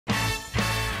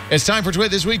It's time for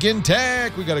Twit This Week in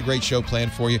Tech. We got a great show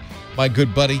planned for you. My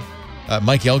good buddy,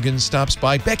 Mike Elgan, stops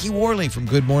by. Becky Worley from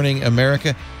Good Morning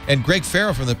America. And Greg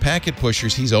Ferro from the Packet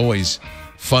Pushers. He's always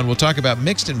fun. We'll talk about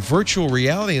mixed and virtual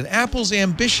reality and Apple's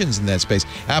ambitions in that space.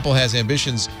 Apple has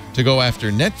ambitions to go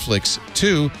after Netflix,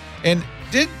 too. And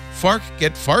did Fark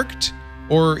get farked?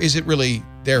 Or is it really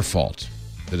their fault?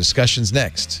 The discussion's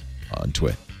next on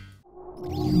Twit.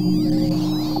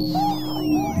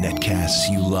 Netcasts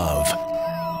you love.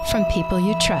 From people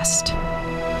you trust.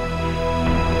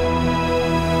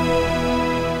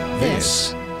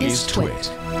 This is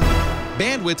Twit.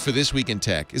 Bandwidth for This Week in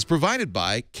Tech is provided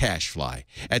by CacheFly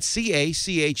at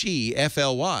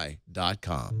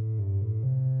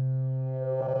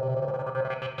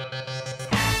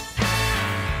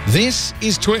CACHEFLY.com. This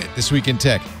is Twit This Week in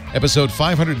Tech, episode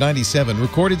 597,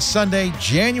 recorded Sunday,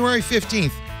 January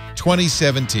 15th,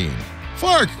 2017.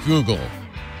 Fark Google.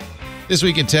 This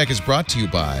Week in Tech is brought to you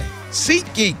by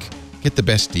SeatGeek. Get the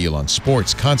best deal on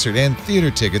sports, concert, and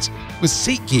theater tickets with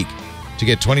SeatGeek. To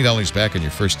get $20 back on your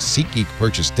first SeatGeek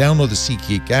purchase, download the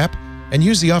SeatGeek app and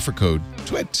use the offer code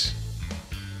TWIT.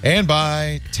 And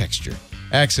by Texture.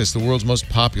 Access the world's most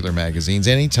popular magazines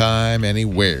anytime,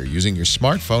 anywhere, using your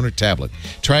smartphone or tablet.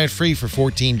 Try it free for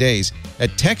 14 days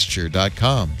at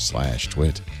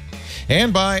texture.com/twit.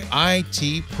 And by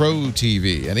IT Pro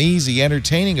TV, an easy,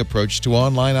 entertaining approach to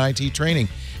online IT training.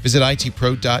 Visit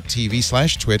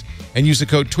itpro.tv/twit and use the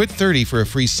code TWIT30 for a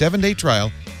free 7-day trial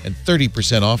and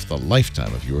 30% off the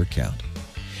lifetime of your account.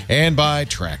 And by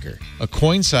Tracker, a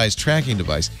coin-sized tracking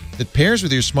device that pairs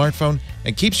with your smartphone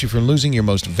and keeps you from losing your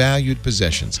most valued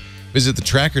possessions. Visit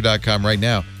thetracker.com right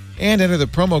now and enter the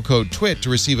promo code TWIT to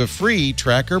receive a free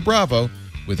Tracker Bravo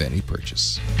with any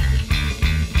purchase.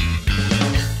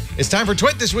 It's time for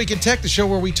Twit This Week in Tech, the show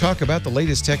where we talk about the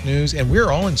latest tech news, and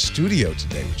we're all in studio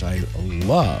today, which I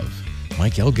love.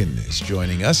 Mike Elgan is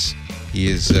joining us. He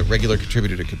is a regular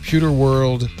contributor to Computer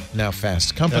World, now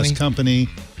Fast Company. Fast Company,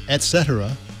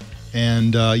 etc.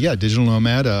 And yeah, Digital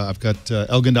Nomad. I've got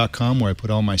Elgan.com where I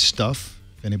put all my stuff.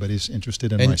 If anybody's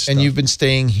interested in my stuff. And you've been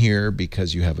staying here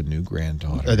because you have a new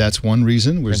granddaughter. That's one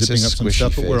reason. We're Princess zipping up some Squishy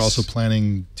stuff, but we're Face. also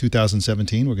planning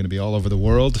 2017. We're going to be all over the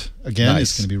world again.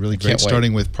 Nice. It's going to be really I can't great. wait.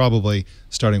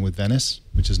 Starting with Venice,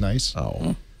 which is nice.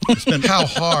 Oh. How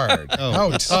hard.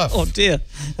 How tough. Oh, dear.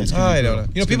 I don't know.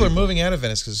 You know, people are moving out of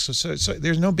Venice because so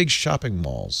there's no big shopping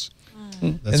malls.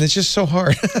 And it's just so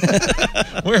hard.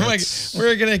 Where am I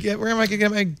gonna get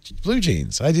my blue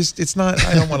jeans? I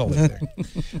don't want to live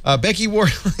there. Becky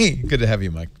Worley, good to have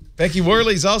you, Mike. Becky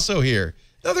Worley's also here.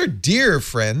 Another dear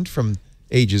friend from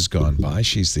ages gone by.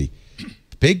 She's the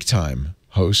big time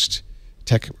host,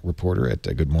 tech reporter at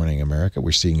Good Morning America.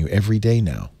 We're seeing you every day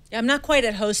now. I'm not quite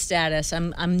at host status.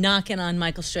 I'm knocking on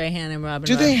Michael Strahan and Robin.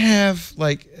 Do they have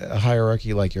like a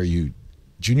hierarchy? Like, are you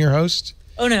junior host?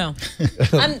 Oh no,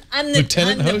 I'm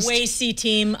Lieutenant the host? Way C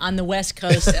team on the West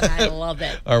Coast, and I love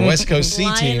it. Our West Coast C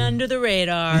Flying team. under the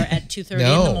radar at 2:30 in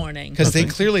the morning. Because they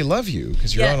clearly love you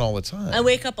because you're Yeah. on all the time. I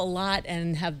wake up a lot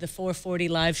and have the 4:40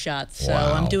 live shots, so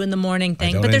Wow. I'm doing the morning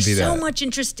thing. don't But there's envy so that. much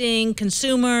interesting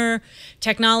consumer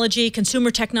technology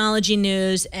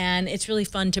news, and it's really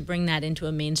fun to bring that into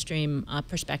a mainstream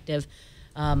perspective,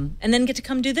 and then get to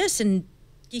come do this and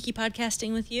geeky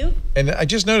podcasting with you. And I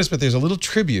just noticed, but there's a little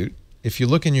tribute, if you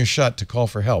look in your shot, to Call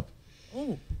for Help.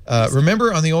 Oh.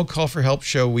 Remember on the old Call for Help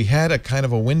show, we had a kind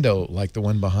of a window like the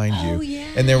one behind you. Oh, yeah.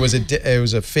 And there was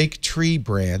a fake tree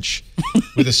branch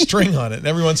with a string on it. And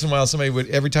every once in a while,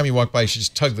 every time you walk by, you should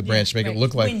just tug the branch to make it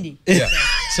look like... windy. Yeah.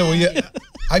 So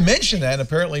I mentioned that, and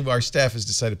apparently our staff has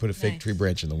decided to put a fake tree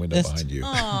branch in the window behind you.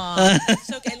 Aw,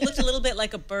 it's okay. It looked a little bit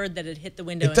like a bird that had hit the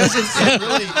window. It doesn't.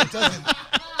 It doesn't.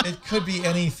 It could be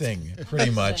anything, pretty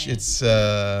much. It's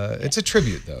a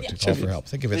tribute, though, to Call for Help.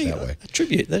 Think of it that way. A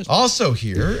tribute. Also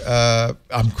here,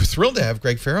 I'm thrilled to have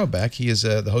Greg Ferro back. He is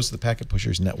the host of the Packet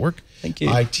Pushers Network. Thank you.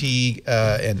 IT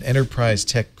and enterprise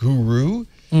tech guru.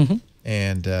 Mm-hmm.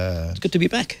 And It's good to be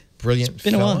back. brilliant It's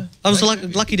been a fella. while. I was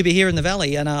lucky to be here in the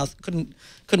Valley, and I couldn't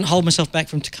hold myself back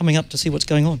from coming up to see what's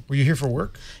going on. Were you here for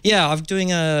work? Yeah, I'm doing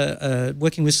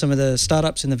working with some of the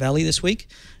startups in the Valley this week,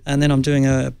 and then I'm doing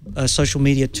a social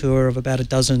media tour of about a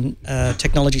dozen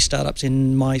technology startups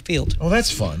in my field. Oh,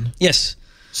 that's fun. Yes.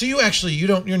 So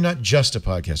you're not just a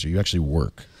podcaster. You actually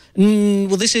work.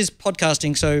 Well, this is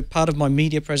podcasting, so part of my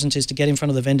media presence is to get in front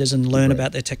of the vendors and learn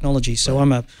about their technology. So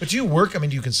But do you work? I mean,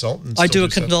 do you consult? And I still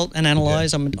do stuff? consult and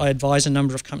analyze. I advise a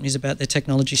number of companies about their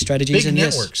technology strategies. Big and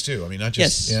networks too. I mean, not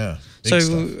just big so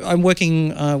stuff. I'm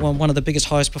working on one of the biggest,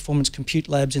 highest performance compute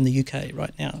labs in the UK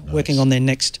right now, working on their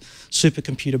next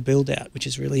supercomputer build out, which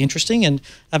is really interesting. And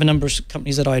I have a number of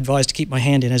companies that I advise to keep my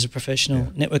hand in as a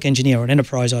professional network engineer or an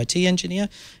enterprise IT engineer.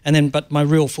 And then, but my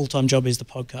real full-time job is the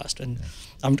podcast. And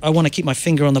I want to keep my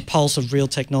finger on the pulse of real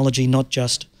technology, not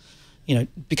just,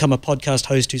 become a podcast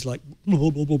host who's like, blah,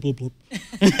 blah, blah, blah, blah.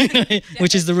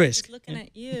 Which is the risk. Looking at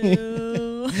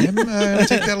you. I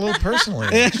take that a little personally.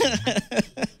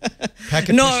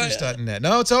 Packetpushers.net.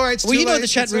 No, it's all right. It's Well, too you know late. what the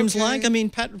chat It's room's okay. like. I mean,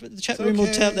 the chat room will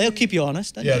they'll keep you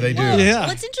honest. Don't Yeah, they do. Yeah.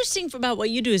 What's interesting about what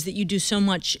you do is that you do so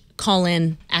much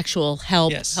call-in, actual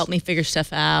help, Yes. help me figure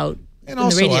stuff out. And in the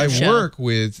also, radio I show. work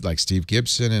with like Steve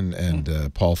Gibson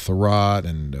and Paul Thurrott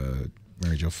and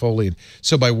Mary Jo Foley. And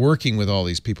so by working with all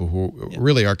these people who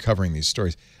really are covering these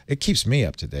stories, it keeps me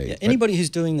up to date. Yeah, anybody who's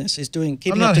doing this is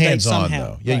keeping I'm not up to date hands-on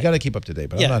somehow. though. Yeah, you got to keep up to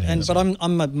date, but I'm not hands-on. But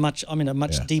I'm in a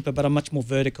much deeper, but I'm much more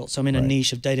vertical. So I'm in a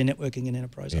niche of data networking and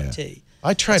enterprise IT.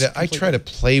 I try to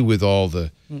play with all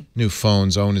the new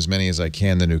phones, own as many as I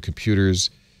can, the new computers,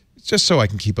 just so I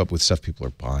can keep up with stuff people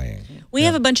are buying. We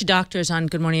have a bunch of doctors on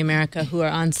Good Morning America who are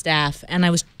on staff, and I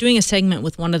was doing a segment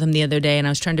with one of them the other day, and I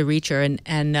was trying to reach her, and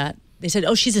they said,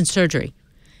 "Oh, she's in surgery."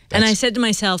 And I said to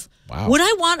myself, would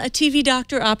I want a TV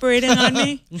doctor operating on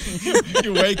me?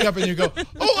 You wake up and you go,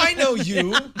 "Oh, I know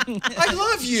you. I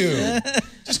love you.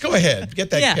 Just go ahead, get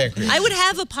that pancreas." I would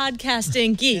have a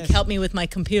podcasting geek help me with my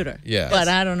computer. Yeah. But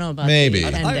I don't know about Maybe. the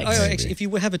appendix. Actually, if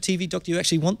you have a TV doctor, you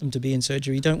actually want them to be in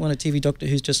surgery. You don't want a TV doctor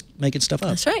who's just making stuff up.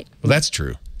 That's right. Well, that's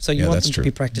true. So you want them to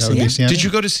be practicing. Did you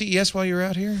go to CES while you were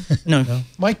out here? No.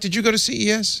 Mike, did you go to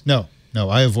CES? No,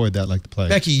 I avoid that like the plague.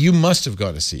 Becky, you must have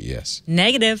gone to CES.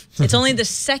 Negative. It's only the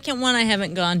second one I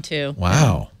haven't gone to.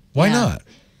 Wow. Why not?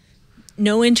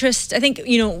 No interest. I think,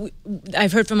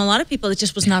 I've heard from a lot of people it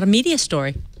just was not a media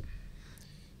story.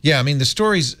 Yeah, I mean, the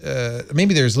stories,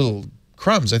 maybe there's little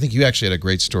crumbs. I think you actually had a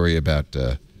great story about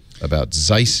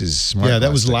Zeiss's smart glass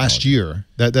that was technology. last year.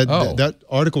 That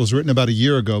article was written about a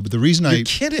year ago. But the reason You're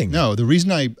kidding. No, the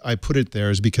reason I put it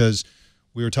there is because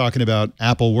we were talking about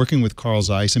Apple working with Carl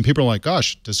Zeiss, and people are like,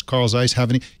 "Gosh, does Carl Zeiss have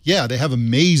any?" Yeah, they have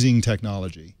amazing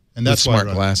technology, and that's With smart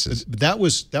why glasses. That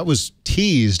was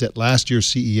teased at last year's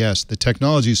CES. The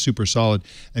technology is super solid.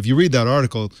 If you read that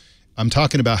article, I'm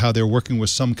talking about how they're working with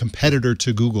some competitor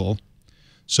to Google,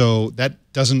 so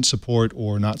that doesn't support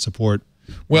or not support.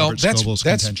 Well, Robert Scoble's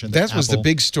contention that was the Apple-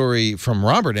 big story from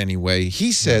Robert anyway.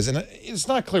 He says, and it's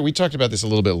not clear, we talked about this a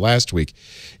little bit last week,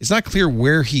 it's not clear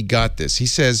where he got this. He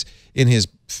says in his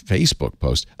Facebook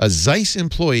post, a Zeiss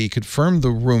employee confirmed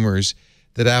the rumors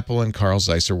that Apple and Carl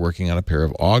Zeiss are working on a pair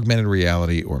of augmented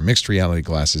reality or mixed reality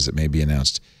glasses that may be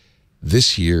announced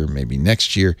this year, maybe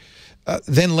next year.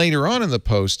 Then later on in the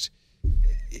post,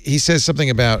 he says something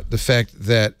about the fact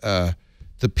that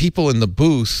the people in the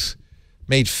booth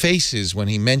made faces when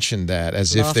he mentioned that,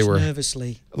 as if they were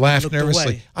laughed nervously.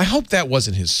 Away. I hope that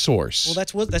wasn't his source.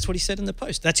 Well, that's what he said in the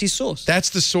post. That's his source. That's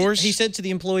the source. He said to the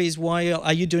employees, "Why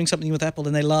are you doing something with Apple?"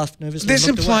 And they laughed nervously. This and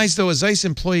looked implies, away. though, a Zeiss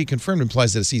employee confirmed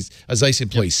implies that a Zeiss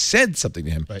employee said something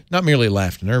to him, Right. not merely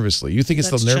laughed nervously. You think it's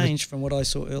That's the nervous? changed from what I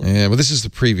saw earlier. Yeah, well, this is the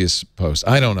previous post.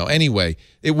 I don't know. Anyway,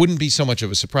 it wouldn't be so much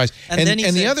of a surprise. And then he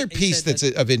the said- other he piece said that's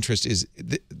of interest is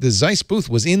the Zeiss booth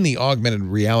was in the augmented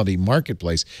reality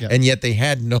marketplace, and yet they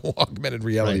had no augmented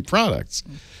reality products.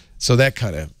 So that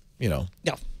kind of,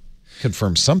 Yeah.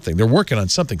 confirms something. They're working on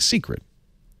something secret.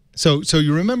 So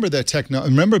you remember that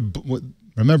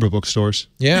remember bookstores?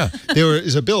 Yeah. There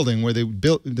is a building where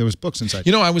there was books inside.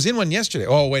 I was in one yesterday.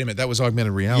 Oh, wait a minute. That was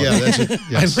augmented reality. Yeah, that's it.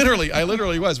 Yes. I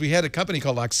literally was. We had a company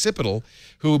called Occipital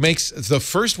who makes the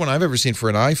first one I've ever seen for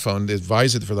an iPhone, the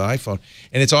advisor for the iPhone,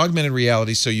 and it's augmented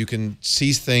reality so you can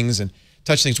see things and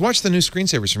touch things. Watch the new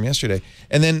screensavers from yesterday.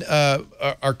 And then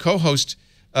our co-host,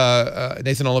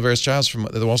 Nathan Oliveris-Giles from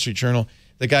the Wall Street Journal,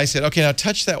 the guy said, "Okay, now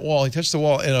touch that wall." He touched the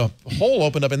wall, and a hole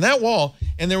opened up in that wall,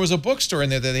 and there was a bookstore in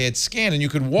there that they had scanned, and you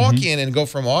could walk in and go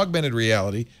from augmented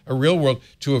reality, a real world,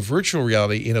 to a virtual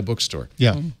reality in a bookstore.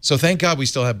 Yeah. So thank God we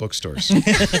still have bookstores.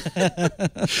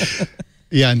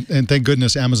 Yeah, and thank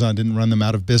goodness Amazon didn't run them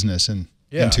out of business and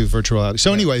into virtual reality.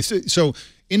 So anyway, so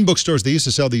in bookstores, they used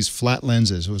to sell these flat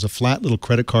lenses. It was a flat little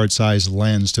credit card size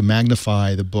lens to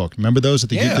magnify the book. Remember those at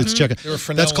the let's check it. They were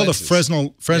Fresnel That's called lenses.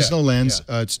 a Fresnel lens.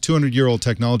 Yeah. It's 200-year-old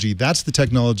technology. That's the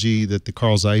technology that the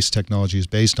Carl Zeiss technology is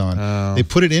based on. They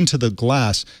put it into the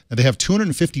glass. Now they have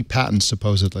 250 patents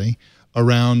supposedly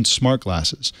around smart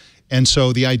glasses. And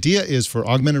so the idea is for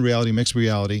augmented reality, mixed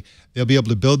reality, they'll be able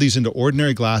to build these into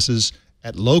ordinary glasses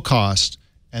at low cost,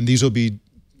 and these will be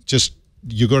just,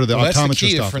 you go to the optometrist That's the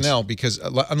key to office. Fresnel, because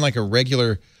unlike a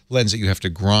regular lens that you have to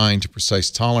grind to precise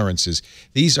tolerances,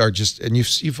 these are just, and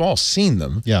you've all seen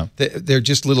them. Yeah. They're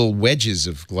just little wedges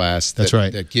of glass That's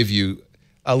right. that give you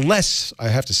a less, I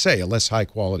have to say, a less high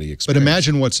quality experience. But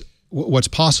imagine what's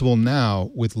possible now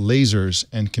with lasers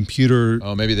and computer.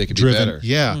 Oh, maybe they could be driven. better.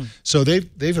 Yeah. So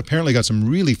they've apparently got some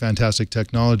really fantastic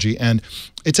technology, and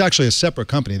it's actually a separate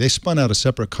company. They spun out a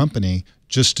separate company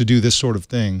just to do this sort of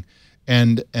thing,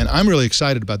 and I'm really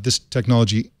excited about this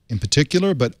technology in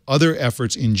particular, but other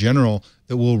efforts in general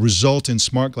that will result in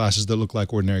smart glasses that look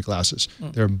like ordinary glasses.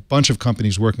 There are a bunch of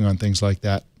companies working on things like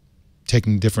that,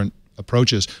 taking different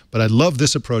approaches. But I love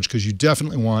this approach because you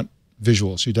definitely want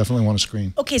visuals. You definitely want a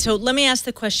screen. Okay, so let me ask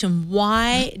the question,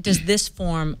 why does this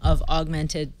form of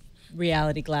augmented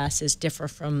reality glasses differ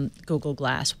from Google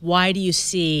Glass? Why do you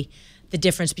see the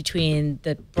difference between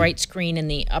the bright screen in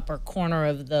the upper corner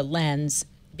of the lens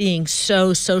being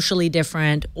so socially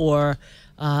different, or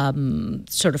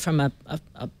sort of from a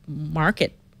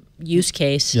market use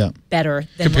case better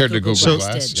than compared what to Google Glass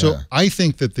Glass? did? So I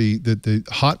think that the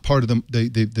hot part of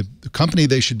the company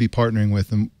they should be partnering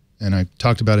with, and I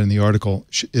talked about it in the article,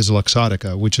 is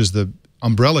Luxottica, which is the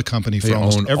umbrella company for They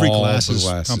almost own every all the glasses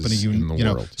glasses company in the you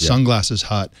know, world. Yeah. Sunglasses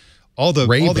Hut, all the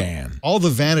Ray-Ban. all the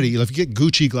vanity. If you get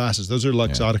Gucci glasses, those are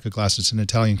Luxottica glasses. It's an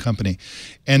Italian company,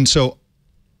 and so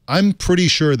I'm pretty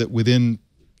sure that within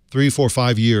 3, 4,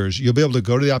 5 years, you'll be able to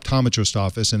go to the optometrist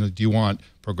office and do you want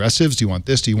progressives? Do you want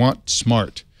this? Do you want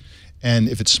smart? And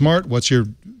if it's smart, what's your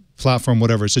platform?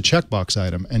 Whatever. It's a checkbox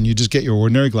item, and you just get your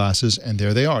ordinary glasses, and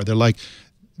there they are. They're like,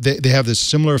 they have this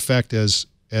similar effect as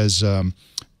what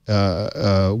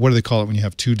do they call it when you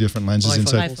have two different lenses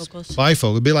inside? Bifocals.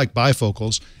 Bifocal. It'd be like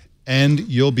bifocals. And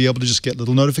you'll be able to just get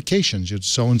little notifications.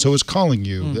 So-and-so is calling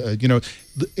you. You know,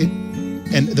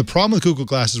 and the problem with Google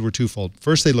Glasses were twofold.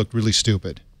 First, they looked really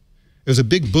stupid. It was a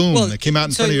big boom that came out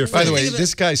in front of your face. By the way,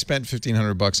 this guy spent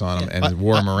 $1,500 on them and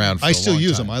wore them around for a I still long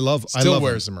use time. them. I love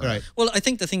wears them around. Right. Well, I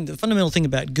think the fundamental thing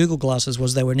about Google Glasses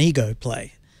was they were an ego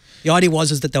play. The idea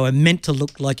was that they were meant to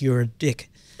look like you're a dick.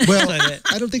 Well, So that,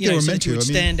 I don't think you they know, were so meant that you to. would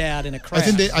stand out in a crowd. I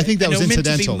think that And was they were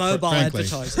incidental, meant to be mobile frankly.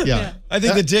 advertising. Yeah. I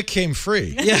think the dick came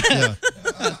free. Yeah.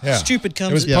 Yeah. Stupid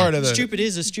comes. It was part of the. Stupid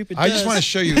is as stupid I does. just want to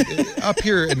show you up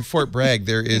here in Fort Bragg.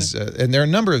 There is, and there are a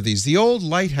number of these. The old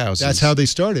lighthouses. That's how they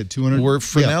started. 200 were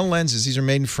Fresnel lenses. These are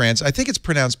made in France. I think it's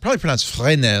probably pronounced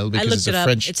Fresnel I because looked it's it a up.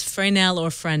 French. It's Fresnel or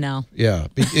Fresnel. Yeah,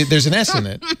 there's an S in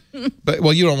it. But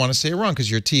well, you don't want to say it wrong because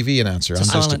you're a TV announcer. I'm a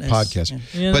just a silent S, podcaster.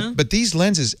 yeah. But these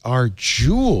lenses are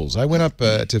jewels. I went up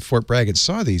to Fort Bragg and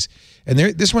saw these, and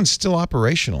this one's still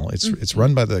operational. It's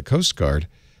run by the Coast Guard,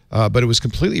 but it was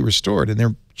completely restored, and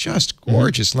they're just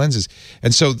gorgeous lenses.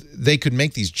 And so they could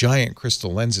make these giant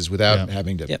crystal lenses without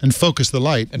having to and focus the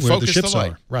light and where focus the ships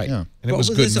light. are. Right. Yeah. And it was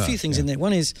good There's enough. a few things in there.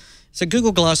 One is, so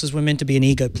Google Glasses were meant to be an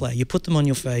ego play. You put them on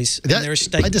your face, and they're a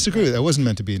statement. I disagree with that. It wasn't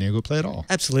meant to be an ego play at all.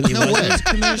 Absolutely. No way. It was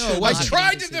commercial. I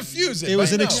tried to diffuse it. It was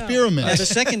but an no. experiment. Now, the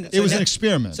second, It was an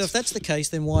experiment. So if that's the case,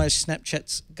 then why is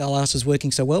Snapchat's glasses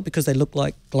working so well? Because they look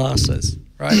like glasses,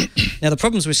 right? Now, the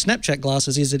problems with Snapchat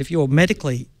glasses is that if you're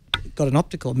medically got an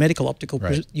medical optical,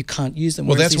 Right. you can't use them.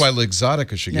 Well, Whereas that's why these-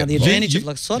 Luxottica should Now, get the involved. advantage of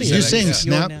Luxottica You're is saying that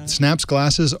you're now- Snap's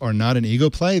glasses are not an ego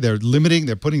play? They're limiting,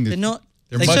 they're putting the... They're not.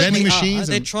 They're They vending certainly machines.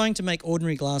 They're and- trying to make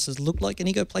ordinary glasses look like an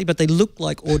ego play, but they look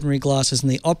like ordinary glasses and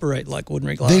they operate like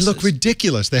ordinary They glasses. look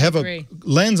ridiculous. They have a Agree.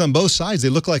 lens on both sides. They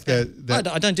look like I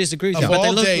don't disagree with you, Of but they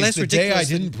all look days, less the day I ridiculous.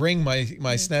 didn't bring my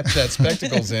Snapchat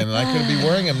spectacles in, and I could be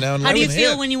wearing them now. And How do you living feel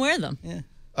hip. when you wear them?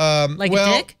 Like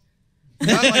well, a dick?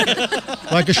 Not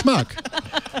like, like a schmuck.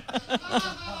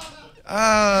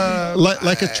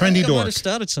 Like a trendy I might dork. have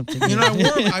started something. you know,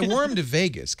 I wore them to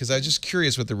Vegas because I was just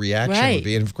curious what the reaction Right. would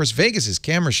be. And of course, Vegas is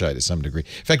camera shy to some degree.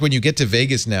 In fact, when you get to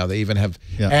Vegas now, they even have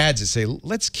ads that say,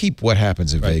 "Let's keep what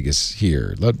happens in Vegas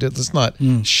here. Let's not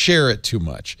share it too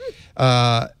much."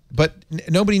 But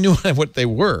nobody knew what they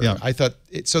were. Yeah. I thought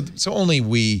so only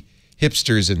we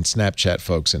hipsters and Snapchat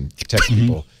folks and tech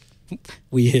people.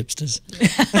 We hipsters.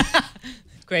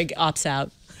 Greg opts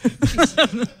out.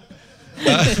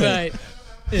 Right.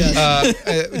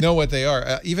 Know what they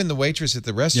are. Even the waitress at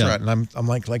the restaurant, and I'm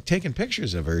like taking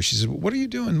pictures of her. She said, "What are you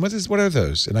doing? What are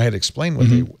those?" And I had explained what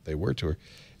they were to her,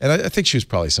 and I think she was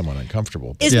probably somewhat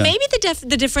uncomfortable. Is Yeah. maybe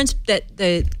the difference that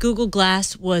the Google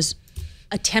Glass was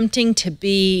attempting to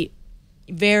be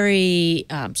very,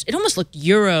 it almost looked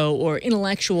Euro or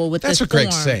intellectual with That's the what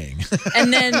Greg's form. saying.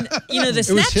 And then, the was his-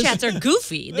 Snapchats are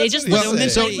goofy. They just That's look what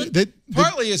he's so saying. the-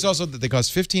 Partly is also that they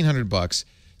cost $1,500.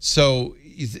 So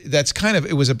that's kind of,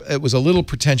 it was a little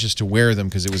pretentious to wear them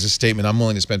because it was a statement. I'm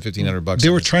willing to spend $1,500. They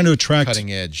were trying to attract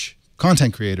cutting edge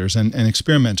content creators and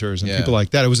experimenters and people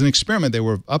like that. It was an experiment. They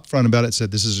were upfront about it,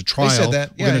 said this is a trial. They said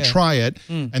that. We're going to try it.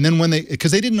 And then when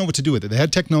because they didn't know what to do with it. They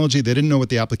had technology. They didn't know what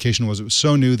the application was. It was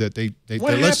so new that they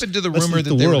what happened to the rumor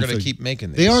that they were going to keep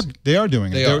making these? They are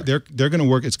doing it. They're going to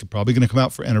work. It's probably going to come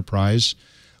out for enterprise.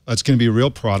 It's going to be a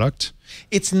real product.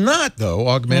 It's not, though,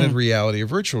 augmented reality or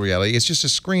virtual reality. It's just a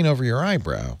screen over your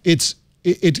eyebrow. It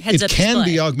can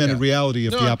be augmented reality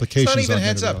if the application is it's not even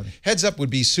heads up. reality. Heads up would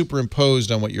be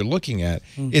superimposed on what you're looking at.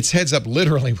 It's heads up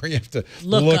literally where you have to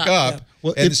look up. Yeah.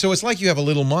 Well, and so it's like you have a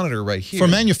little monitor right here. For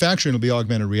manufacturing, it'll be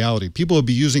augmented reality. People will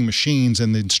be using machines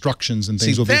and the instructions and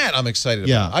things. See, that I'm excited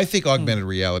about. I think augmented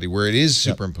reality, where it is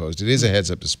superimposed, it is a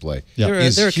heads-up display,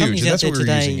 is there are huge. companies out That's there what we were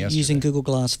today using using Google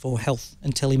Glass for health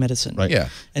and telemedicine. Right. Yeah.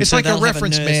 And It's so like a they'll have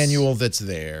reference nurse- manual that's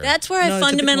there. That's where No, I it's a bit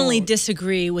fundamentally more-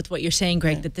 disagree with what you're saying,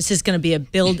 Greg, that this is going to be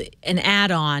an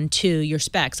add-on to your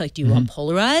specs. Like, do you want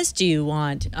polarized? Do you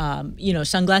want,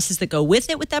 sunglasses that go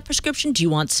with it with that prescription? Do you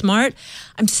want smart?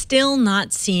 I'm still not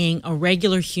seeing a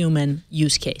regular human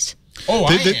use case. Oh,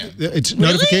 It's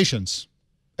notifications.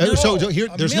 So here,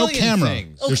 there's no million camera.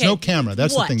 things. There's Okay. no camera.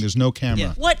 That's What? the thing. There's no camera.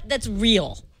 Yeah. What? That's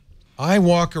real. I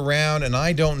walk around and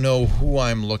I don't know who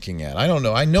I'm looking at. I don't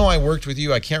know. I know I worked with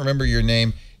you. I can't remember your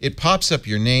name. It pops up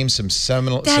your name, some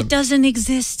seminal. That doesn't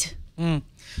exist. You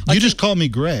just called me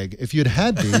Greg. If you'd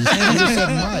had these, you would have said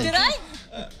Mike. Did I?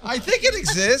 I think it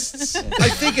exists. I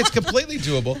think it's completely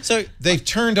doable. So they've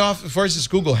turned off, for instance,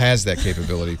 Google has that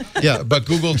capability. Yeah. But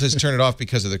Google has turned it off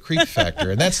because of the creep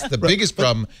factor. And that's the biggest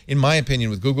problem, in my opinion,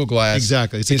 with Google Glass.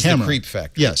 Exactly. It's a is camera. the creep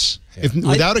factor. Yes. If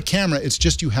without a camera, it's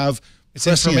just you have It's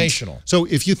prescience. informational. So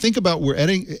if you think about we're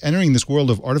entering this world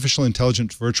of artificial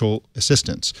intelligence virtual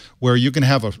assistants, where you can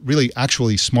have a really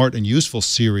actually smart and useful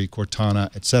Siri,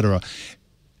 Cortana, etc.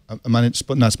 I'm not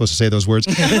supposed to say those words.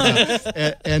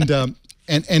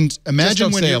 And imagine Just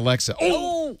don't when say you Alexa.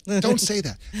 Oh, don't say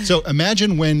that. So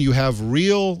imagine when you have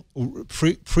real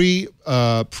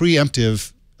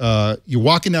preemptive. You're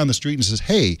walking down the street and says,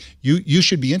 "Hey, you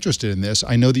should be interested in this.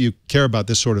 I know that you care about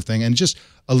this sort of thing," and just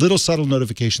a little subtle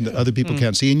notification that other people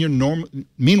can't see. And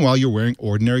meanwhile, you're wearing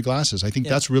ordinary glasses. I think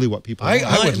that's really what people.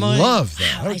 I would love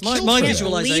that. I would my kill for that.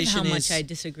 visualization believe how much is- I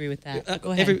disagree with that.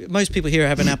 Go ahead. Most people here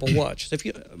have an Apple Watch. So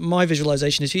my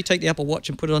visualization is, if you take the Apple Watch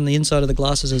and put it on the inside of the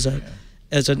glasses as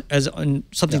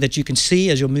something that you can see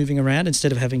as you're moving around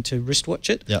instead of having to wristwatch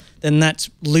it, then that's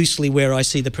loosely where I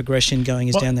see the progression going,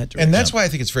 is down that direction. And that's why I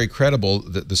think it's very credible,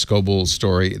 that the Scoble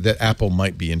story, that Apple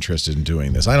might be interested in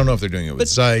doing this. I don't know if they're doing it with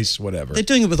Zeiss, whatever. They're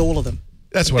doing it with all of them.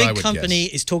 That's the what I big would company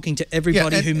guess. is talking to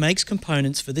everybody and- who makes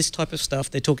components for this type of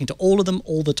stuff. They're talking to all of them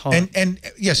all the time. And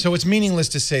so it's meaningless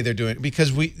to say they're doing it because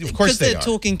of course they're are.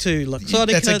 talking to That's a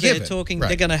Luxottica, they're given. talking. Right.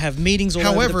 They're going to have meetings all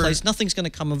over However, the place. Nothing's going to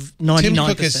come of 99%. Tim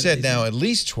Cook has of said these. now at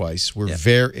least twice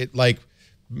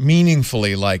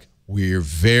meaningfully we're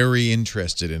very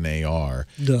interested in AR.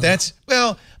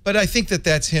 Duh. But I think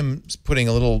that's him putting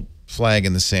a little flag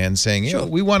in the sand saying,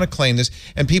 we want to claim this,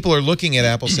 and people are looking at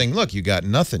Apple saying, look, you got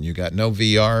nothing, you got no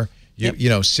VR.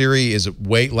 Siri is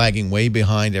lagging way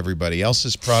behind everybody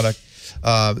else's product.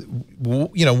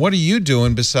 What are you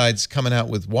doing besides coming out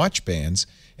with watch bands?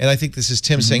 And I think this is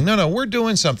Tim saying, no, we're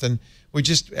doing something. We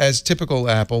just, as typical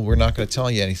Apple, we're not going to tell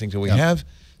you anything till we have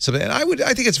something. And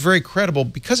I think it's very credible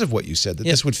because of what you said, that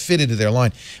this would fit into their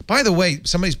line. By the way,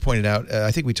 somebody's pointed out,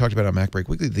 I think we talked about on Mac Break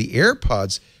Weekly, the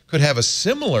AirPods could have a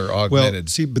similar augmented.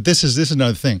 Well, see, but this is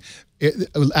another thing.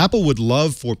 Apple would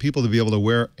love for people to be able to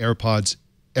wear AirPods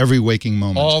every waking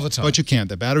moment. All the time. But you can't.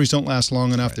 The batteries don't last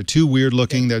long enough. Right. They're too weird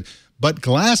looking. But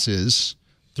glasses,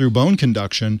 through bone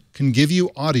conduction, can give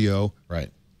you audio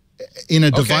in a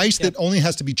device that only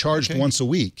has to be charged once a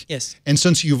week. Yes. And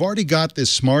since you've already got the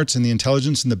smarts and the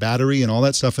intelligence and the battery and all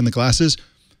that stuff in the glasses,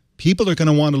 people are going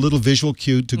to want a little visual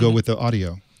cue to go with the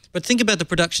audio. But think about the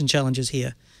production challenges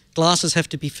here. Glasses have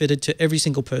to be fitted to every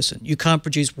single person. You can't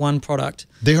produce one product.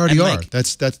 They already are.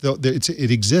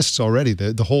 It exists already.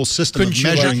 The whole system Couldn't of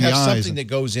measuring you have the eyes. something that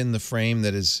goes in the frame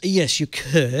that is... Yes, you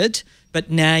could, but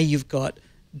now you've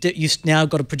now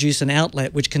got to produce an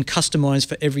outlet which can customize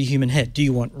for every human head. Do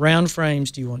you want round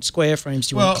frames? Do you want square frames?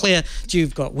 Do you want clear?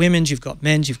 You've got women's, you've got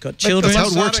men's, you've got children's.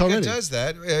 That's how it works already. It does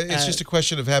that. It's just a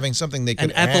question of having something they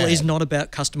could And Apple add. is not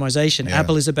about customization.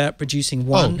 Apple is about producing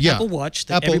one Apple Watch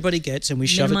that everybody gets, and we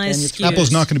shove it down your throat.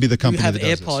 Apple's not going to be the company You have that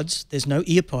does AirPods. this. There's no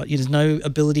earpod. There's no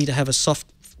ability to have a soft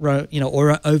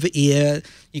or over ear.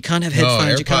 You can't have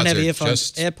headphones. You can't have AirPods are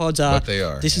earphones. just AirPods are. what they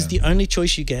are, This is yeah. the only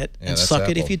choice you get, and that's suck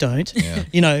it if Apple. you don't.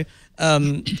 Yeah.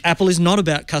 Apple is not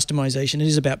about customization. It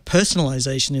is about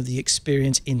personalization of the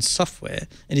experience in software.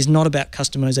 It is not about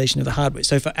customization of the hardware.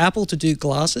 So for Apple to do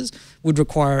glasses would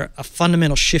require a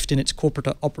fundamental shift in its corporate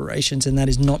operations, and that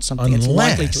is not something it's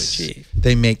likely to achieve.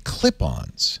 They make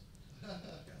clip-ons.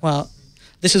 Well,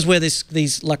 this is where these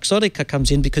Luxottica comes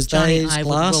in, because Johnny those Ive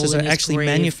would glasses roll in are his actually grave.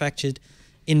 manufactured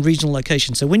in regional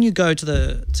locations. So when you go to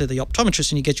the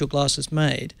optometrist and you get your glasses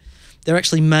made, they're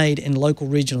actually made in local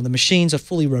regional. The machines are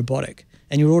fully robotic,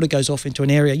 and your order goes off into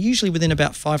an area usually within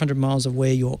about 500 miles of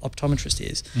where your optometrist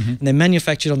is. And they're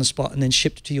manufactured on the spot and then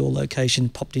shipped to your location,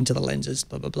 popped into the lenses,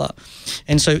 blah, blah, blah.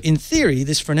 And so in theory,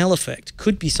 this Fresnel effect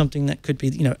could be something that could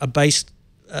be, a base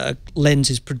lens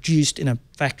is produced in a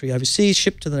factory overseas,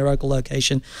 shipped to the local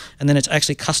location, and then it's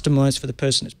actually customized for the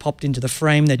person. It's popped into the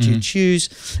frame that you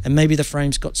choose, and maybe the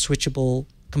frame's got switchable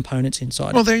components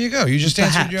inside. Well, there you go. You just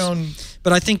answered Perhaps. your own.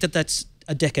 But I think that's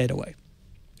a decade away,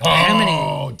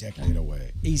 Decade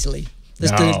away. easily. No.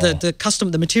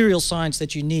 The material science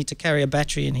that you need to carry a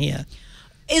battery in here.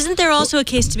 Isn't there also a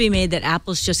case to be made that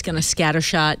Apple's just going to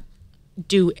scattershot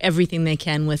do everything they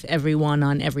can with everyone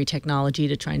on every technology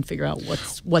to try and figure out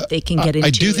what they can get into?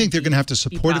 I do think they're going to have to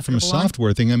support it from a profitable on?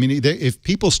 software thing. I mean, if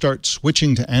people start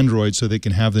switching to Android so they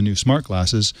can have the new smart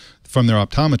glasses from their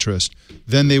optometrist,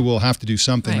 then they will have to do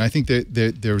something. Right. I think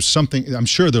that there's something, I'm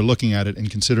sure they're looking at it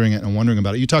and considering it and wondering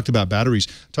about it. You talked about batteries.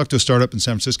 I talked to a startup in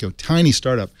San Francisco, tiny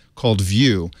startup called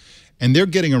View, and they're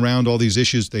getting around all these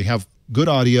issues. They have good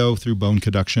audio through bone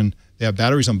conduction. They have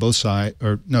batteries on both sides,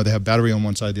 or no, they have battery on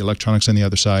one side, the electronics on the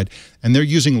other side, and they're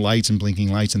using lights and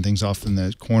blinking lights and things off in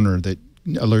the corner that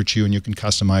alert you, and you can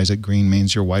customize it. Green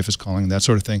means your wife is calling, that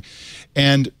sort of thing.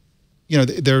 And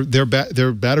their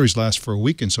batteries last for a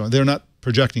week and so on. They're not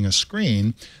projecting a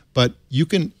screen, but you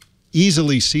can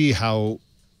easily see how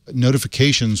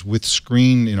notifications with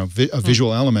screen, a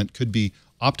visual element could be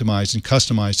optimized and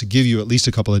customized to give you at least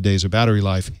a couple of days of battery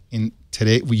life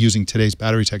using today's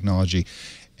battery technology.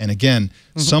 And again,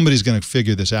 somebody's going to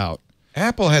figure this out.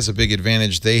 Apple has a big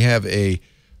advantage. They have a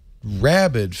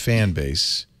rabid fan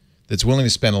base that's willing to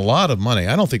spend a lot of money.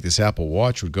 I don't think this Apple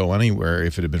Watch would go anywhere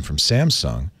if it had been from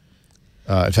Samsung.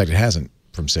 In fact, it hasn't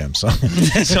from Samsung.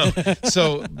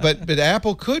 But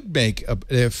Apple could make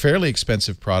a fairly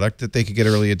expensive product that they could get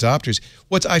early adopters.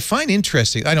 What I find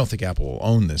interesting, I don't think Apple will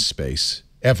own this space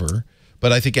ever,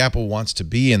 but I think Apple wants to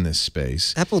be in this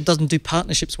space. Apple doesn't do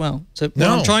partnerships well. So what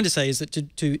I'm trying to say is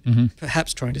that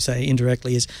perhaps trying to say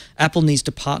indirectly is Apple needs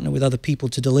to partner with other people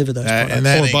to deliver those products. And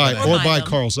that Or buy them.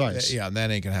 Carl Zeiss. Yeah, and that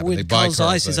ain't going to happen. They buy Carl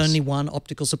Zeiss is only one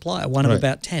optical supplier, one of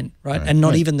about 10, right? And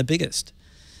not even the biggest.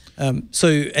 And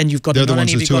you've got They're the not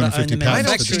ones only with have you got to 250 own the pounds. I don't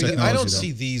manufacturing. see, technology, I don't though.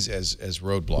 see these as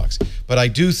roadblocks, but I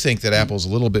do think that Apple's a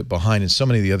little bit behind in so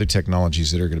many of the other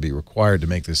technologies that are going to be required to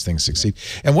make this thing succeed.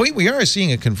 And we are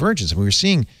seeing a convergence. I mean, we're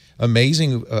seeing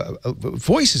amazing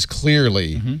voice is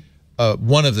clearly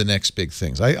one of the next big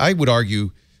things. I would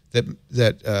argue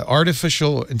that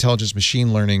artificial intelligence,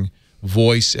 machine learning,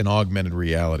 voice, and augmented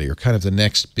reality are kind of the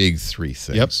next big three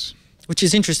things. Yep. Which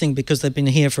is interesting because they've been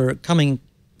here for coming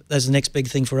as the next big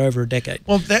thing for over a decade.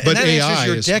 Well, that AI answers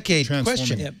your is decade transforming.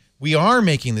 question. Yep. We are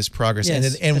making this progress, Yes, and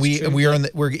that's true.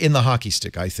 we're in the hockey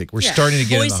stick. I think we're starting to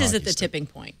get in the Voice hockey is at the stick. tipping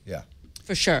point. Yeah.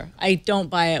 For sure. I don't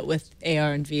buy it with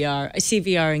AR and VR. I see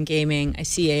VR in gaming. I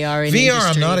see AR in VR,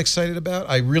 industry. I'm not excited about.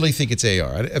 I really think it's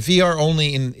AR. VR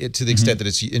only to the extent that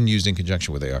it's used in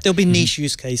conjunction with AR. There'll be niche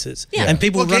use cases. Yeah. And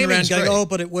people Well, run around gaming's going, great. oh,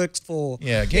 but it works for...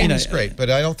 Yeah, gaming's great, but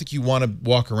I don't think you want to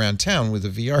walk around town with a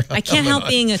VR. I can't help helmet on.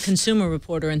 being a consumer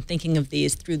reporter and thinking of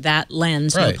these through that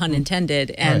lens, Right. no pun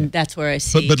intended, and Right. that's where I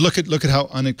see. But look at how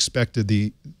unexpected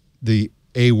the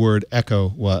A-word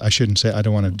Echo. Well, I shouldn't say. I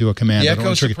don't want to do a command. The I don't Echo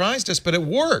want to trigger. surprised us, but it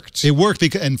worked. It worked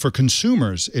and for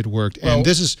consumers it worked. Well, and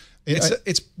this is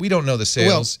It's we don't know the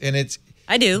sales, and it's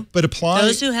I do. but apply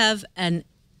Those who have an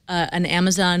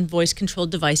Amazon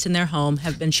voice-controlled device in their home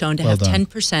have been shown to Well have done.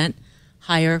 10%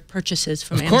 higher purchases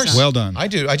from of course. Amazon. Well done. I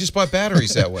do. I just bought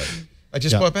batteries that way. I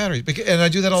just bought batteries, and I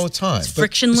do that all the time.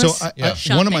 Frictionless So Yeah.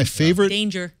 one of my shopping. favorite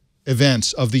Danger.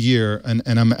 events of the year, and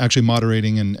I'm actually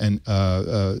moderating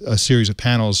a series of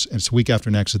panels, and it's a week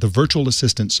after next, is the Virtual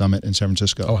Assistant Summit in San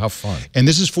Francisco. Oh, how fun. And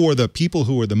this is for the people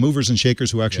who are the movers and shakers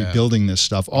who are actually Yeah. building this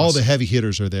stuff. All the heavy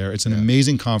hitters are there. It's an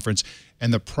amazing conference,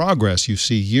 and the progress you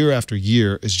see year after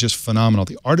year is just phenomenal.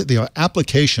 The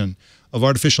application of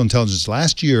artificial intelligence.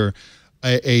 Last year,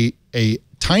 a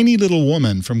tiny little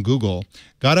woman from Google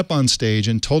got up on stage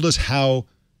and told us how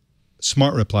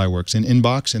Smart Reply works in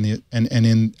Inbox and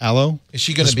in Allo. Is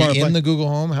she going to be in the Google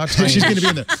Home? How tiny? She's going to be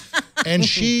in there. And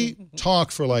she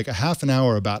talked for like a half an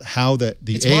hour about how the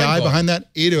AI behind that,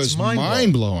 it is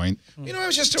mind-blowing. You know, I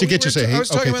was just to get you to say, hey, I was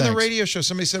talking okay, about the radio show.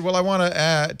 Somebody said, well, I want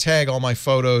to tag all my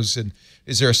photos, and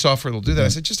is there a software that'll do that? I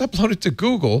said, just upload it to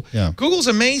Google. Yeah. Google's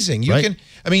amazing. You Right. can,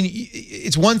 I mean,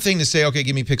 it's one thing to say, okay,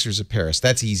 give me pictures of Paris.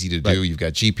 That's easy to do. Right. You've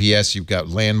got GPS, you've got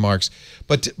landmarks,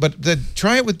 but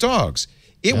try it with dogs.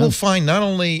 It will find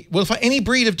find any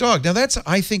breed of dog. Now that's,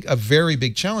 I think, a very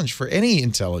big challenge for any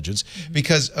intelligence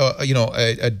because you know,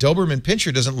 a Doberman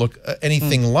Pinscher doesn't look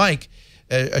anything like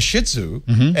a Shih Tzu,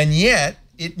 and yet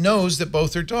it knows that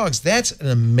both are dogs. That's an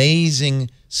amazing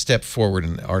step forward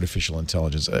in artificial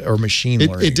intelligence or machine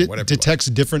learning. It detects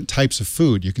different types of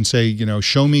food. You can say, you know,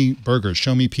 show me burgers,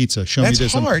 show me pizza, show me this.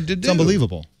 That's hard to do. It's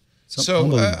unbelievable.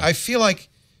 So I feel like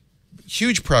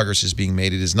huge progress is being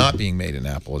made. It is not being made in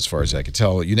Apple, as far as I can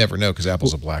tell. You never know because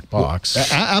Apple's a black box.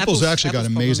 Apple's actually got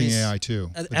amazing AI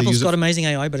too. Apple's got amazing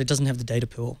AI, but it doesn't have the data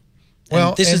pool.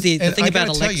 Well, this is the thing about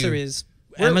gotta Alexa tell you, is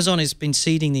Amazon has been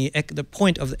seeding the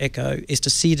point of the Echo is to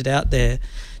seed it out there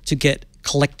to get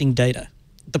collecting data.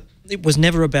 It was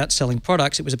never about selling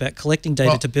products. It was about collecting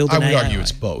data to build an AI. I would argue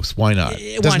it's both. Why not?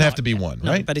 It doesn't have to be one,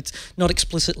 right? No, but it's not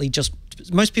explicitly just.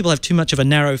 Most people have too much of a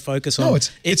narrow focus on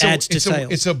it adds to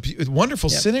sales. It's a wonderful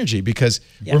synergy because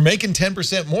we're making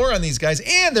 10% more on these guys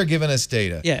and they're giving us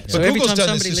data. Yeah. But So every Google's time done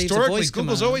this somebody leaves a historically. voice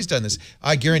Google's command- always done this.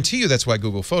 I guarantee you that's why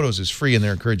Google Photos is free and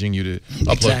they're encouraging you to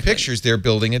upload pictures. They're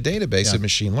building a database of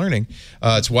machine learning.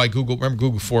 It's why remember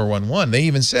Google 411, they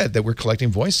even said that we're collecting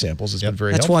voice samples. It's been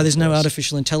very That's helpful why there's no for us.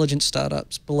 artificial intelligence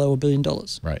startups below $1 billion.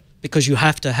 Right. Because you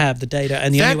have to have the data,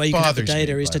 and the That only way you can have the bothers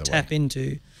data me, is by to the tap way.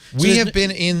 into. We have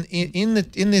been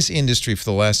in this industry for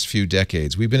the last few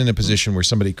decades. We've been in a position where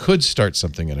somebody could start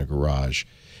something in a garage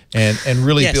and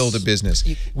really build a business.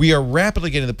 We are rapidly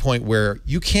getting to the point where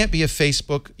you can't be a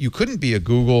Facebook, you couldn't be a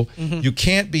Google, you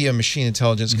can't be a machine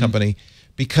intelligence company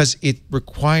because it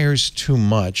requires too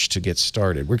much to get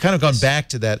started. We're kind of gone back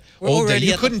to that old day.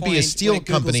 You couldn't be a steel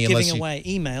company unless giving you away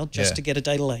email just to get a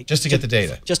data lake. Just to get the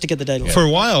data. Just to get the data lake. For a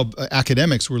while,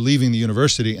 academics were leaving the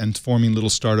university and forming little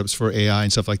startups for AI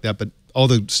and stuff like that, but all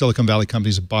the Silicon Valley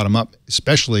companies have bought them up,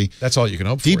 especially that's all you can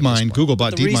hope for. DeepMind. Google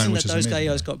bought the DeepMind, reason which that is those amazing.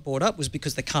 AIs got bought up was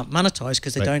because they can't monetize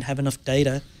because they don't have enough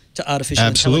data to artificial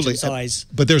Absolutely. intelligence eyes.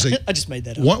 But there's a I just made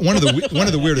that up. one of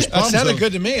the weirdest That problems. sounded though-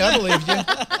 good to me. I believed you.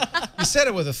 You said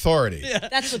it with authority.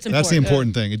 That's what's important. That's the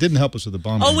important thing. It didn't help us with the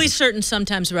bomb. Always certain,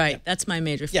 sometimes right. That's my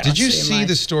major philosophy. Did you see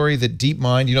the story that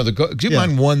DeepMind, you know,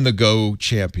 DeepMind won the Go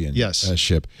champion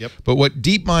ship. Yep. But what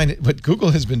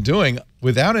Google has been doing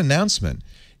without announcement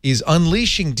is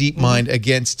unleashing DeepMind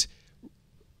against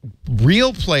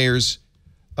real players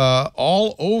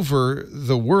all over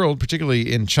the world,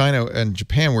 particularly in China and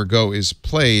Japan where Go is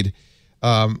played.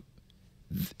 And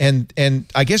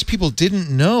I guess people didn't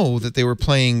know that they were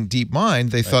playing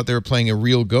DeepMind. They thought they were playing a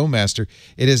real Go master.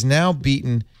 It has now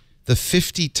beaten the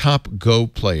 50 top Go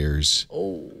players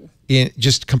in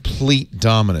just complete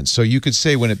dominance. So you could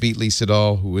say when it beat Lee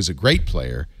Sedol, who was a great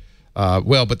player,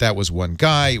 well, but that was one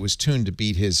guy. It was tuned to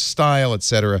beat his style,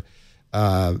 etc.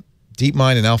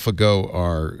 DeepMind and AlphaGo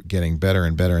are getting better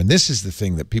and better. And this is the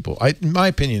thing that people, in my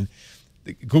opinion,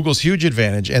 Google's huge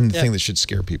advantage and the thing that should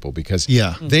scare people because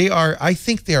they are, I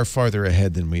think they are farther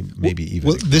ahead than we maybe even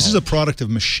Well, this is a product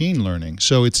of machine learning.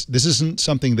 So this isn't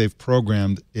something they've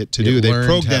programmed it to do. They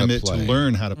program it to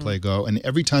learn how to play Go. And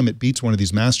every time it beats one of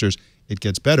these masters, it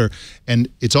gets better. And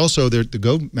it's also, the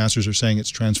Go masters are saying it's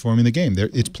transforming the game.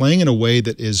 It's playing in a way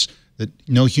that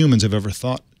no humans have ever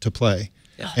thought to play.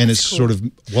 And it's sort of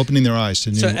opening their eyes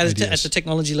to new ideas. At the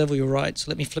technology level, you're right. So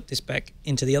let me flip this back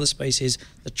into the other space. Is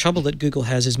the trouble that Google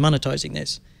has is monetizing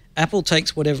this. Apple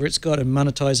takes whatever it's got and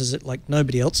monetizes it like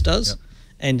nobody else does,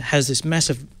 and has this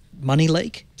massive money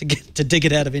lake to dig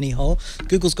it out of any hole.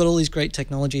 Google's got all these great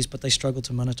technologies, but they struggle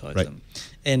to monetize them.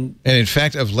 And in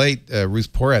fact, of late,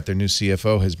 Ruth Porat, their new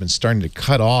CFO, has been starting to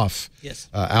cut off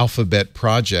Alphabet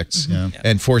projects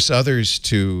and force others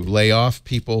to lay off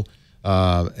people.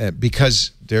 Because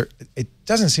it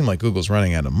doesn't seem like Google's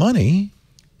running out of money.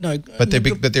 No, but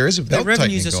there is a belt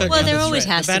tightening going on. Well, there always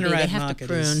has to be. They have to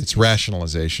prune. It's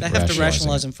rationalization. They have to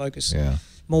rationalize and focus. Yeah.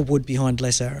 More wood behind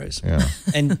less arrows. Yeah.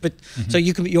 So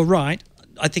you're right.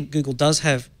 I think Google does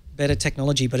have better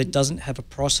technology, but it doesn't have a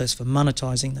process for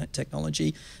monetizing that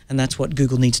technology, and that's what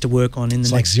Google needs to work on in the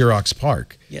next. Like Xerox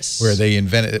PARC. Yes. Where they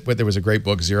invented. There was a great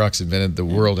book. Xerox invented the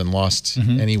world and lost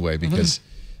anyway because.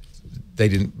 They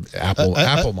didn't. Apple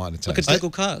monetized. Look at Google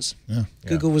Cars.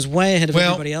 Google was way ahead of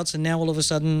everybody else, and now all of a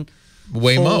sudden,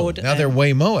 Waymo. Now they're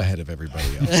Waymo ahead of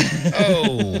everybody else.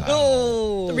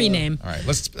 rename. All right,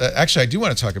 let's. Actually, I do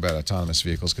want to talk about autonomous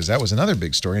vehicles because that was another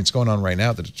big story. It's going on right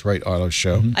now at the Detroit Auto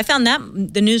Show. I found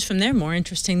the news from there more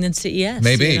interesting than CES.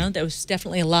 Maybe. You know, there was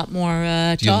definitely a lot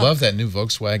more Do you love that new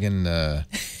Volkswagen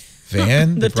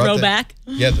van? the throwback?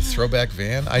 Yeah, the throwback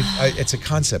van. It's a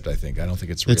concept, I think. I don't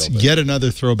think it's real. It's yet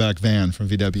another throwback van from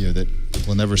VW that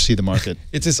will never see the market.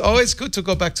 It's always good to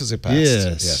go back to the past.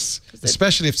 Yes.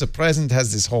 Especially if the present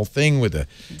has this whole thing with the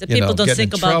people don't getting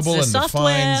think in about trouble the and software. the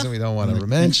fines, and we don't want to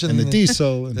mention And the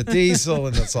diesel. the diesel,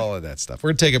 and that's all of that stuff.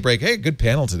 We're going to take a break. Hey, good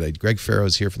panel today. Greg Ferro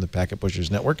is here from the Packet Pushers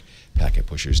Network,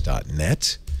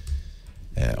 packetpushers.net.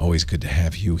 Always good to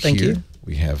have you Thank here. you.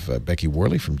 We have Becky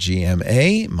Worley from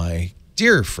GMA, my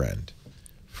dear friend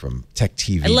from Tech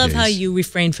TV. I love days. how you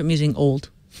refrained from using old.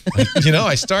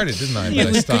 I started, didn't I? But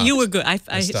I stopped. You were good. I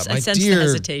stopped. sensed My the dear,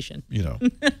 hesitation.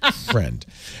 Friend.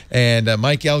 And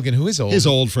Mike Elgan, who is old. His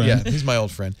old friend. Yeah, he's my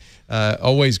old friend.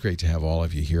 Always great to have all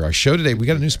of you here. Our show today, we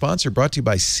got a new sponsor brought to you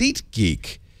by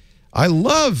SeatGeek. I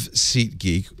love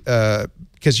SeatGeek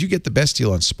because you get the best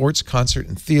deal on sports, concert,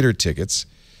 and theater tickets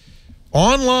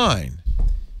online.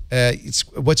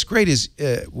 What's great is,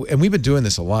 and we've been doing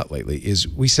this a lot lately, is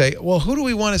we say, well, who do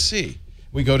we want to see?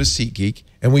 We go to SeatGeek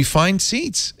and we find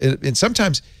seats. And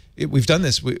sometimes we've done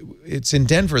this. It's in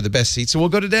Denver, the best seats, so we'll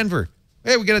go to Denver.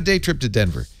 Hey, we got a day trip to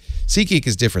Denver. SeatGeek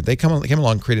is different. They came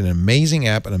along, created an amazing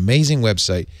app, an amazing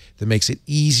website that makes it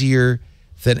easier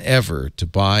than ever to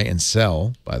buy and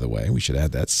sell. By the way, we should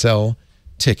add that, sell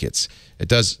tickets. It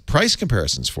does price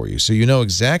comparisons for you, so you know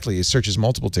exactly. It searches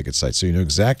multiple ticket sites, so you know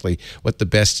exactly what the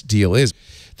best deal is.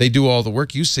 They do all the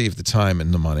work. You save the time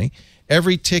and the money.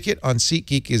 Every ticket on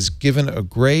SeatGeek is given a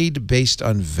grade based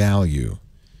on value,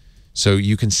 so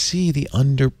you can see the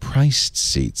underpriced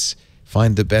seats.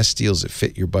 Find the best deals that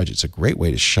fit your budget. It's a great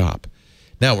way to shop.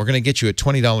 Now, we're going to get you a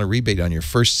 $20 rebate on your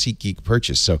first SeatGeek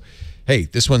purchase. So, hey,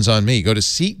 this one's on me. Go to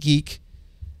SeatGeek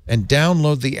and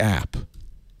download the app.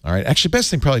 All right. Actually,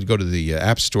 best thing probably to go to the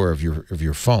app store of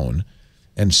your phone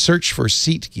and search for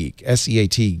SeatGeek,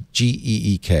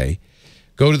 SeatGeek.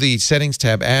 Go to the settings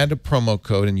tab, add a promo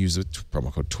code, and use the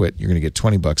promo code TWIT. You're going to get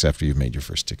 $20 after you've made your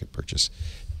first ticket purchase.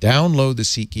 Download the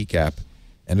SeatGeek app,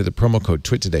 enter the promo code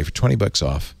TWIT today for $20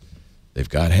 off. They've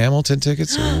got Hamilton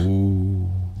tickets. Ooh.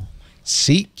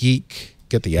 SeatGeek.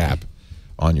 Get the app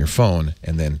on your phone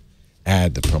and then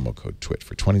add the promo code TWIT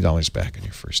for $20 back on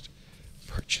your first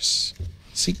purchase.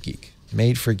 SeatGeek,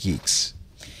 made for geeks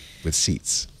with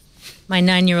seats. My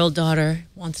 9-year-old daughter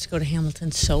wants to go to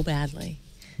Hamilton so badly.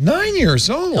 9 years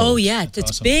old. Oh yeah, it's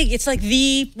awesome. Big. It's like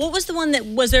what was the one that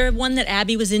was there one that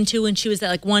Abby was into when she was at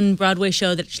like one Broadway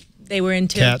show that they were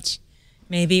into? Cats.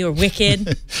 Maybe, or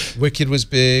Wicked. Wicked was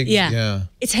big. Yeah.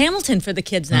 It's Hamilton for the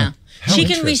kids now. How she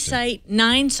can interesting. recite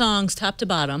 9 songs top to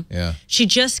bottom. Yeah. She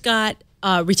just got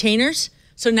retainers.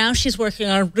 So now she's working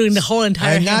on doing the whole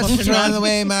entire Hamilton run.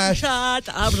 away my Shut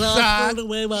up, not throw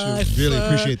away my Really shirt.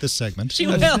 appreciate this segment. She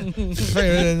will.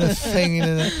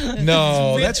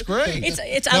 No, that's great.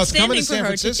 It's Now, outstanding it's for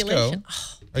coming her to San Francisco. articulation.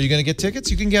 Are you going to get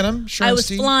tickets? You can get them. I was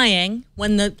flying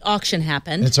when the auction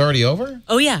happened. It's already over?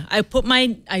 Oh yeah, I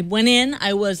went in.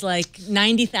 I was like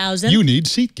 90,000. You need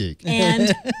SeatGeek.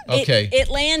 And Okay. it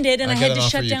landed, and I got had an to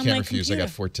offer shut you down can't my refuse. computer. I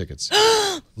got 4 tickets.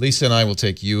 Lisa and I will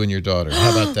take you and your daughter.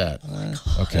 How about that?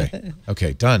 Okay.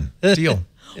 Okay, done. Deal.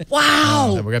 Wow!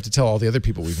 And we're going to have to tell all the other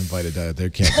people we've invited they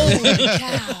can't go. Holy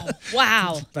cow!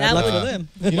 Wow! Bad luck for them.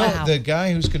 You know, Wow. the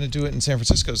guy who's going to do it in San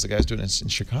Francisco is the guy who's doing it in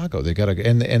Chicago. They got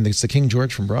and it's the King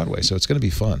George from Broadway, so it's going to be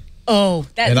fun. Oh,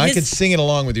 And I can sing it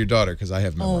along with your daughter because I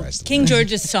have Oh, memorized it. King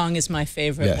George's song is my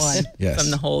favorite Yes, one yes.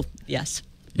 from the whole. Yes.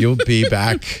 You'll be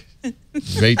back.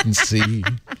 Wait and see.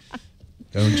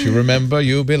 Don't you remember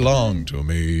you belong to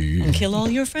me? Kill all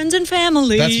your friends and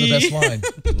family. That's the best line.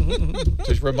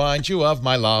 Just remind you of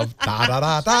my love. Da da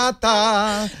da da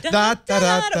da da da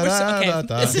da da Okay, da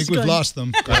da. I this think is we've good. lost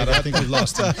them. I think we've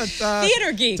lost them.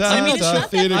 Theater geeks. Da, I mean, it's da,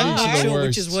 not theater that geeks hard. are the Sure, worst.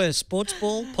 which is worse, sports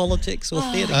ball, politics, or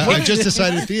theatre? I just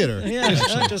decided theater Yeah,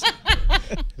 just,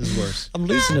 is worse. I'm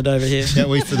losing it over here. Can't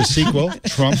wait for the sequel,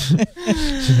 Trump.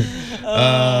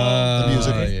 The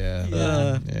musical.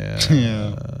 Yeah.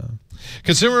 Yeah.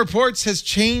 Consumer Reports has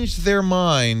changed their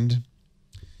mind.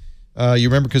 You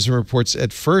remember Consumer Reports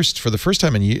at first, for the first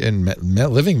time in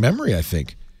living memory, I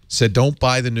think, said don't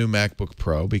buy the new MacBook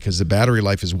Pro because the battery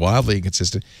life is wildly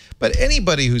inconsistent. But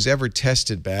anybody who's ever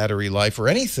tested battery life or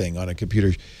anything on a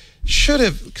computer should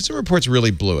have, Consumer Reports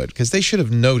really blew it because they should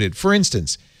have noted, for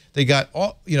instance, they got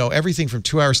all, everything from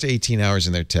 2 hours to 18 hours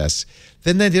in their tests.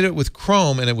 Then they did it with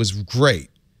Chrome and it was great.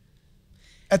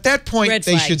 At that point, Red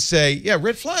they flag. should say, yeah,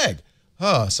 red flag.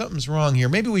 Oh, something's wrong here.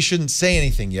 Maybe we shouldn't say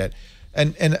anything yet.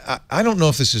 And I don't know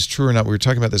if this is true or not. We were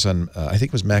talking about this on, I think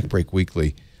it was Mac Break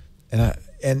Weekly.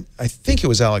 And I think it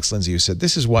was Alex Lindsay who said,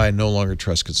 this is why I no longer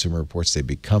trust Consumer Reports. They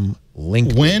become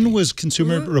linked. When was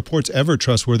Consumer Reports ever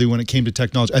trustworthy when it came to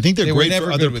technology? I think they're great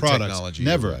for other products.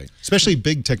 Never. Right. Especially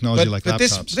big technology like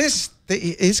laptops.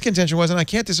 His contention was, and I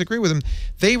can't disagree with him,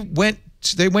 they went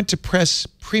to press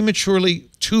prematurely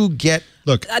to get...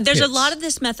 Look, there's a lot of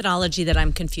this methodology that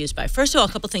I'm confused by. First of all,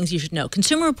 a couple things you should know.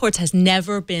 Consumer Reports has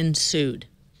never been sued.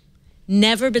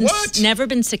 Never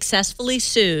been successfully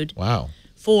sued. Wow.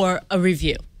 For a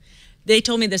review. They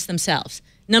told me this themselves.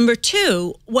 Number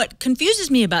two, what confuses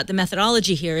me about the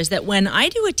methodology here is that when I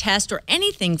do a test or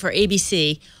anything for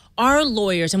ABC, our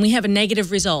lawyers, and we have a negative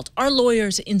result, our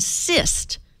lawyers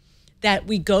insist that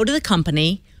we go to the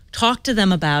company, talk to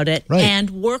them about it, and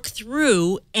work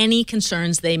through any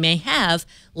concerns they may have,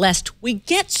 lest we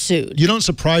get sued. You don't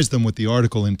surprise them with the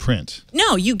article in print.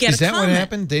 No, you get a comment. Is that what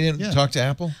happened? They didn't talk to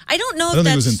Apple? I don't know I don't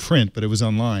think it was in print, but it was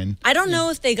online. I don't know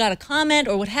if they got a comment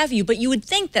or what have you, but you would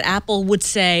think that Apple would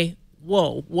say,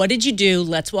 whoa, what did you do?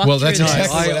 Let's walk through that's this.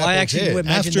 exactly what I Apple actually did.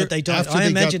 imagine that they don't. I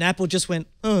imagine Apple just went,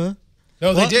 No,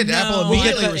 they did. No, Apple I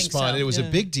immediately don't think responded. so. It was a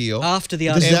big deal. after the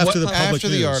This is article. after the public After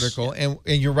the news. article,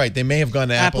 and you're right. They may have gone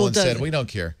to Apple and does- said, "We don't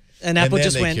care." And Apple then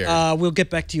just they went, cared. we'll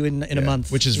get back to you in a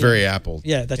month. Which is very Apple.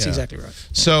 Yeah, that's exactly right.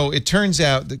 So it turns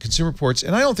out that Consumer Reports,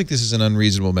 and I don't think this is an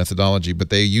unreasonable methodology, but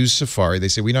they use Safari. They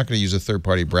say, we're not going to use a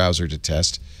third-party browser to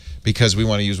test because we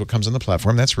want to use what comes on the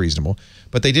platform. That's reasonable.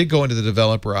 But they did go into the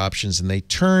developer options, and they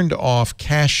turned off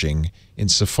caching in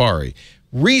Safari.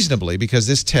 Reasonably, because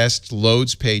this test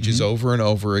loads pages over and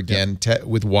over again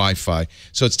with Wi-Fi.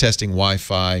 So it's testing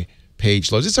Wi-Fi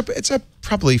page loads. It's a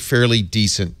probably fairly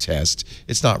decent test.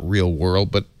 It's not real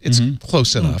world, but it's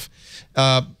close enough.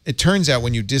 It turns out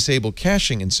when you disable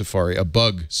caching in Safari, a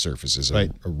bug surfaces, a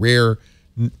rare,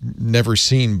 never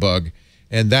seen bug,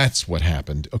 and that's what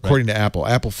happened. According to Apple,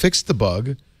 Apple fixed the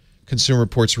bug. Consumer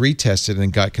Reports retested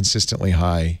and got consistently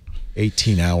high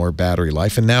 18-hour battery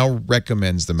life, and now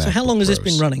recommends the MacBook So how long has this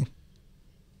Pros. been running?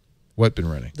 What been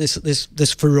running? This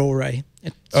furore? 3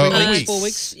 weeks, 4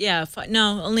 weeks? Yeah,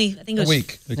 no, only I think it was A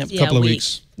week. A Yeah, couple of week.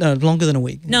 weeks. No, longer than a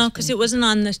week. No, because it wasn't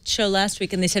on the show last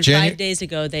week, and they said 5 days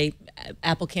ago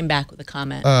Apple came back with a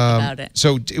comment about it.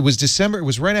 So it was December. It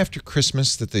was right after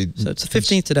Christmas that they. So it's the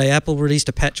 15th today. Apple released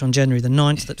a patch on January the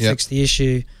 9th that fixed the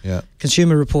issue. Yeah.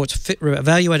 Consumer Reports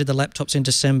evaluated the laptops in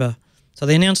December. So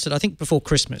they announced it, I think, before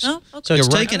Christmas. Oh, okay. So it's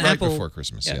right taken right Apple before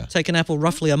Christmas. Yeah. taken Apple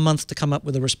roughly a month to come up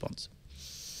with a response.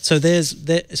 So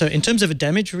so in terms of a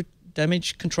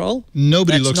damage control,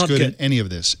 Nobody that's looks not good in any of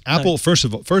this. Apple, first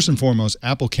and foremost,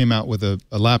 Apple came out with a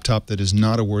laptop that is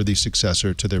not a worthy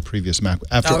successor to their previous Mac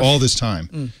after all this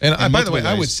time. And by the way,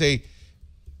 I would say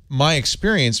my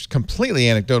experience, completely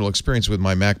anecdotal experience with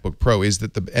my MacBook Pro is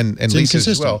that and Lisa's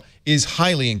as well, is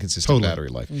highly inconsistent battery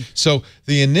life. So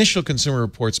the initial Consumer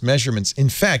Reports measurements, in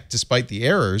fact, despite the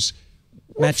errors,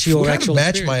 match your actual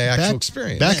match my experience. actual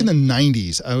experience. Back in the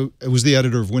 90s, I was the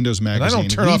editor of Windows Magazine. don't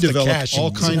turn off the developed caching.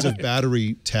 all kinds of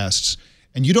battery tests,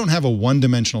 and you don't have a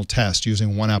one-dimensional test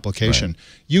using one application.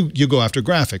 You go after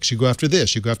graphics, you go after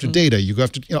this, you go after data, you go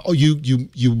after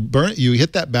you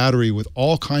hit that battery with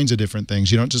all kinds of different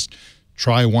things. You don't just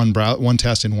try one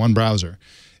test in one browser.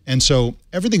 And so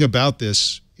everything about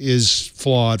this is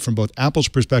flawed from both Apple's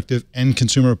perspective and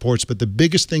Consumer Reports, but the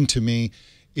biggest thing to me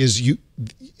is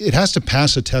it has to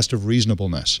pass a test of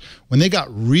reasonableness. When they got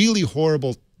really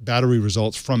horrible battery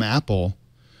results from Apple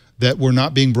that were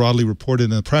not being broadly reported in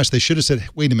the press, they should have said,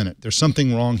 wait a minute, there's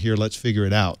something wrong here, let's figure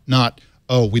it out. Not,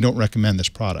 oh, we don't recommend this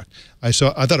product. I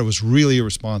thought it was really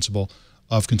irresponsible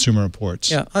of Consumer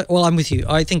Reports. Yeah, well, I'm with you.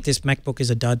 I think this MacBook is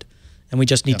a dud, and we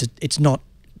just need to, it's not,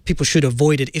 people should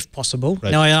avoid it if possible.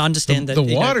 Right. Now, I understand that.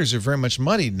 The waters are very much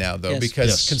muddied now, though,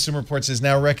 because Consumer Reports is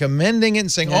now recommending it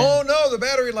and saying, oh, no, the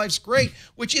battery life's great,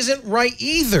 which isn't right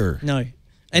either. No.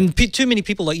 And too many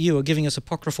people like you are giving us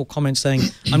apocryphal comments saying,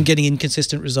 I'm getting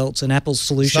inconsistent results, and Apple's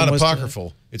solution It's was not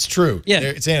apocryphal. It's true. Yeah.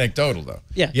 It's anecdotal, though.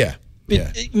 Yeah. Yeah.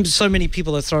 But so many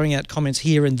people are throwing out comments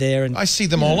here and there. And I see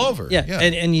them all over. Yeah.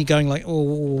 And you're going like, oh,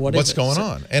 what's going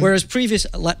on? And whereas previous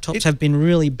laptops have been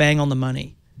really bang on the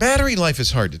money. Battery life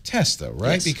is hard to test, though,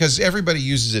 right? Yes. Because everybody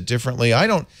uses it differently. I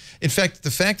don't. In fact,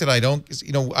 the fact that I don't,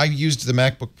 I used the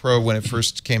MacBook Pro when it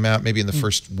first came out, maybe in the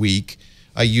first week.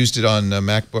 I used it on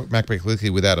MacBook Weekly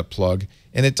without a plug,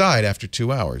 and it died after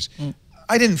 2 hours.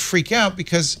 I didn't freak out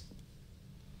because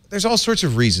there's all sorts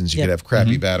of reasons you could have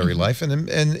crappy battery life, and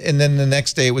then the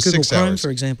next day it was Google 6 Chrome, hours. for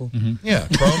example. Yeah,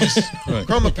 Chrome is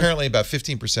Chrome apparently about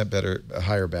 15%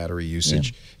 higher battery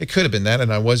usage. It could have been that,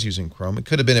 and I was using Chrome. It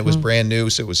could have been it was brand new,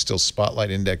 so it was still Spotlight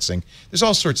indexing. There's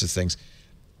all sorts of things.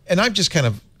 and I've just kind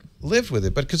of lived with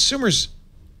it, but consumers,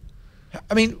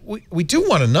 I mean, we do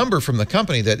want a number from the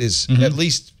company that is at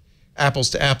least apples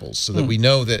to apples, so that we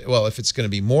know that, well, if it's going to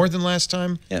be more than last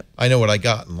time, I know what I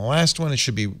got in the last one. It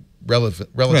should be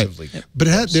relatively. Right. But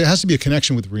there has to be a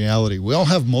connection with reality. We all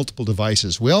have multiple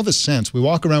devices. We all have a sense. We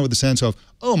walk around with the sense of,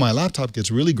 oh, my laptop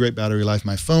gets really great battery life.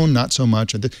 My phone, not so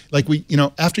much. Like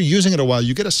after using it a while,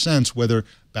 you get a sense whether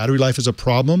battery life is a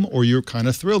problem or you're kind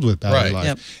of thrilled with battery life.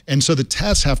 Yep. And so the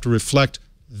tests have to reflect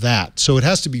that. So it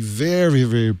has to be very,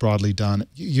 very broadly done.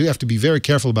 You have to be very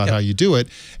careful about how you do it.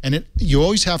 And you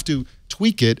always have to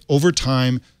tweak it over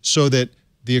time so that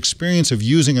the experience of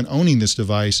using and owning this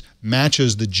device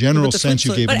matches the general sense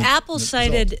you gave. But Apple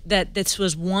cited that this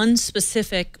was one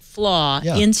specific flaw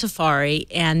in Safari,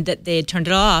 and that they had turned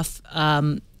it off,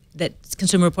 that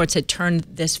Consumer Reports had turned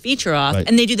this feature off,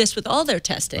 and they do this with all their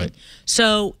testing.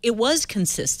 So it was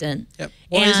consistent.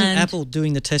 Why isn't Apple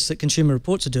doing the tests that Consumer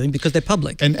Reports are doing? Because they're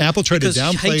public. And Apple tried to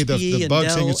downplay the bug,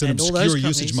 saying it's an obscure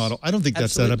usage model. I don't think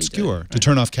that's that obscure. To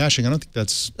turn off caching, I don't think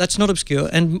that's... That's not obscure.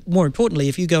 And more importantly,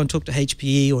 if you go and talk to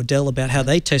HPE or Dell about how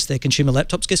they test their consumer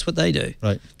laptops, guess what they do?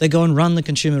 They go and run the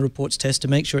Consumer Reports test to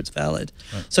make sure it's valid.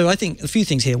 So I think a few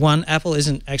things here. One, Apple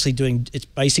isn't actually doing its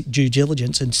basic due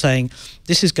diligence and saying,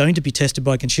 this is going to be tested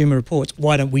by Consumer Reports.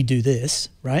 Why don't we do this,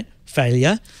 right?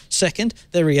 Failure. Second,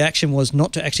 their reaction was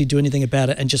not to actually do anything about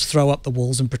it and just throw up the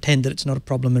walls and pretend that it's not a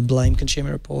problem and blame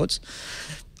Consumer Reports.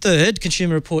 Third,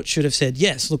 Consumer Reports should have said,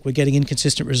 yes, look, we're getting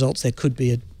inconsistent results. There could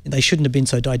be they shouldn't have been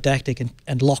so didactic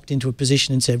and locked into a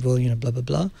position and said, well, blah, blah,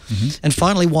 blah. And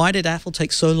finally, why did Apple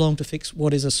take so long to fix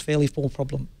what is a fairly small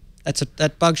problem?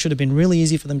 That bug should have been really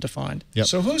easy for them to find.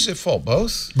 So who's at fault?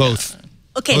 Both? Both.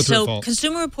 Okay, so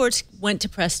Consumer Reports went to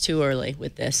press too early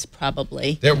with this,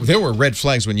 probably. There were red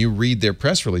flags when you read their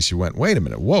press release. You went, wait a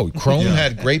minute, whoa, Chrome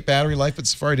had great battery life, but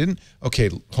Safari didn't? Okay,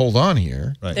 hold on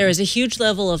here. There is a huge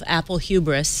level of Apple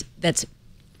hubris that's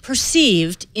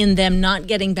perceived in them not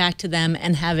getting back to them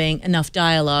and having enough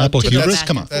dialogue. Apple to hubris?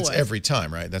 Come on. That's every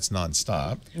time, right? That's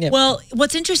nonstop. Well,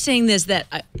 what's interesting is that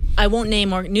I won't name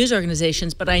news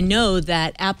organizations, but I know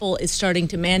that Apple is starting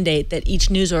to mandate that each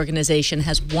news organization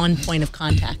has one point of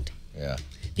contact.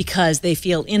 Because they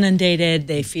feel inundated,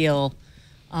 they feel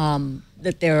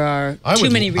that there are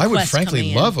too many requests. I would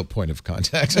frankly love a point of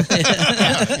contact.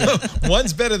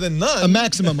 One's better than none. A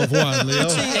maximum of one, Leo.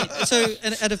 So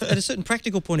at a certain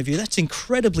practical point of view, that's an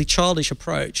incredibly childish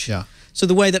approach. So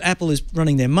the way that Apple is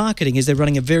running their marketing is they're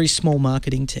running a very small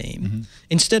marketing team.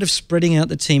 Instead of spreading out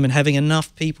the team and having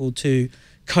enough people to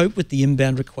cope with the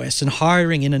inbound requests and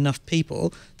hiring in enough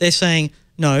people, they're saying,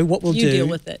 no, what we'll do... You deal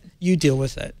with it. You deal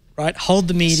with it. Right? Hold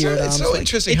the media at arm's length. It's so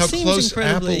interesting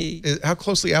how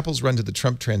closely Apple's run to the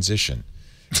Trump transition.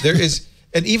 There is,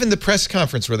 and even the press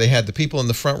conference where they had the people in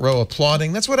the front row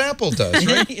applauding, that's what Apple does,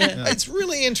 right? It's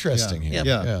really interesting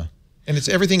here. And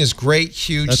everything is great,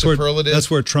 huge, superlative.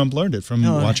 That's where Trump learned it, from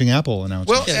watching Apple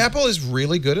announcements. Well, Apple is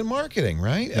really good at marketing,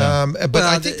 right? But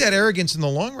I think that arrogance in the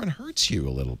long run hurts you a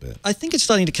little bit. I think it's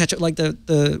starting to catch up. Like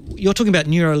you're talking about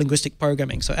neuro-linguistic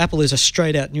programming. So Apple is a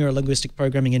straight-out neuro-linguistic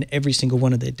programming in every single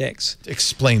one of their decks.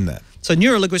 Explain that. So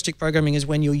neuro-linguistic programming is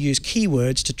when you'll use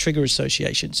keywords to trigger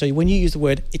association. So when you use the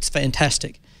word, it's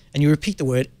fantastic, and you repeat the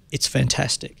word, it's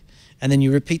fantastic. And then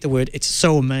you repeat the word, it's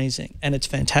so amazing, and it's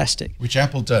fantastic. Which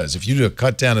Apple does. If you do a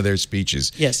cut down of their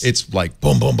speeches, it's like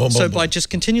boom, boom, boom, boom. So by just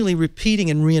continually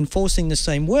repeating and reinforcing the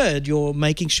same word, you're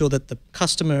making sure that the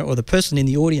customer or the person in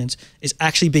the audience is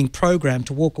actually being programmed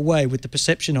to walk away with the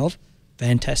perception of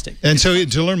fantastic. And so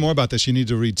to learn more about this, you need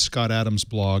to read Scott Adams'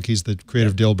 blog. He's the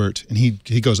creator of Dilbert, and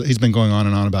he's been going on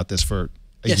and on about this for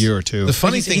a year or two. The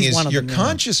funny thing is your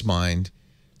conscious mind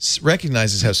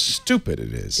recognizes how stupid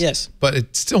it is. But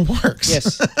it still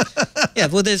works.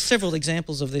 Well, there's several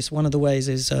examples of this. One of the ways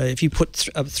is if you put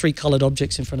three colored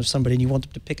objects in front of somebody and you want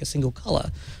them to pick a single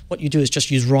color, what you do is just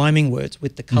use rhyming words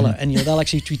with the color, and they'll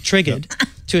actually be triggered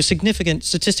to a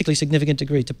statistically significant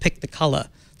degree to pick the color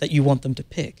that you want them to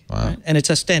pick. Right? And it's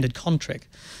a standard con trick.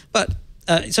 But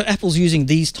so Apple's using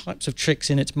these types of tricks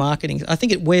in its marketing. I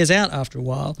think it wears out after a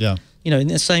while. In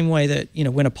the same way that,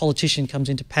 when a politician comes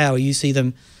into power, you see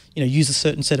them, use a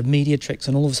certain set of media tricks,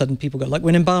 and all of a sudden people go, like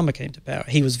when Obama came to power,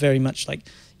 he was very much like,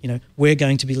 we're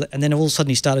going to be, and then all of a sudden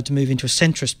he started to move into a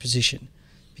centrist position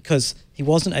because he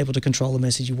wasn't able to control the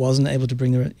message, he wasn't able to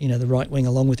bring the right wing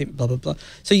along with him, blah, blah, blah.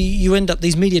 So you end up,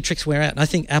 these media tricks wear out, and I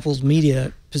think Apple's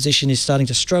media position is starting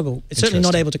to struggle. It's certainly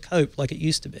not able to cope like it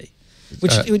used to be.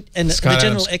 And the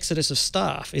general exodus of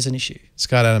staff is an issue.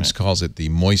 Scott Adams calls it the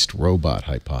moist robot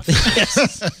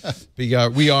hypothesis.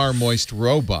 We are moist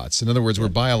robots. In other words, we're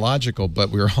biological, but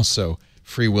we're also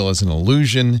free will is an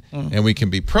illusion, and we can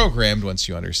be programmed once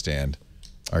you understand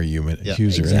our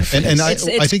user interface. And I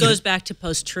It think goes back to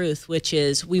post-truth, which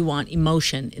is we want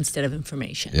emotion instead of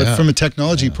information. But from a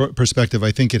technology perspective,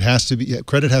 I think it has to be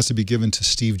credit has to be given to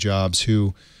Steve Jobs,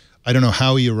 who I don't know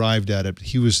how he arrived at it, but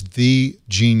he was the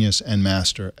genius and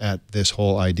master at this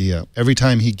whole idea. Every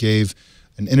time he gave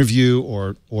an interview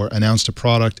or announced a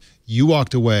product, you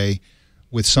walked away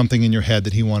with something in your head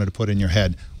that he wanted to put in your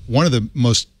head. One of the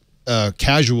most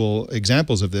casual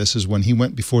examples of this is when he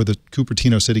went before the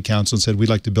Cupertino City Council and said, we'd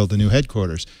like to build a new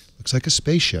headquarters. Looks like a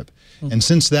spaceship. And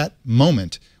since that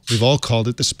moment, we've all called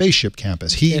it the Spaceship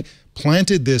Campus. He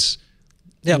planted this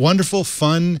wonderful,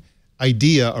 fun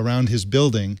idea around his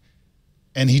building,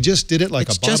 and he just did it like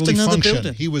a bodily function.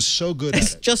 Building. He was so good at it.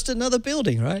 It's just another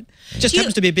building, right? It just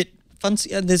happens to be a bit fancy.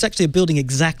 There's actually a building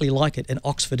exactly like it in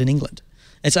Oxford in England.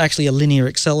 It's actually a linear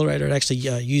accelerator. It actually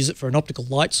use it for an optical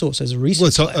light source as a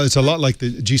research lab. It's a lot like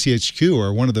the GCHQ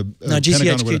or one of the no,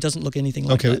 GCHQ doesn't look anything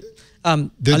like that.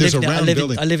 There's a round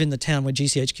building. I live in the town where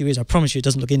GCHQ is. I promise you it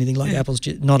doesn't look anything like Apple's,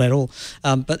 not at all.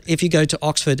 But if you go to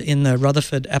Oxford in the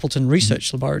Rutherford Appleton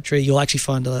Research Laboratory, you'll actually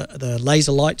find the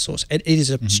laser light source. It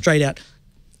is a straight out,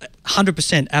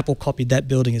 100% Apple copied that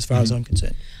building as far as I'm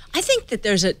concerned. I think that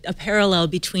there's a parallel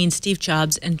between Steve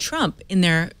Jobs and Trump in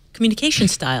their communication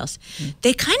styles.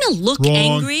 They kind of look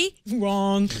angry.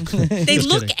 Wrong. They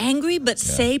look angry but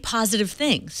say positive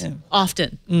things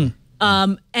often.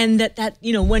 And that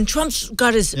when Trump's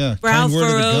got his brow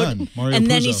furrowed and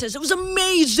then he says, it was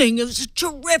amazing, it was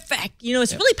terrific.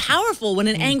 It's really powerful when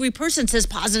an angry person says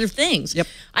positive things.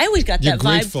 I always got that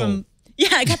vibe from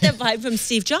I got that vibe from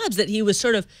Steve Jobs, that he was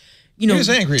sort of he was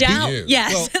angry at you.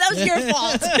 Yes, that was your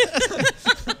fault.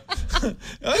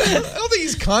 I don't think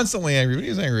he's constantly angry, but he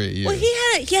was angry at you. Well,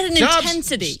 he had an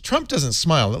intensity. Trump doesn't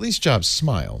smile. At least Jobs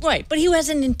smiled. Right, but he has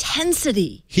an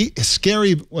intensity.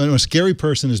 When a scary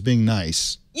person is being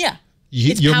nice. Yeah.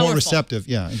 You're more receptive.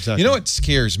 Yeah, exactly. You know what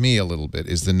scares me a little bit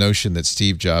is the notion that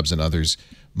Steve Jobs and others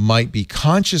might be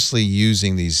consciously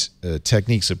using these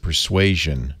techniques of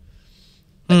persuasion.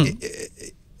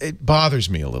 It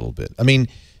bothers me a little bit. I mean,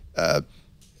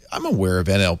 I'm aware of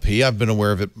NLP. I've been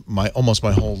aware of it almost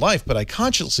my whole life, but I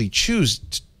consciously choose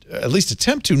to at least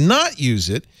attempt to not use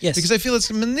it because I feel it's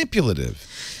manipulative.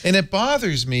 And it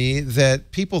bothers me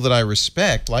that people that I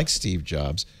respect, like Steve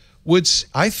Jobs,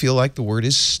 I feel like the word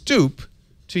is stoop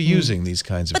to using these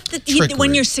kinds of trickery.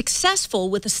 When you're successful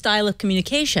with a style of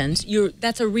communications,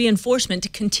 that's a reinforcement to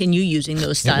continue using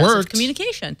those styles of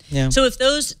communication. Yeah. So if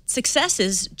those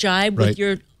successes jibe with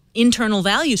your internal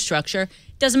value structure,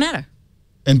 it doesn't matter.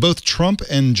 And both Trump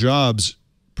and Jobs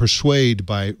persuade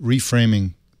by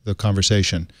reframing the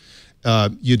conversation.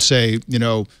 You'd say,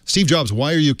 Steve Jobs,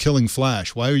 why are you killing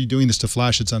Flash? Why are you doing this to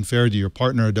Flash? It's unfair to your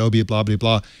partner, Adobe, blah, blah,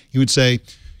 blah. He would say,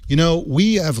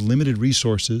 we have limited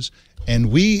resources,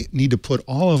 and we need to put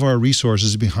all of our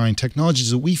resources behind technologies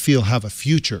that we feel have a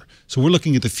future. So we're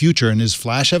looking at the future, and does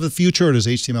Flash have a future, or does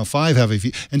HTML5 have a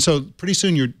future? And so pretty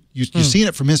soon you're seeing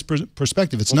it from his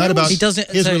perspective. It's not about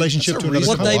his relationship to another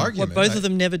company. What both of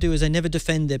them never do is they never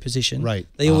defend their position. Right.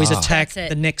 They always attack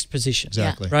the next position.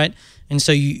 Exactly. Right? And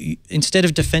so you instead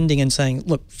of defending and saying,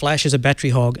 look, Flash is a battery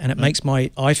hog and it makes my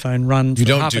iPhone run for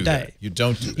half a day. You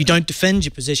don't do that. You don't defend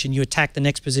your position. You attack the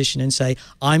next position and say,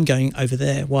 I'm going over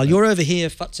there, while you're over here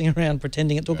futzing around,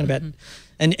 pretending and talking about it.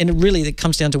 And really it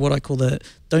comes down to what I call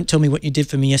don't tell me what you did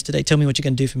for me yesterday, tell me what you're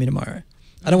going to do for me tomorrow.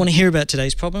 I don't want to hear about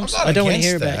today's problems. I don't want to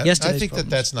hear about yesterday's problems. I think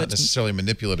that's not necessarily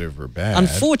manipulative or bad.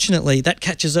 Unfortunately, that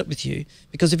catches up with you,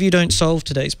 because if you don't solve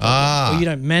today's problems or you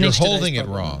don't manage you're holding it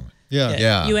wrong.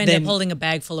 Yeah. You end up holding a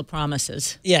bag full of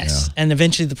promises. Yes. Yeah. And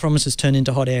eventually the promises turn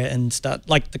into hot air and start,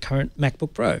 like the current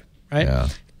MacBook Pro, right? Yeah.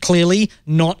 Clearly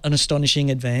not an astonishing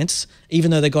advance,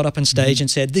 even though they got up on stage and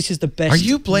said, this is the best. Are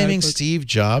you blaming notebook. Steve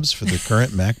Jobs for the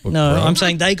current MacBook No, Pro? I'm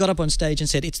saying they got up on stage and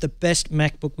said, it's the best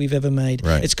MacBook we've ever made.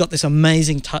 Right. It's got this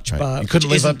amazing touch bar. You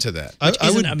couldn't live up to that. I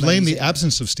would blame the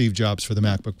absence of Steve Jobs for the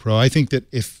MacBook Pro. I think that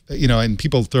if, and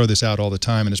people throw this out all the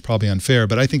time and it's probably unfair,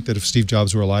 but I think that if Steve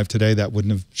Jobs were alive today, that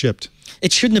wouldn't have shipped.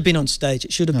 It shouldn't have been on stage.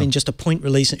 It should have been just a point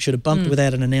release. It should have bumped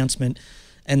without an announcement.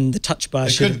 And the touch bar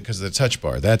couldn't, because of the touch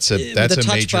bar. That's a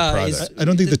major product. I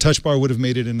don't think the touch bar would have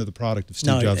made it into the product of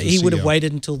Steve Jobs. No, he would have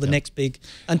waited until the next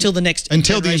until the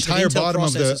entire bottom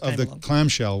of the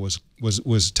clamshell was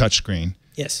touchscreen.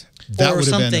 Yes, that would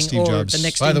have been a Steve Jobs. The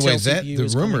next By the way,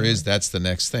 the rumor is that's the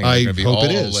next thing. I hope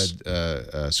it is.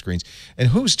 OLED screens. And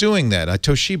who's doing that?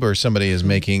 Toshiba or somebody is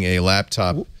making a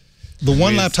laptop. The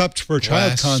one laptop per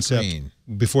child concept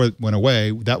before it went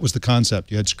away, that was the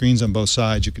concept. You had screens on both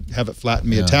sides. You could have it flat and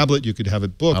be a tablet. You could have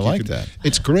it book. I like that.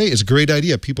 It's great. It's a great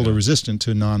idea. People are resistant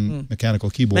to non-mechanical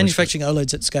keyboards. Manufacturing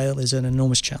OLEDs at scale is an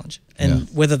enormous challenge, and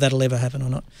whether that'll ever happen or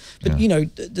not. But you know,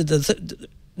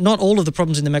 not all of the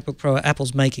problems in the MacBook Pro are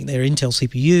Apple's making. They're Intel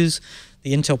CPUs.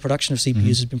 The Intel production of CPUs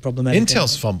has been problematic.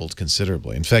 Intel's fumbled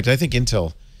considerably. In fact, I think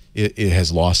Intel it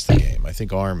has lost the game. I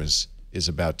think ARM is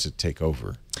about to take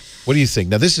over. What do you think?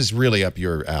 Now, this is really up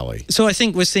your alley. So I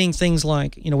think we're seeing things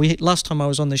like, you know, last time I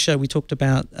was on the show, we talked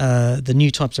about the new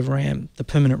types of RAM, the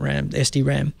permanent RAM, the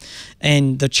SD-RAM.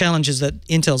 And the challenges that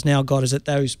Intel's now got is that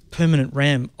those permanent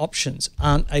RAM options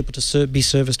aren't able to be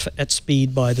serviced at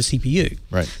speed by the CPU.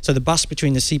 Right. So the bus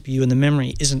between the CPU and the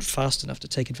memory isn't fast enough to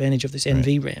take advantage of this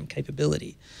NVRAM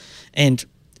capability. And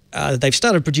they've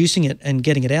started producing it and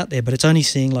getting it out there, but it's only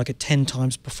seeing like a 10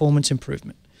 times performance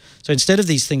improvement. So instead of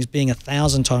these things being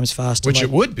 1,000 times faster, which it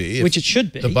would be, which it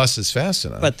should be, the bus is fast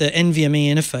enough. But the NVMe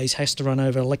interface has to run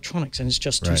over electronics, and it's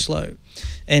just too slow.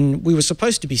 And we were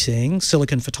supposed to be seeing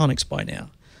silicon photonics by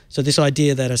now. So this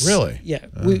idea that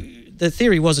the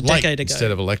theory was a decade ago,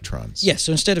 instead of electrons. Yes.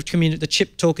 So instead of the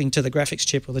chip talking to the graphics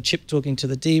chip or the chip talking to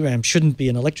the DRAM, shouldn't be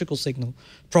an electrical signal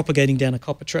propagating down a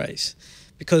copper trace.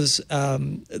 Because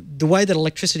the way that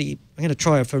electricity, I'm going to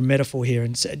try for a metaphor here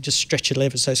and just stretch it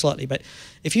ever so slightly, but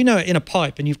if you know in a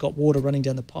pipe and you've got water running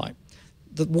down the pipe,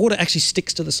 the water actually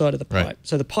sticks to the side of the pipe.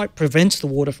 So the pipe prevents the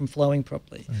water from flowing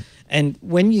properly. And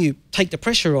when you take the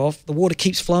pressure off, the water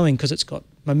keeps flowing because it's got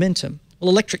momentum.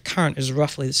 Well, electric current is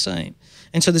roughly the same.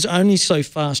 And so there's only so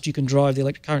fast you can drive the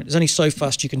electric current. There's only so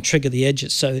fast you can trigger the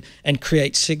edges and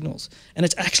create signals. And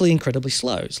it's actually incredibly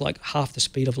slow. It's like half the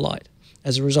speed of light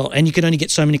as a result. And you can only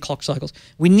get so many clock cycles.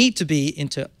 We need to be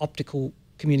into optical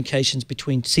communications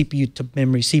between CPU to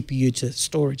memory, CPU to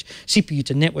storage, CPU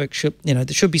to network. There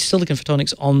should be silicon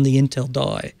photonics on the Intel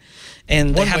die.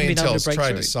 And they haven't been able to break tried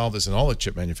through. to solve this in all the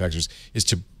chip manufacturers is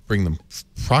to bring them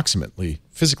approximately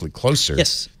physically closer.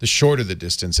 Yes. The shorter the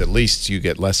distance, at least you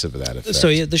get less of that effect.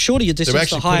 So the shorter your distance,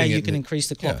 the higher you putting can increase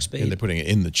the clock speed. And they're putting it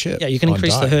in the chip. Yeah, you can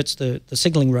increase the hertz, the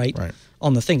signaling rate Right.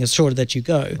 on the thing. As shorter that you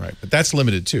go. Right, but that's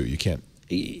limited too. You can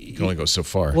only go so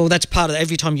far. Well, that's part of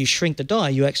every time you shrink the die,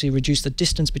 you actually reduce the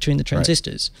distance between the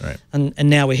transistors. Right. And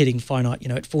now we're hitting finite,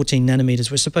 at 14 nanometers.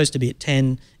 We're supposed to be at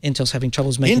 10. Intel's having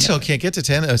troubles making Intel that. can't get to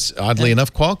 10. Oddly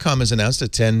enough, Qualcomm has announced a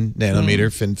 10 nanometer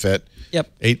FinFET. Yep.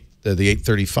 The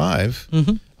 835.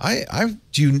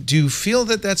 Do you feel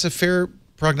that that's a fair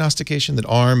prognostication that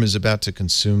ARM is about to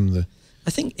consume the?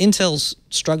 I think Intel's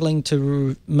struggling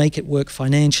to make it work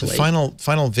financially. The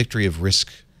final victory of RISC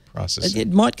processing.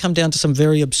 It might come down to some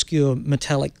very obscure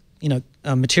metallic,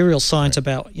 material science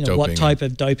about, what type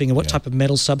of doping and what type of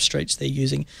metal substrates they're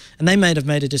using. And they may have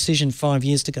made a decision 5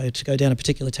 years ago to go down a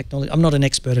particular technology. I'm not an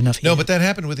expert enough here. No, but that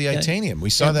happened with the Itanium. We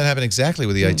saw that happen exactly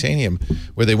with the Itanium,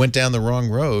 where they went down the wrong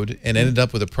road and ended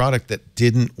up with a product that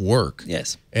didn't work.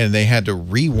 Yes. And they had to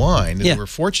rewind. And they were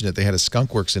fortunate they had a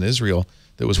skunkworks in Israel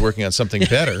that was working on something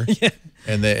better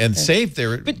and saved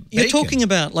their But you're talking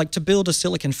about, to build a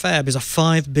silicon fab is a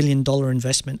 $5 billion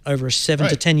investment over a 7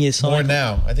 to 10 year cycle. More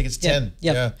now. I think it's 10.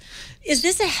 Yeah. Is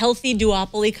this a healthy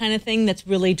duopoly kind of thing that's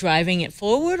really driving it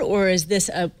forward, or is this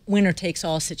a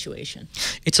winner-takes-all situation?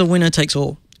 It's a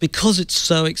winner-takes-all. Because it's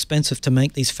so expensive to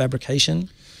make these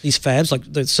fabs,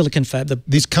 like the silicon fab.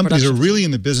 These companies are really in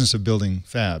the business of building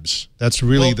fabs. That's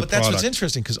really the product. But that's what's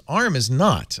interesting, because ARM is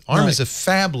not. ARM is a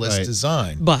fabless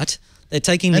design. But they're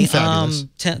taking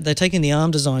the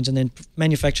ARM designs and then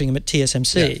manufacturing them at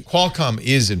TSMC. Yeah.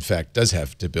 Qualcomm does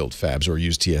have to build fabs or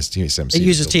use TSMC. It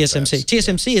uses TSMC.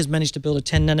 TSMC has managed to build a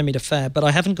 10 nanometer fab, but I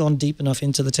haven't gone deep enough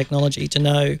into the technology to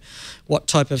know what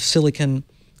type of silicon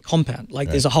compound.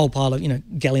 There's a whole pile of,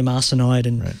 gallium arsenide,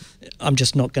 and I'm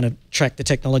just not going to track the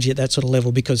technology at that sort of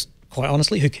level because, quite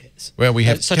honestly, who cares? Well, we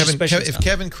have if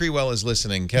Kevin Crewell is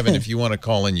listening, Kevin, if you want to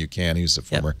call in, you can. He's the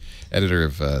former editor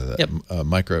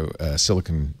of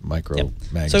Silicon Micro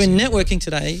magazine. So in networking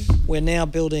today, we're now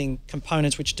building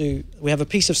components we have a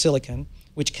piece of silicon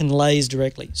which can laser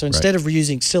directly. So instead of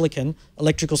using silicon,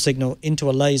 electrical signal into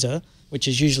a laser, which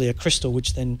is usually a crystal,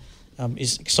 which then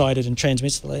is excited and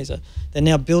transmits the laser, they're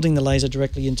now building the laser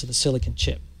directly into the silicon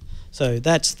chip. So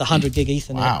that's the 100 gig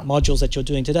Ethernet modules that you're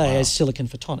doing today as silicon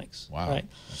photonics. Wow, right?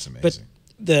 That's amazing.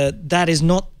 But that is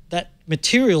not, that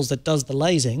materials that does the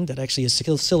lasing, that actually is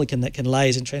silicon that can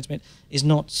laser and transmit, is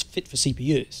not fit for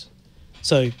CPUs.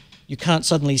 So you can't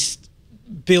suddenly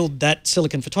build that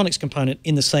silicon photonics component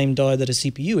in the same die that a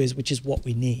CPU is, which is what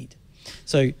we need.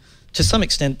 So to some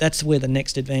extent, that's where the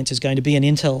next advance is going to be, and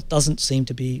Intel doesn't seem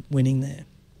to be winning there.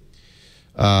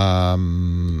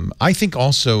 I think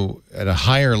also at a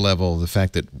higher level, the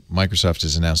fact that Microsoft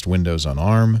has announced Windows on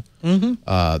ARM.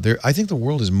 I think the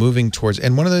world is moving towards,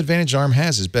 and one of the advantages ARM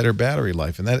has is better battery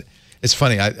life. And that it's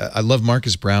funny. I love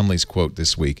Marcus Brownlee's quote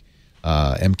this week.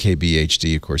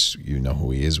 MKBHD, of course, you know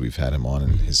who he is. We've had him on,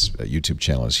 and his YouTube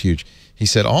channel is huge. He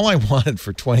said, all I wanted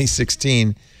for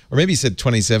 2016, or maybe he said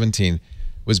 2017,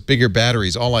 was bigger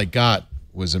batteries. All I got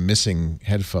was a missing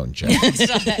headphone jack.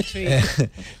 Saw that tweet.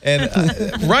 And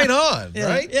right on,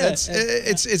 right? Yeah. It's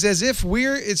as if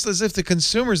it's as if the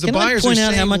consumers, the Can buyers I point are out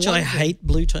saying how much one I thing. hate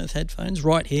Bluetooth headphones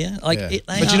right here? Like, Yeah. they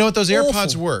But you know what? Those are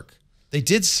AirPods awful. work. They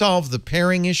did solve the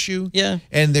pairing issue. Yeah.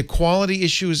 And the quality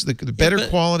issue is the better but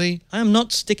quality. I am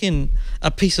not sticking a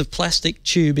piece of plastic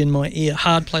tube in my ear,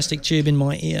 hard plastic tube in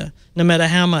my ear, no matter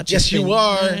how much. Yes, it's been- you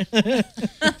are.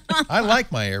 I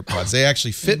like my AirPods. They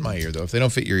actually fit my ear, though. If they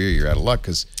don't fit your ear, you're out of luck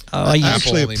because I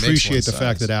actually appreciate the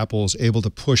fact that Apple is able to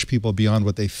push people beyond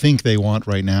what they think they want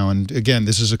right now. And again,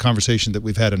 this is a conversation that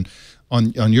we've had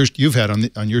on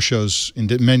your shows in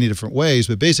many different ways.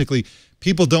 But basically,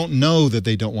 people don't know that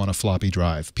they don't want a floppy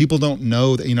drive. People don't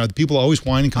know that people always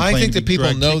whine and complain. I think that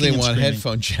people know they want screaming.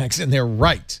 headphone jacks, and they're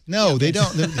right. No, they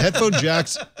don't. The headphone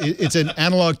jacks, it's an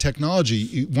analog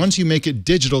technology. Once you make it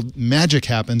digital, magic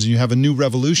happens and you have a new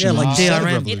revolution. Yeah, like a set of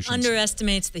DRM. It revolutions. It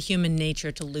underestimates the human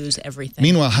nature to lose everything.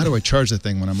 Meanwhile, how do I charge the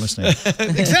thing when I'm listening?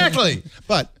 Exactly.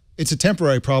 But it's a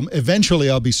temporary problem. Eventually,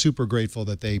 I'll be super grateful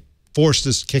that they forced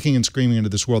us kicking and screaming into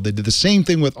this world. They did the same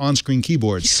thing with on-screen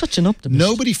keyboards. He's such an optimist.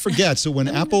 Nobody forgets that when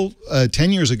Apple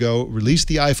 10 years ago released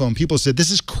the iPhone, people said,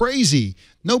 this is crazy.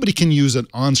 Nobody can use an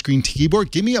on-screen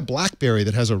keyboard. Give me a BlackBerry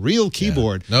that has a real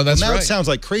keyboard. No, that's now right. It sounds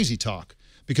like crazy talk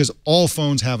because all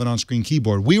phones have an on-screen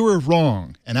keyboard. We were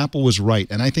wrong, and Apple was right.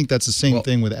 And I think that's the same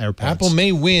thing with AirPods. Apple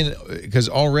may win because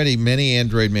already many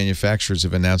Android manufacturers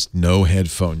have announced no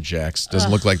headphone jacks.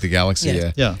 Doesn't look like the Galaxy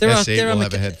Yeah. S8 will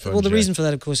have a headphone Well, the jack. reason for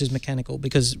that, of course, is mechanical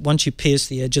because once you pierce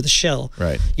the edge of the shell,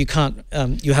 Right. you can't.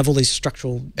 You have all these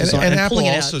structural design. And Apple pulling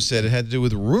it also out, said it had to do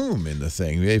with room in the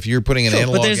thing. If you're putting an Sure,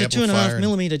 analog but there's a amplifier 2.5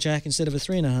 millimeter jack instead of a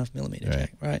 3.5 millimeter Right.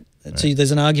 jack, right? So there's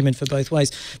an argument for both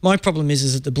ways. My problem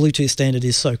is that the Bluetooth standard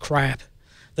is so crap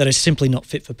that it's simply not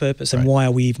fit for purpose. And why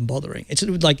are we even bothering? It's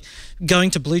like going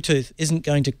to Bluetooth isn't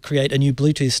going to create a new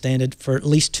Bluetooth standard for at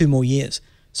least 2 more years.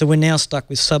 So we're now stuck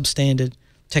with substandard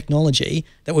technology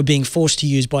that we're being forced to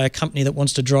use by a company that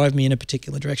wants to drive me in a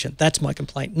particular direction. That's my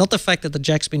complaint. Not the fact that the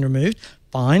jack's been removed,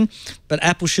 fine, but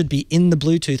Apple should be in the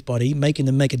Bluetooth body, making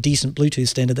them make a decent Bluetooth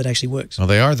standard that actually works. Well,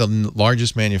 they are the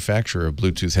largest manufacturer of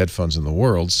Bluetooth headphones in the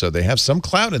world, so they have some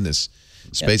clout in this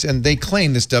space. And they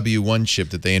claim this W1 chip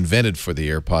that they invented for the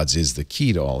AirPods is the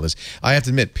key to all this. I have to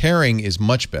admit, pairing is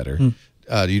much better.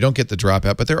 You don't get the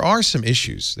dropout, but there are some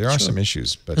issues. There are some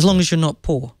issues. But As long as you're not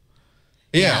poor.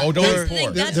 yeah, oh, don't That's be the thing.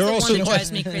 poor. That's They're the also- one that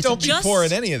drives me crazy. Don't be poor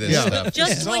in any of this stuff.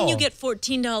 Just when you get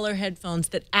 $14 headphones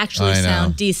that actually I know.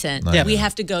 sound decent, I know. we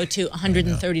have to go to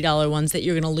 $130 ones that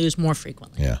you're going to lose more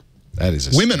frequently. Yeah, that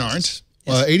is a Women aren't.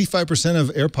 85% of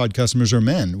AirPod customers are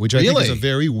men, which I think is Really? a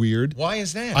very weird. Why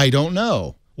is that? I don't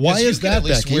know. Why You is can that, at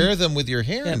least Becky? wear them with your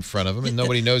hair in front of them, and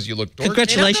nobody knows you look dorky.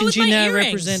 Congratulations, with you my now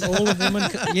earrings. represent all of women.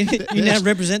 You now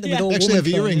represent them with all Actually, have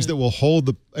women. earrings that will hold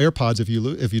the AirPods if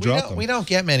you drop them. We don't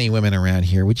get many women around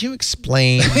here. Would you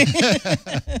explain?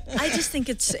 I just think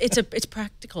it's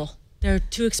practical. They're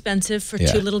too expensive for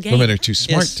too little gain. Women are too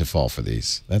smart Yes. to fall for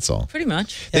these. That's all. Pretty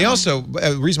much. They also,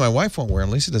 the reason my wife won't wear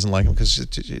them, Lisa doesn't like them, because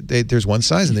there's one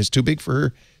size and it's too big for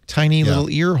her tiny little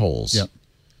ear holes. Yeah.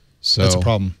 So That's a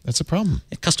problem. That's a problem.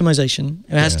 Customization.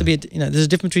 It has to be, there's a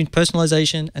difference between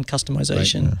personalization and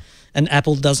customization. And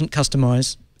Apple doesn't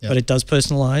customize, but it does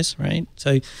personalize, right?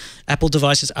 So Apple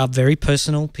devices are very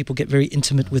personal. People get very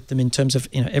intimate with them in terms of,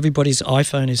 everybody's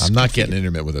iPhone is... I'm not getting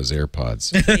intimate with those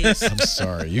AirPods. I'm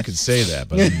sorry. You can say that,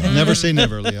 but I'm not. Never say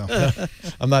never, Leo.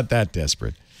 I'm not that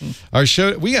desperate. Our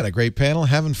show, we got a great panel,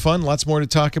 having fun, lots more to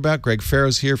talk about. Greg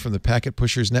Ferro's here from the Packet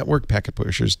Pushers Network,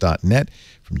 packetpushers.net,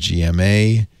 from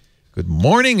GMA. Good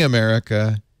morning,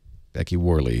 America. Becky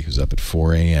Worley, who's up at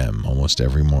 4 a.m. almost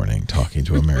every morning talking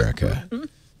to America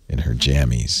in her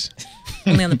jammies.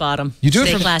 Only on the bottom. You do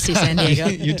Stay it from classy, San Diego.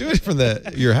 You do it from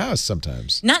your house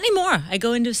sometimes. Not anymore. I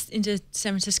go into San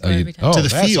Francisco every time. To the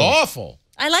that's field. awful.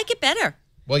 I like it better.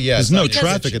 Well, yeah. There's it's no not-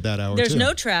 traffic at that hour, There's too.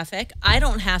 no traffic. I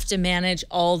don't have to manage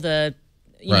all the,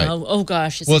 Right. oh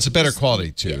gosh. Well, it's a better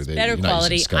quality, too. It's They- better you're not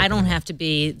quality. using Skype I don't anymore. have to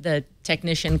be the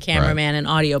technician, cameraman, and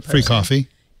audio person. Free coffee.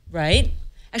 Right?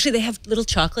 Actually, they have little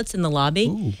chocolates in the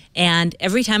lobby. And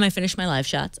every time I finish my live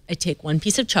shots, I take one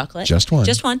piece of chocolate. Just one?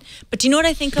 Just one. But do you know what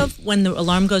I think of when the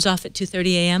alarm goes off at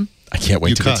 2:30 a.m.? I can't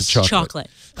wait to get to chocolate. Chocolate.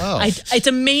 Oh. It's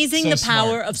amazing So the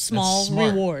power smart. of small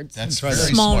smart. rewards. That's Try that.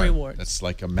 very Small smart. rewards. That's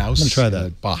like a mouse I'm gonna try in that.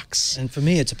 a box. And for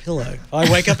me, it's a pillow. I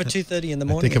wake up at 2:30 in the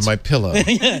morning. Think of my pillow.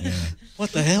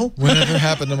 What the hell? Whatever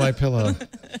happened to my pillow?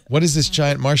 What is this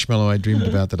giant marshmallow I dreamed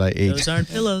about that I ate? Those aren't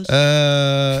pillows.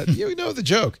 You know the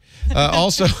joke.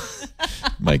 Also,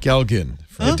 Mike Elgan.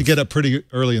 You have to get up pretty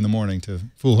early in the morning to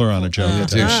fool her on a joke.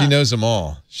 Dude, she knows them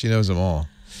all. She knows them all.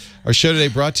 Our show today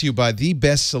brought to you by the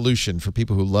best solution for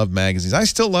people who love magazines. I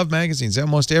still love magazines.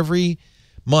 Almost every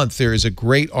month there is a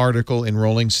great article in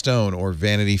Rolling Stone or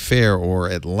Vanity Fair or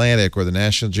Atlantic or the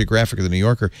National Geographic or the New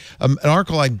Yorker. An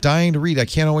article I'm dying to read. I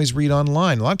can't always read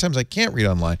online. A lot of times I can't read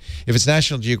online. If it's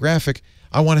National Geographic,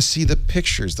 I want to see the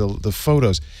pictures, the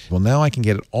photos. Well, now I can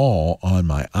get it all on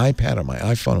my iPad, on my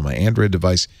iPhone, on my Android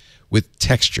device with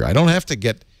Texture. I don't have to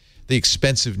get the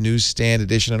expensive newsstand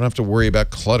edition. I don't have to worry about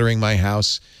cluttering my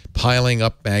house, piling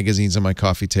up magazines on my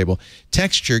coffee table.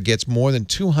 Texture gets more than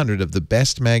 200 of the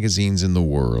best magazines in the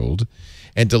world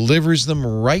and delivers them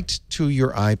right to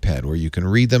your iPad where you can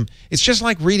read them. It's just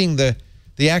like reading the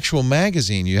actual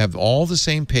magazine. You have all the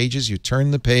same pages. You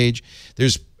turn the page.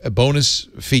 There's bonus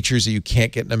features that you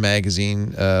can't get in a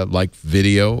magazine, like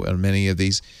video on many of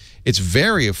these. It's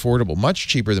very affordable, much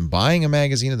cheaper than buying a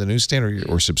magazine at the newsstand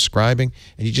or subscribing,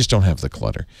 and you just don't have the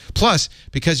clutter. Plus,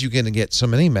 because you're going to get so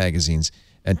many magazines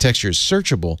and Texture is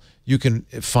searchable, you can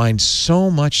find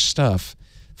so much stuff,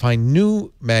 find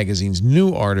new magazines,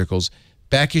 new articles.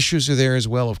 Back issues are there as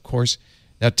well, of course.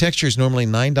 Now, Texture is normally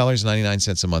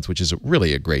 $9.99 a month, which is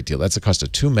really a great deal. That's the cost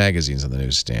of 2 magazines on the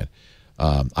newsstand.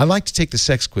 I like to take the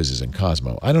sex quizzes in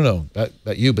Cosmo. I don't know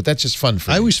about you, but that's just fun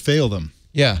for me. I always fail them.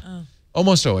 Yeah.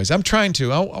 Almost always. I'm trying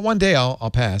to. One day I'll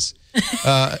pass.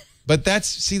 But that's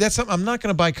something. I'm not going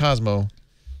to buy Cosmo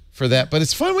for that. But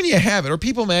it's fun when you have it, or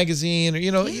People Magazine, or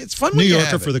it's fun when New you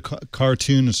Yorker have for it. the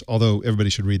cartoons, although everybody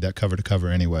should read that cover to cover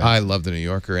anyway. I love the New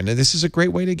Yorker, and this is a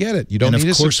great way to get it. You don't and need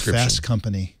of a course, subscription. Fast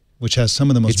Company, which has some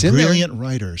of the most It's in there. brilliant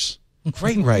writers.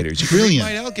 Great writers. Brilliant.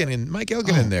 Mike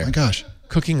Elgan in there. Oh my gosh.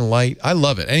 Cooking Light. I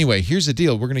love it. Anyway, here's the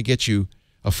deal. We're going to get you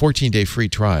a 14-day free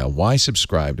trial. Why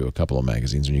subscribe to a couple of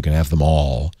magazines when you can have them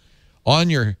all on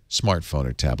your smartphone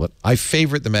or tablet? I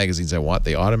favorite the magazines I want.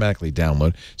 They automatically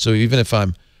download. So even if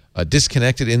I'm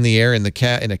disconnected in the air in a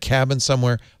cabin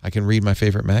somewhere, I can read my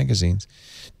favorite magazines.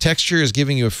 Texture is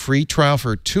giving you a free trial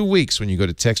for 2 weeks when you go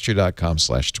to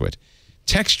texture.com/twit.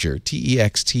 Texture,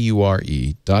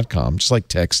 texture.com, just like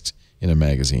text in a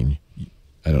magazine.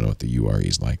 I don't know what the URE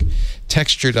is like.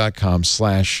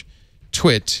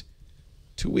 Texture.com/twit.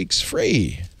 2 weeks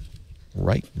free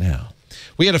right now.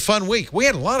 We had a fun week. We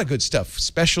had a lot of good stuff.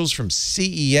 Specials from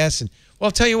CES. And, well,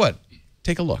 I'll tell you what.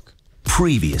 Take a look.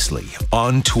 Previously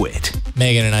on Twit.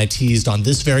 Megan and I teased on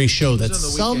this very show that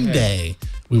someday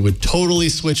we would totally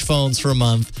switch phones for a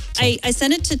month. So I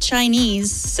sent it to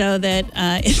Chinese so that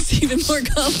it's even more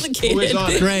complicated.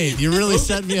 great. You really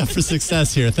set me up for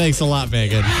success here. Thanks a lot,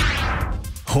 Megan.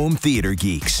 Home Theater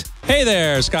Geeks. Hey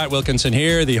there, Scott Wilkinson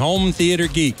here, the Home Theater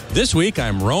Geek. This week,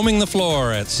 I'm roaming the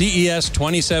floor at CES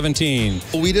 2017.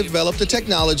 We developed a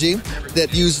technology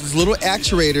that uses little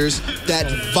actuators that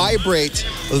vibrate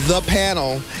the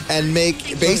panel and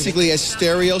make basically a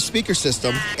stereo speaker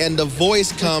system, and the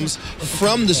voice comes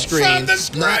from the screen,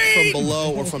 not from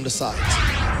below or from the sides.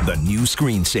 The new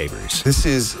screensavers. This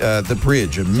is the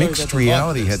Bridge, a mixed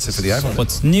reality headset for the iPhone.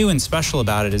 What's new and special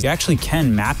about it is you actually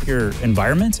can map your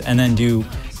environment and then do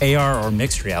AR or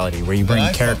mixed reality, where you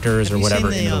bring characters or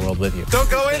whatever into the world with you. Don't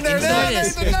go in there now.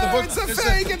 It's a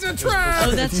fake. It's a trap.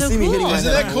 Oh, that's so cool.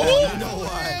 Isn't that cool?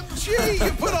 OMG,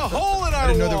 you put a hole in our I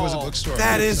didn't know wall. there was a bookstore.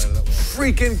 That is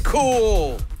freaking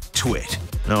cool. Twit.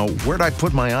 Now, where'd I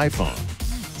put my iPhone?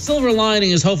 Silver lining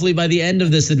is hopefully by the end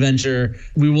of this adventure,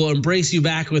 we will embrace you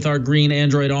back with our green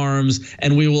Android arms,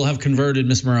 and we will have converted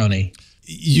Miss Maroney.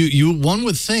 One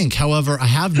would think, however, I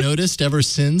have noticed ever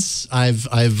since I've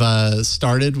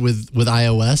started with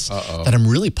iOS that I'm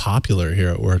really popular here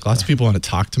at work. Lots of people want to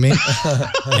talk to me.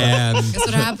 And That's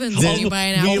what happens when you buy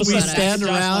an Apple we product. stand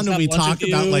around and we talk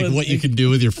about like what you can do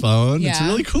with your phone. It's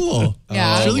really cool.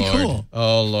 Yeah. It's really Lord. cool.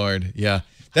 Oh, Lord. Yeah.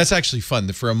 That's actually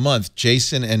fun. For a month,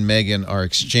 Jason and Megan are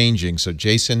exchanging. So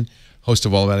Jason, host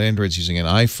of All About Android, is using an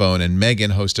iPhone, and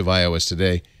Megan, host of iOS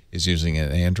Today, is using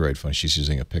an Android phone. She's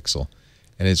using a Pixel.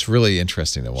 And it's really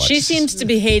interesting to watch. She seems to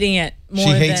be hating it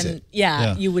more hates than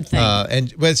it. you would think.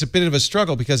 But it's a bit of a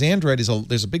struggle because Android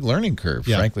there's a big learning curve,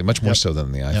 frankly, much more so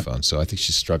than the iPhone. So I think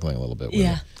she's struggling a little bit with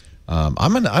it.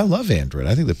 I love Android.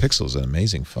 I think the Pixel is an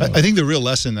amazing phone. I think the real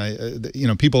lesson,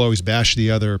 people always bash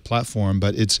the other platform,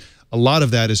 but a lot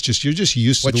of that is just you're just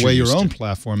used to the way your own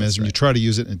platform is. When you try to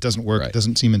use it and it doesn't work, it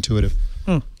doesn't seem intuitive.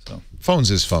 So.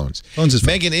 Phones is phones. Phones is phones.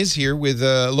 Megan is here with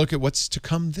a look at what's to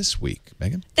come this week.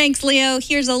 Megan? Thanks, Leo.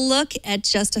 Here's a look at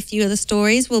just a few of the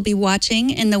stories we'll be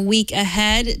watching in the week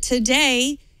ahead.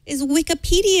 Today is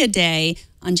Wikipedia Day.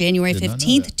 On January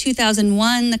 15th,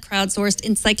 2001, the crowdsourced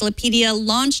encyclopedia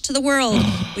launched to the world,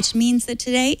 which means that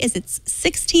today is its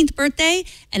 16th birthday,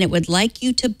 and it would like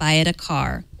you to buy it a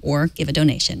car or give a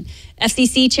donation.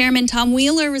 FCC Chairman Tom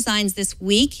Wheeler resigns this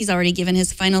week. He's already given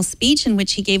his final speech in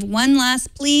which he gave one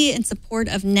last plea in support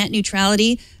of net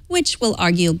neutrality, which will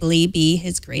arguably be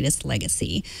his greatest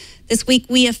legacy. This week,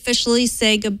 we officially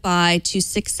say goodbye to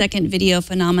 6-second video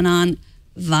phenomenon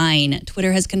Vine.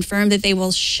 Twitter has confirmed that they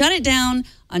will shut it down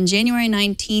on January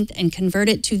 19th and convert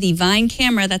it to the Vine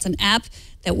camera. That's an app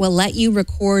that will let you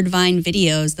record Vine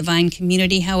videos. The Vine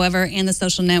community, however, and the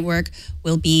social network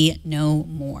will be no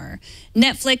more.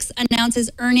 Netflix announces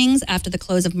earnings after the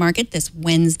close of market this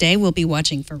Wednesday. We'll be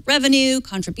watching for revenue,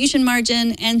 contribution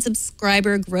margin, and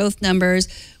subscriber growth numbers,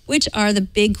 which are the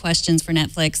big questions for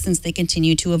Netflix since they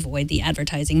continue to avoid the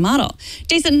advertising model.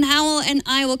 Jason Howell and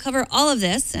I will cover all of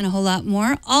this and a whole lot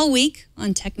more all week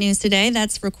on Tech News Today.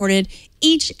 That's recorded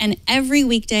each and every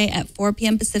weekday at 4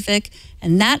 p.m. Pacific.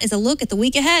 And that is a look at the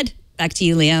week ahead. Back to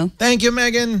you, Leo. Thank you,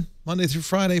 Megan. Monday through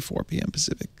Friday, 4 p.m.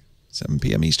 Pacific, 7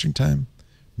 p.m. Eastern Time,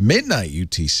 midnight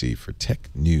UTC for Tech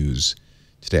News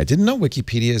Today. I didn't know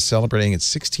Wikipedia is celebrating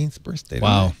its 16th birthday.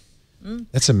 Wow.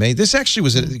 That's amazing. This actually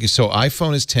was, so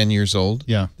iPhone is 10 years old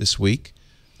this week.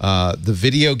 The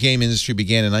video game industry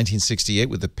began in 1968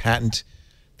 with the patent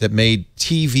that made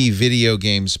TV video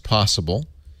games possible.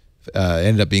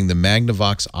 Ended up being the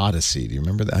Magnavox Odyssey. Do you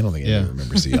remember that? I don't think anyone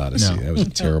remembers the Odyssey. That was a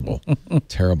terrible,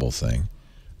 terrible thing.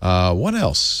 What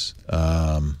else?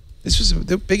 This was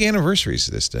the big anniversaries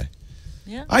of this day.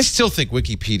 Yeah. I still think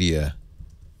Wikipedia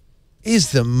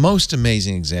is the most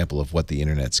amazing example of what the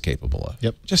internet's capable of.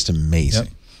 Yep. Just amazing.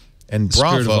 Yep. And the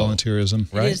bravo. Spirit of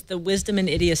volunteerism. Right? It is the wisdom and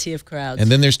idiocy of crowds.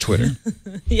 And then there's Twitter.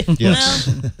 Yes.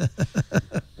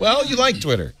 Well, you like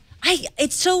Twitter.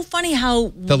 It's so funny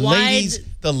how the ladies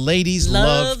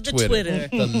love the Twitter.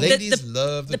 The ladies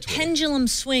love the Twitter. Pendulum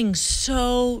swings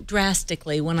so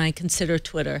drastically when I consider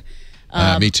Twitter.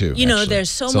 Me too. You know, there's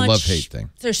so much love-hate thing.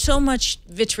 There's so much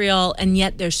vitriol, and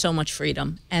yet there's so much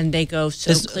freedom, and they go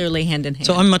so clearly hand in hand.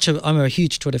 So I'm a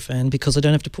huge Twitter fan because I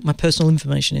don't have to put my personal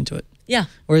information into it. Yeah.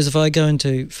 Whereas if I go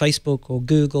into Facebook or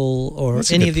Google or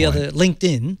any of the other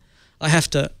LinkedIn, I have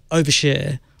to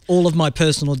overshare all of my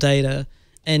personal data.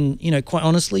 And, quite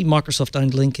honestly, Microsoft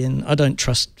owned LinkedIn. I don't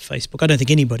trust Facebook. I don't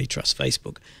think anybody trusts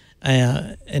Facebook.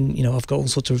 And, I've got all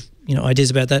sorts of,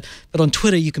 ideas about that. But on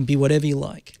Twitter, you can be whatever you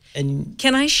like. And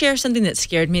can I share something that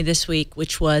scared me this week,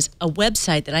 which was a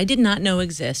website that I did not know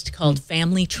existed called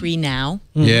Family Tree Now?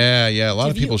 Yeah. A lot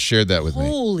of people shared that with me.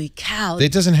 Holy cow.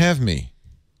 It doesn't have me.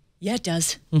 Yeah, it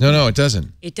does. No, it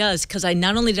doesn't. It does, because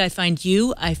not only did I find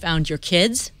you, I found your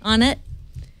kids on it.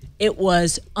 It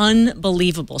was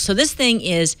unbelievable. So this thing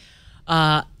is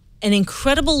an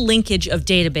incredible linkage of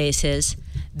databases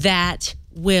that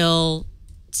will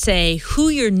say who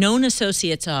your known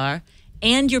associates are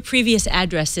and your previous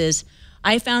addresses.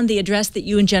 I found the address that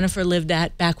you and Jennifer lived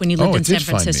at back when you lived in San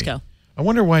Francisco. I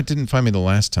wonder why it didn't find me the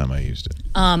last time I used it.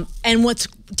 And what's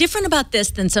different about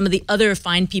this than some of the other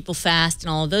Find People Fast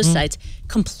and all of those sites,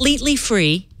 completely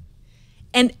free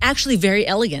and actually very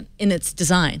elegant in its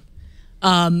design.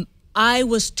 I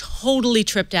was totally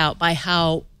tripped out by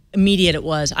how immediate it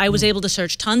was. I was able to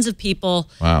search tons of people.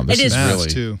 Wow, this is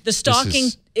really... The stalking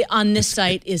on this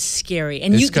site is scary.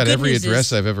 And it's got every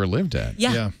address I've ever lived at.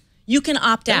 Yeah. You can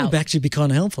opt out. That would actually be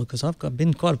kind of helpful because I've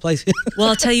been quite a place. Well,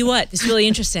 I'll tell you what. It's really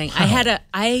interesting.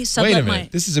 I sublet Wait a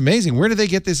minute. This is amazing. Where do they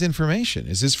get this information?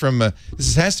 Is this from...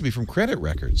 this has to be from credit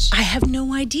records. I have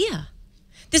no idea.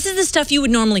 This is the stuff you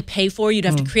would normally pay for. You'd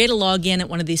have to create a login at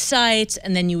one of these sites,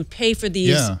 and then you would pay for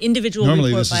these individual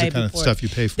normally report this is the kind of stuff you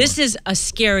pay for. This is a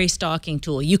scary stalking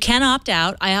tool. You can opt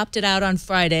out. I opted out on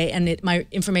Friday, and my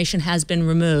information has been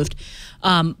removed.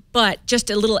 But just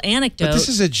a little anecdote. But this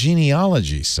is a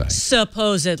genealogy site.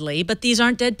 Supposedly, but these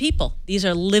aren't dead people. These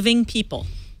are living people.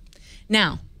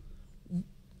 Now,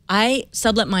 I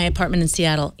sublet my apartment in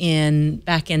Seattle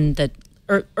back in the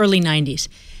early 90s.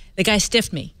 The guy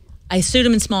stiffed me. I sued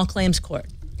him in small claims court.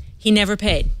 He never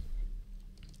paid.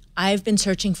 I've been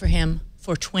searching for him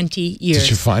for 20 years. Did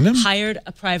you find him? Hired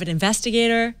a private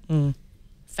investigator.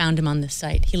 Found him on this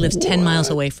site. He lives 10 miles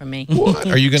away from me. What?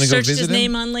 Are you going to go visit him? Searched his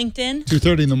name on LinkedIn.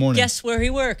 2:30 in the morning. Guess where he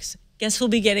works? guess who'll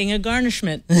be getting a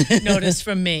garnishment notice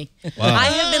from me. Wow. I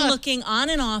have been looking on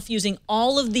and off using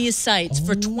all of these sites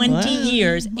for 20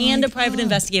 years and a private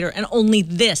investigator, and only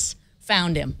this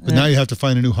found him. But now you have to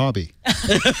find a new hobby.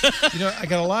 You know, I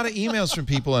got a lot of emails from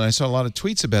people, and I saw a lot of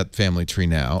tweets about Family Tree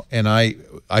Now, and I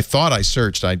thought I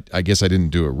searched. I guess I didn't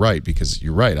do it right, because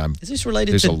you're right. Is this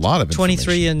related there's to a lot of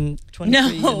 23 and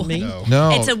 23 No. and me?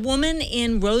 No. It's a woman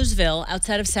in Roseville,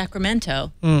 outside of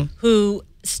Sacramento, who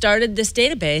started this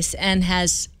database and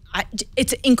has.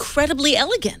 It's incredibly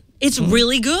elegant. It's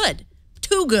really good,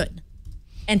 too good,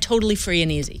 and totally free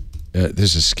and easy.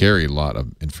 There's a scary lot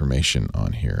of information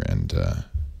on here, and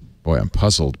boy, I'm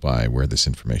puzzled by where this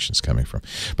information is coming from.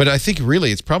 But I think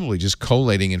really it's probably just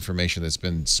collating information that's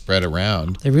been spread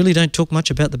around. They really don't talk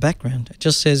much about the background. It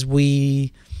just says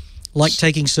we like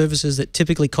taking services that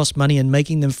typically cost money and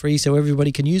making them free so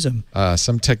everybody can use them.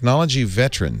 Some technology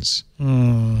veterans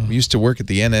used to work at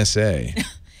the NSA.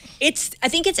 I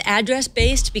think it's address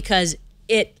based because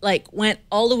it went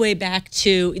all the way back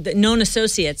to the known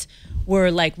associates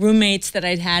were like roommates that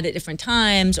I'd had at different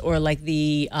times, or like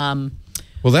the.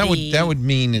 Well, that would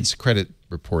mean it's credit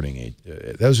reporting.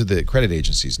 Those are the credit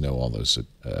agencies know all those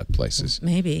places.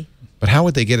 Maybe. But how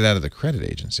would they get it out of the credit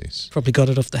agencies? Probably got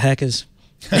it off the hackers.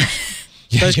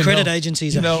 Those credit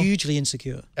agencies are hugely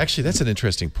insecure. Actually, that's an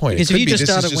interesting point. Because It could if you be just this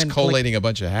is started just collating a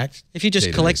bunch of hacked If you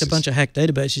just collect a databases. bunch of hacked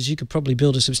databases, you could probably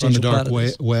build a On the substantial dark part of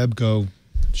this. web, go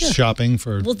shopping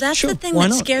for... Well, that's the thing why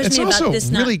that not? scares It's me also about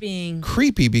this really not being.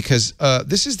 creepy, because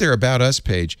this is their About Us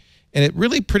page, and it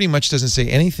really pretty much doesn't say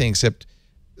anything except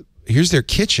here's their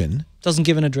kitchen. Doesn't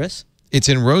give an address. It's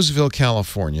in Roseville,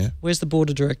 California. Where's the board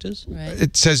of directors? Right.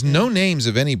 It says no names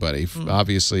of anybody.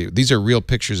 Obviously, these are real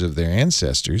pictures of their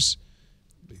ancestors.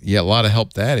 Yeah, a lot of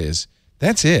help that is.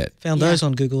 That's it. Found those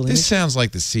on Google. This sounds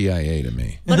like the CIA to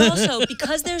me. But also,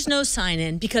 because there's no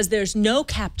sign-in, because there's no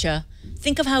CAPTCHA,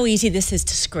 think of how easy this is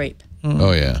to scrape.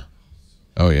 Oh, yeah.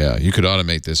 Oh, yeah. You could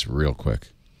automate this real quick.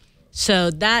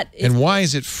 So that is. And why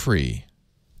is it free?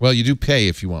 Well, you do pay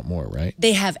if you want more, right?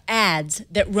 They have ads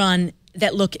that run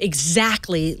that look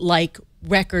exactly like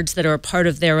records that are a part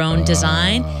of their own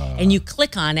design, and you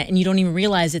click on it and you don't even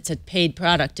realize it's a paid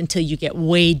product until you get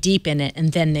way deep in it,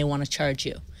 and then they want to charge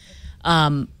you.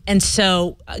 And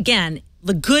so, again,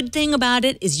 the good thing about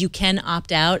it is you can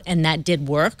opt out, and that did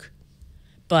work,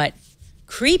 but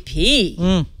creepy.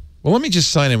 Well, let me just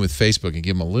sign in with Facebook and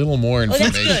give them a little more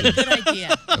information That's good. Good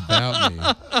idea. about me.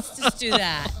 Let's just do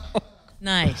that.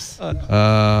 Nice.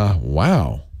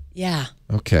 Wow. Yeah.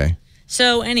 Okay.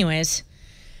 So, anyways.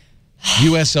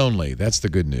 U.S. only. That's the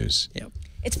good news. Yep.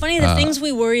 It's funny, the things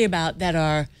we worry about that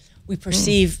are, we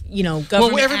perceive, government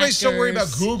Well, everybody's so worried about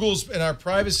actors. Google's and our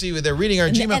privacy when they're reading our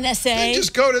And the Gmail. NSA. They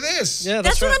just go to this. Yeah,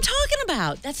 That's right. what I'm talking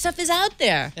about. That stuff is out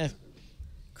there. Yeah.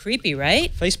 Creepy,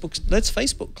 right? That's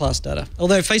Facebook class data.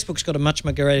 Although Facebook's got a much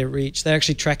greater reach, they're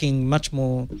actually tracking much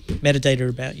more metadata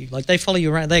about you. Like they follow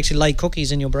you around. They actually lay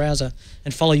cookies in your browser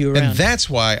and follow you around. And that's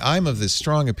why I'm of this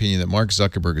strong opinion that Mark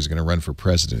Zuckerberg is going to run for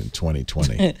president in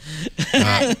 2020.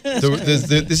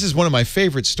 This is one of my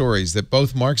favorite stories, that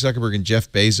both Mark Zuckerberg and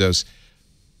Jeff Bezos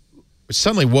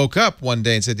suddenly woke up one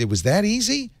day and said, it was that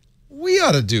easy? We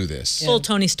ought to do this. Full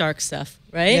Tony Stark stuff,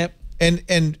 right? Yep.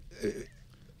 And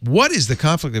what is the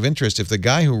conflict of interest if the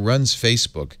guy who runs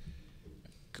Facebook,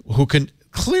 who can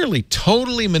clearly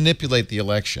totally manipulate the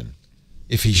election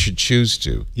if he should choose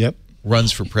to,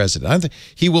 runs for president? I think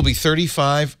he will be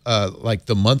 35 like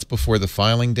the month before the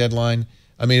filing deadline.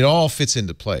 I mean, it all fits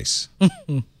into place.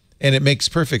 And it makes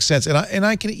perfect sense. And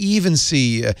I can even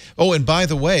see, oh, and by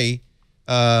the way,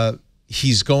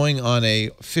 he's going on a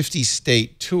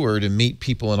 50-state tour to meet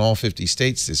people in all 50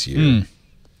 states this year.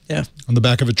 Yeah. On the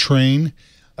back of a train.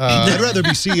 I'd rather be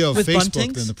CEO of With Facebook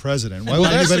buntings? than the president. Why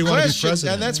would anybody want to be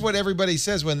president? And that's what everybody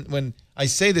says when I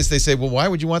say this. They say, well, why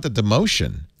would you want the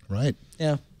demotion? Right.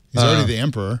 Yeah. He's already the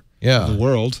emperor of the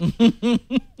world.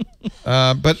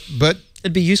 But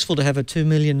it'd be useful to have a 2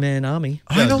 million man army.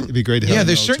 I don't. It'd be great to have Yeah, a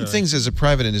there's certain military. things as a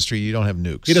private industry you don't have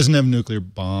nukes. He doesn't have nuclear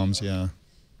bombs, yeah.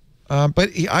 But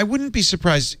I wouldn't be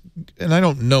surprised, and I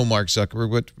don't know Mark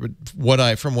Zuckerberg,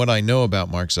 but from what I know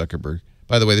about Mark Zuckerberg,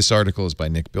 by the way, this article is by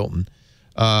Nick Bilton,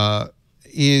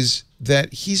 is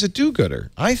that he's a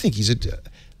do-gooder. I think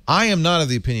I am not of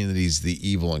the opinion that he's the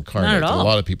evil incarnate. Not at all. A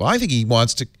lot of people. I think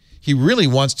he really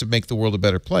wants to make the world a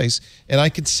better place, and I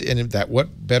could see, and that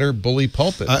what better bully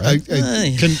pulpit. Right?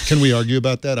 Can we argue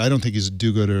about that? I don't think he's a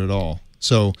do-gooder at all.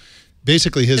 So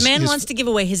basically The man wants to give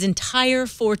away his entire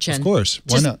fortune. Of course.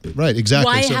 Why not? Right,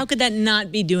 exactly. Why? So how could that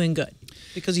not be doing good?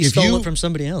 Because he stole it from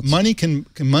somebody else. Money can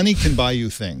buy you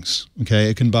things, okay?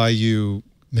 It can buy you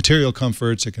material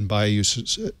comforts, it can buy you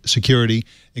security,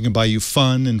 it can buy you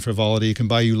fun and frivolity, it can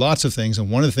buy you lots of things, and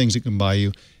one of the things it can buy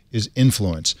you is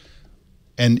influence.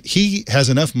 And he has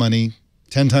enough money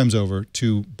 10 times over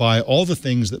to buy all the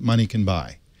things that money can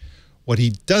buy. What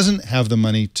he doesn't have the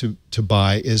money to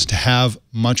buy is to have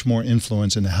much more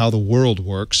influence in how the world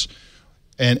works.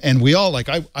 And we all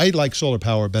I like solar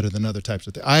power better than other types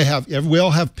of things. We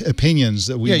all have opinions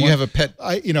that we you have a pet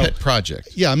project.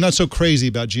 Yeah, I'm not so crazy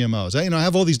about GMOs. I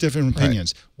have all these different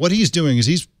opinions. Right. What he's doing is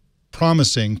he's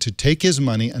promising to take his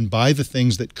money and buy the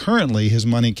things that currently his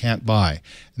money can't buy.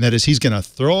 And that is, he's going to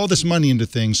throw all this money into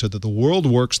things so that the world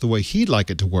works the way he'd like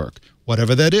it to work,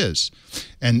 whatever that is.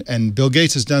 And Bill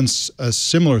Gates has done a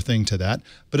similar thing to that.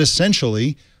 But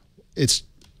essentially,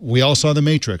 we all saw The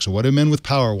Matrix. So what do men with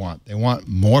power want? They want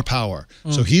more power.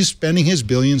 So he's spending his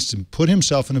billions to put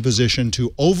himself in a position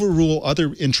to overrule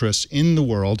other interests in the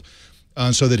world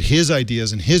so that his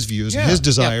ideas and his views and his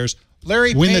desires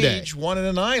Larry win the Page day. wanted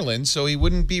an island so he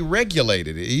wouldn't be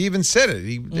regulated. He even said it.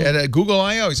 He at a Google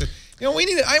I/O. He said, I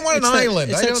want an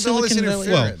island. I don't know all this interference.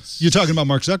 Well, you're talking about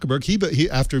Mark Zuckerberg. He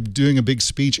after doing a big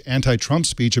speech, anti-Trump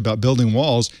speech about building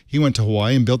walls, he went to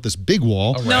Hawaii and built this big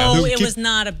wall. No, it was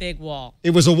not a big wall.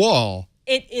 It was a wall.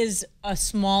 It is a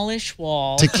smallish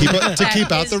wall to keep out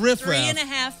the riffraff.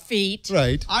 3.5 feet.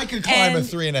 Right. I could climb a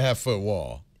 3.5-foot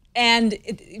wall. And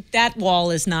that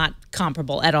wall is not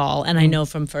comparable at all, and I know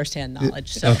from firsthand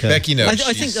knowledge. So. Okay. Becky knows.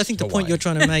 I think the point you're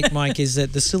trying to make, Mike, is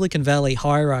that the Silicon Valley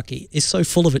hierarchy is so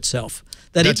full of itself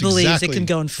that it believes it can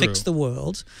go and fix the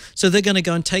world. So they're going to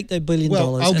go and take their $1 billion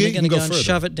and they're going to go and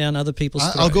shove it down other people's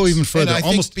throats. I'll go even further. And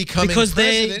I think becoming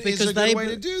president is a good way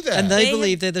to do that. And they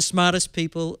believe they're the smartest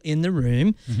people in the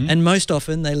room, and most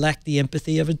often they lack the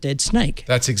empathy of a dead snake.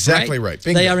 That's exactly right.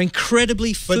 They are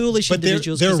incredibly foolish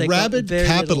individuals. They're rabid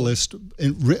capitalists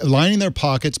lining their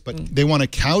pockets, but they want to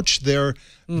couch their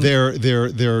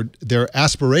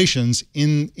aspirations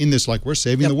in this, like, we're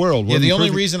saving the world. Yeah, the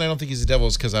only reason I don't think he's the devil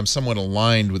is because I'm somewhat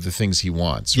aligned with the things he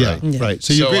wants. Yeah, right. Right.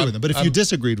 So you agree with him, but if you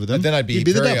disagreed with him, then I'd be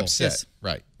the very devil. upset. Yes.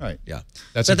 Right. Right. Yeah.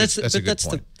 That's a good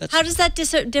point. How does that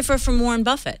differ from Warren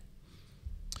Buffett?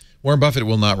 Warren Buffett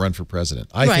will not run for president.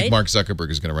 I think Mark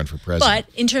Zuckerberg is going to run for president.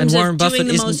 But in terms of doing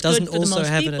the most good for the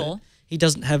most people. He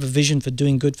doesn't have a vision for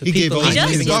doing good for people. He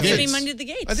does. He's giving money to the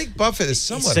Gates. I think Buffett is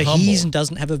somewhat humble. He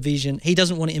doesn't have a vision. He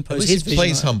doesn't want to impose his vision. He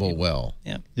plays humble well.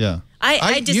 Yeah. Yeah.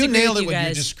 I disagree you nailed with it with guys.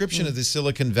 your description of the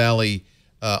Silicon Valley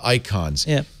icons.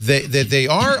 Yeah. They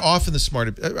are often the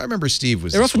smartest. I remember Steve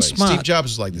was They're this often way. smart. Steve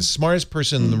Jobs was like the smartest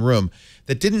person in the room.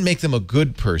 That didn't make them a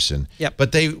good person. Yep.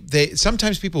 But they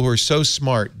sometimes people who are so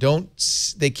smart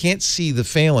they can't see the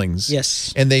failings.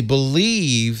 Yes. And they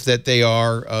believe that they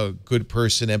are a good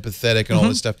person, empathetic, and all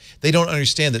this stuff. They don't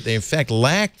understand that they in fact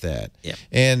lack that. Yeah.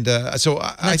 And so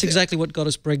that's exactly what got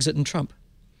us Brexit and Trump.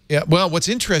 Yeah, well, what's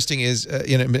interesting is,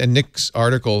 and Nick's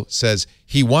article says,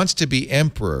 he wants to be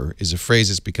emperor is a phrase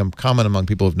that's become common among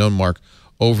people who've known Mark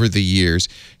over the years.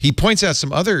 He points out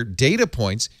some other data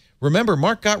points. Remember,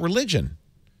 Mark got religion,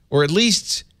 or at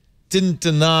least didn't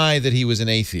deny that he was an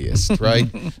atheist, right?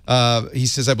 He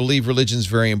says, I believe religion is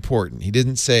very important. He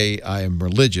didn't say, I am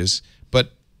religious,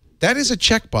 but that is a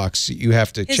checkbox you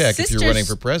have to check if you're running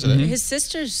for president. His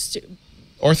sister's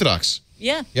Orthodox.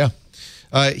 Yeah. Yeah.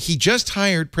 He just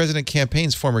hired President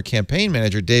Campaign's former campaign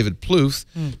manager, David Plouffe,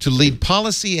 to lead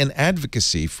policy and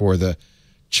advocacy for the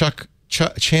Chan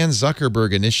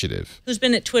Zuckerberg initiative. Who's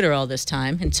been at Twitter all this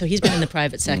time, and so he's been in the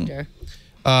private sector.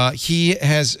 He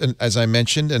has, as I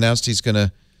mentioned, announced he's going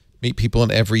to meet people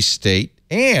in every state,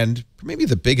 and maybe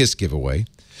the biggest giveaway,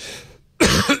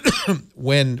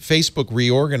 when Facebook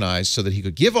reorganized so that he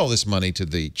could give all this money to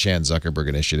the Chan Zuckerberg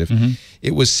initiative,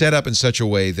 it was set up in such a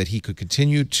way that he could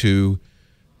continue to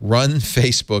run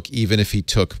Facebook even if he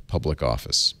took public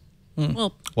office.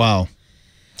 Well, wow.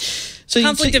 So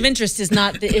conflict of interest is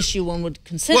not the issue one would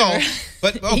consider. Well,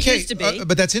 but okay, It used to be.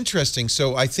 but that's interesting.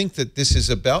 So I think that this is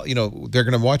about, they're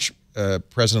going to watch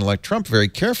President-elect Trump very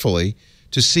carefully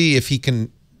to see if he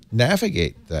can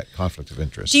navigate that conflict of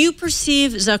interest. Do you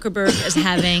perceive Zuckerberg as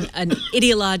having an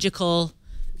ideological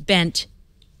bent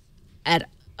at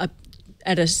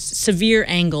a severe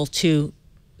angle to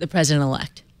the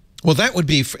president-elect? Well, that would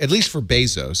be, at least for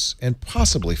Bezos and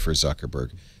possibly for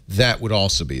Zuckerberg, that would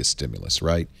also be a stimulus,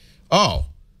 right? Oh,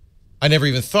 I never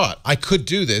even thought I could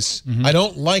do this. I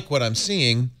don't like what I'm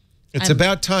seeing. It's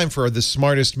about time for the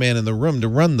smartest man in the room to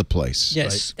run the place.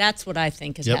 Yes. Right? That's what I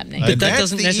think is happening. But that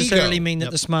doesn't necessarily mean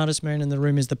that the smartest man in the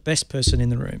room is the best person in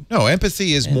the room. No,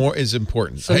 empathy is is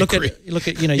important. So look at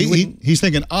he's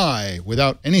thinking,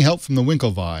 without any help from the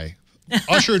Winklevi,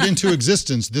 ushered into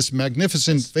existence this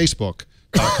magnificent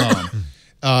Facebook.com.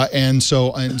 And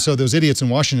so those idiots in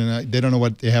Washington, they don't know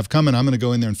what they have coming. I'm going to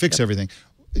go in there and fix everything.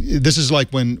 This is like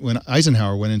when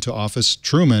Eisenhower went into office.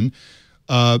 Truman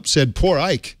said, "Poor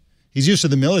Ike. He's used to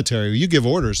the military. You give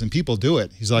orders and people do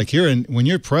it." He's like, when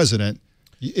you're president,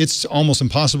 it's almost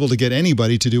impossible to get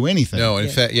anybody to do anything. No, in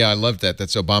fact, I love that.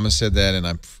 That's Obama said that, and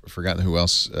I've forgotten who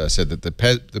else said that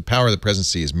the power of the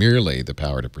presidency is merely the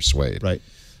power to persuade. Right.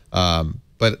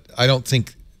 But I don't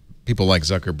think people like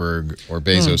Zuckerberg or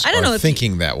Bezos are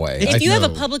thinking that way. If you have a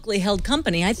publicly held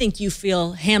company, I think you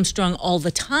feel hamstrung all the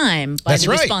time by the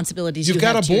responsibilities you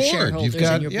have to your shareholders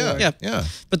and your board. Yeah.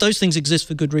 But those things exist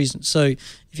for good reason. So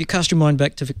if you cast your mind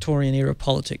back to Victorian era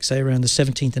politics, say around the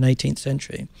 17th and 18th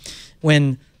century,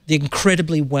 when the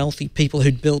incredibly wealthy people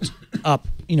who'd built up,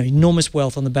 enormous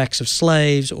wealth on the backs of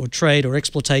slaves or trade or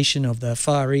exploitation of the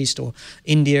Far East or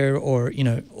India or,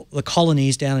 the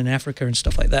colonies down in Africa and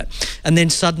stuff like that. And then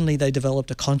suddenly they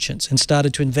developed a conscience and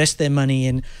started to invest their money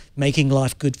in making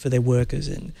life good for their workers.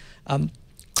 And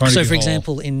so, for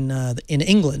example, in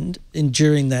England,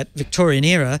 during that Victorian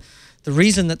era, the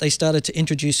reason that they started to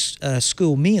introduce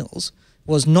school meals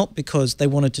was not because they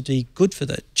wanted to be good for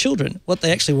the children. What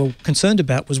they actually were concerned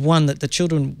about was, one, that the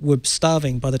children were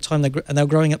starving by the time they were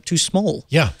growing up too small.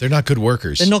 Yeah, they're not good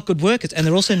workers. They're not good workers, and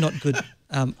they're also not good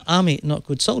not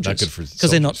good soldiers.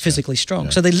 Because they're not physically strong.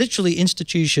 Yeah. So they literally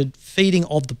instituted feeding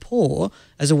of the poor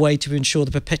as a way to ensure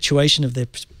the perpetuation of their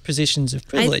positions of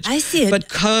privilege. I see it. But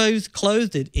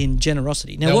clothed it in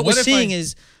generosity. Now what we're seeing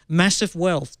is massive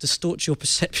wealth distorts your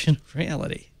perception of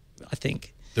reality, I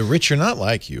think. The rich are not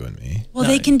like you and me. Well,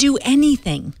 they can do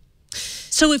anything.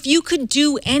 So if you could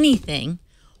do anything,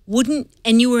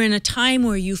 and you were in a time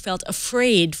where you felt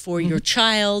afraid for your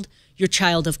child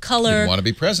of color. You want to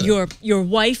be president. Your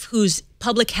wife, whose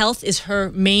public health is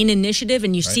her main initiative,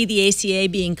 and you see the ACA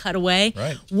being cut away,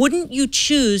 wouldn't you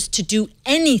choose to do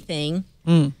anything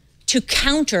to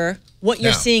counter what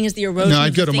you're seeing as the erosion? No,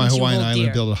 I'd go to my Hawaiian island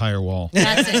and build a higher wall.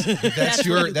 That's it.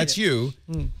 That's you.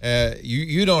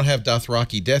 You don't have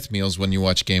Dothraki death meals when you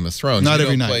watch Game of Thrones. Not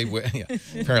every night.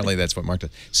 Apparently, that's what Mark does.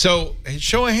 So,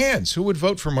 show of hands, who would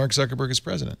vote for Mark Zuckerberg as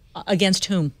president? Against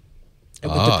whom? It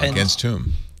would depend. Against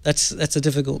whom? That's a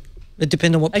difficult. It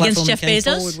depends on what platform Jeff he came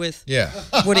Bezos? forward with. Yeah.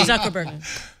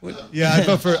 Zuckerberg. Yeah,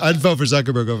 I'd vote for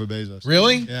Zuckerberg over Bezos.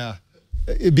 Really? Yeah.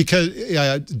 Because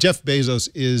Jeff Bezos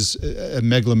is a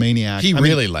megalomaniac. He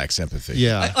really lacks empathy.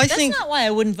 Yeah. I think that's not why I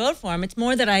wouldn't vote for him. It's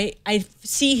more that I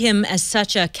see him as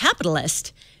such a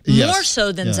capitalist, more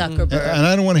so than Zuckerberg. And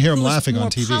I don't want to hear him laughing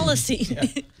on TV. Policy.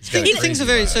 Things are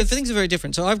very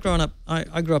different. So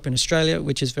I grew up in Australia,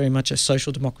 which is very much a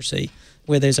social democracy,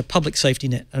 where there's a public safety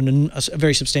net and a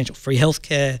very substantial free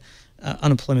healthcare,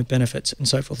 unemployment benefits, and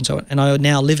so forth and so on. And I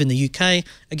now live in the UK.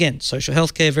 Again, social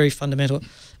healthcare, very fundamental.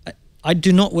 I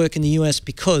do not work in the US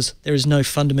because there is no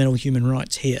fundamental human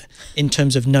rights here in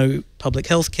terms of no public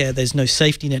health care. There's no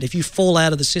safety net. If you fall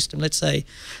out of the system, let's say...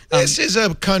 this is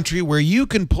a country where you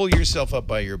can pull yourself up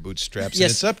by your bootstraps,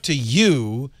 and it's up to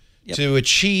you to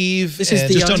achieve...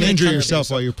 Just don't injure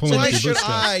yourself while you're pulling up your bootstraps.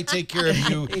 Why should I take care of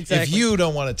you if you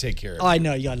don't want to take care of me? I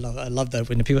know. Yeah, I love that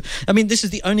when people... I mean, this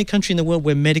is the only country in the world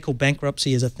where medical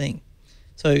bankruptcy is a thing.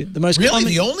 So the most common...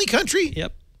 Really? The only country?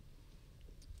 Yep.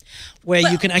 Where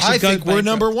you can actually go bankrupt. We're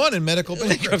number one in medical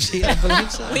bankruptcy. I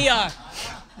believe so.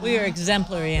 We are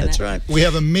exemplary in it. That's right. We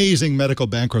have amazing medical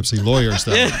bankruptcy lawyers,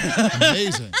 though.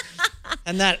 Amazing.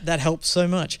 And that helps so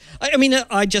much. I mean,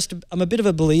 I'm a bit of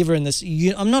a believer in this.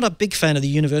 I'm not a big fan of the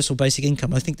universal basic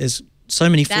income. I think there's so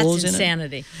many flaws in it. That's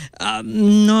insanity.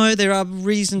 No, there are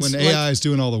reasons. When AI is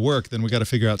doing all the work, then we got to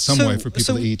figure out some way for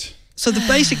people to eat. So the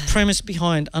basic premise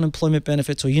behind unemployment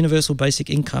benefits or universal basic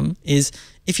income is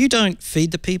if you don't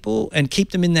feed the people and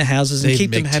keep them in their houses and keep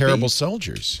them happy, terrible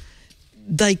soldiers.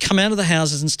 They come out of the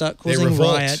houses and start causing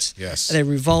riots. Yes. They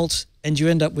revolt, and you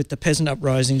end up with the peasant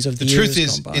uprisings of the years truth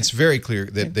is, gone by. it's very clear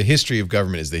that the history of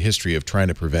government is the history of trying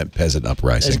to prevent peasant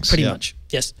uprisings. Pretty much,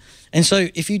 yes. And so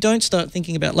if you don't start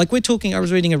thinking about, like I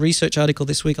was reading a research article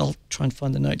this week, I'll try and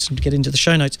find the notes and get into the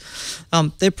show notes.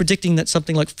 They're predicting that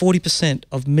something like 40%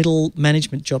 of middle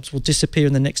management jobs will disappear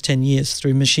in the next 10 years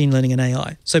through machine learning and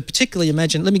AI. So particularly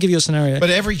imagine, let me give you a scenario. But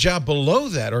every job below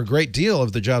that, or a great deal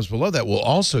of the jobs below that, will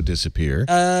also disappear.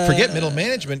 Forget middle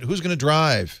management. Who's going to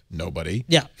drive? Nobody.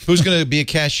 Yeah. Who's going to be a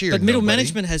cashier? But middle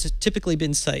management has typically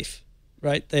been safe.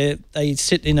 right? They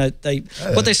sit in a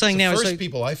what they're saying now the is first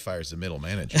people I fire is the middle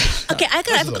manager. Okay, I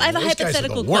have a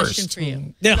hypothetical question for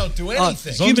you. They don't do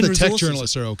anything. As long as the tech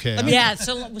journalists are okay. I mean, Yeah,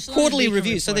 quarterly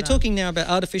reviews. So they're talking now about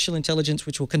artificial intelligence,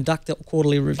 which will conduct a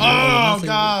quarterly review. Oh,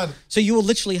 God. So you will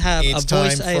literally have It's a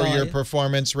voice time AI. for your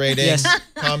performance rating. Yes.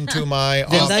 Come to my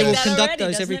Then office. they will that conduct already,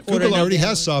 those doesn't every it? quarter. Google already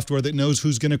has software that knows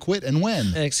who's going to quit and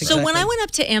when. So when I went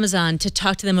up to Amazon to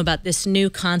talk to them about this new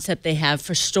concept they have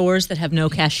for stores that have no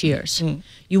cashiers,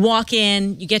 you walk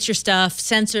in, you get your stuff,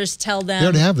 sensors tell them. They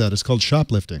already have that. It's called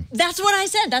shoplifting. That's what I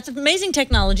said. That's amazing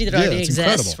technology that already it's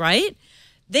exists, incredible. right?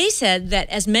 They said that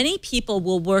as many people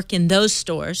will work in those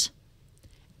stores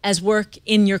as work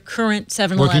in your current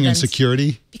 7-Elevens. Working in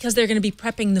security. Because they're going to be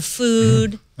prepping the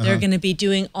food. They're going to be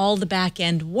doing all the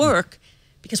back-end work.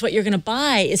 Because what you're going to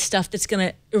buy is stuff that's going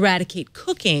to eradicate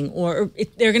cooking, or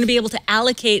they're going to be able to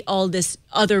allocate all this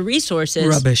other resources.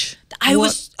 Rubbish. I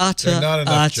was utter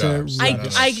jobs.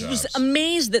 I was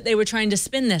amazed that they were trying to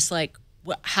spin this like,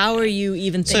 how are you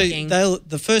even thinking? So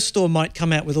the first store might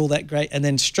come out with all that great, and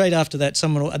then straight after that,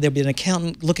 there'll be an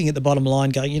accountant looking at the bottom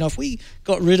line going, if we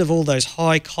got rid of all those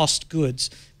high-cost goods,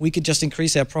 we could just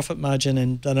increase our profit margin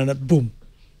and boom.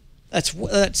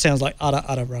 That sounds like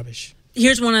utter rubbish.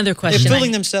 Here's one other question. They're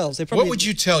fooling themselves. What would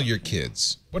you tell your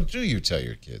kids? What do you tell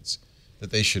your kids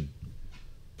that they should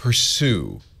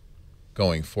pursue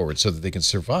going forward so that they can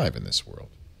survive in this world?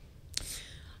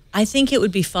 I think it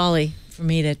would be folly for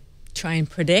me to try and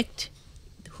predict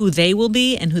who they will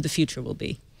be and who the future will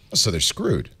be. So they're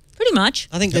screwed. Pretty much.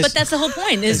 I think but that's the whole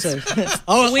point.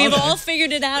 We've all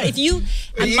figured it out. If you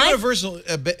universal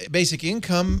basic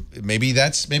income, maybe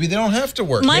they don't have to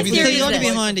work. My maybe theory the idea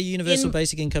behind a universal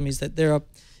basic income is that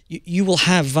you will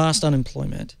have vast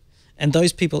unemployment, and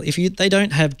those people, if they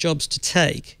don't have jobs to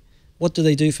take, what do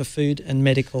they do for food and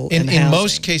medical and housing? In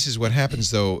most cases, what happens,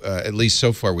 though, at least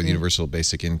so far with universal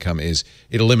basic income, is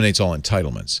it eliminates all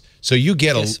entitlements. So you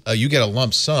get a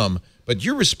lump sum, but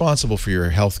you're responsible for your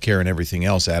health care and everything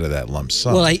else out of that lump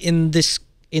sum. Well, in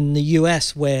the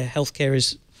US, where healthcare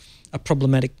is a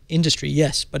problematic industry,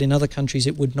 yes, but in other countries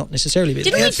it would not necessarily be.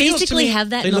 Didn't we basically have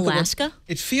that in Alaska?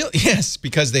 Yes,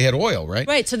 because they had oil, right?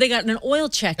 Right, so they got an oil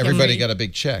check. Everybody got a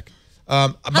big check.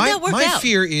 My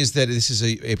fear is that this is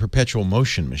a perpetual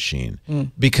motion machine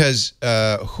because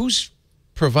who's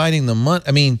providing the money?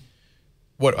 I mean,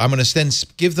 what I'm going to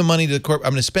give the money to the I'm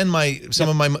going to spend some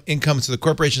of my income so the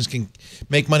corporations can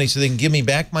make money so they can give me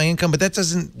back my income, but that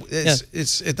doesn't.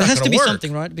 It's not there has to be work.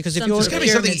 something, right? Because if there's got to be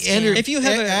something if you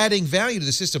have adding value to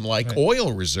the system, like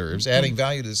oil reserves, adding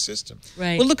value to the system.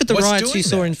 Right. Well, look at the riots you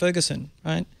saw in Ferguson,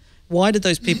 right? Why did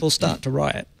those people start to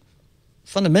riot?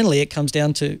 Fundamentally, it comes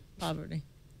down to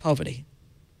poverty.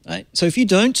 Right? So if you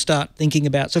don't start thinking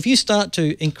about, if you start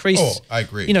to increase, I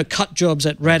agree. Cut jobs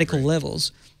at radical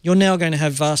levels, you're now going to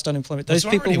have vast unemployment. Those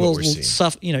people will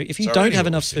suffer. If you don't have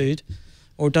enough food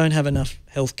or don't have enough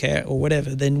health care or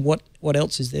whatever, then what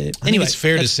else is there? I think it's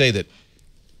fair to say that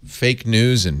fake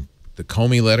news and the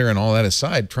Comey letter and all that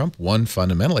aside, Trump won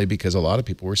fundamentally because a lot of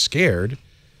people were scared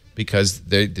because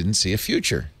they didn't see a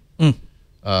future.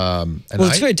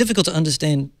 It's very difficult to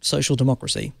understand social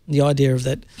democracy. The idea of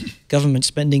that government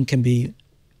spending can be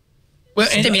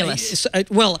stimulus.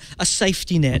 A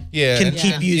safety net can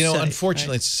keep you safe.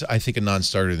 Unfortunately, it's I think a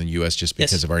non-starter in the U.S. just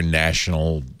because of our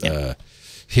national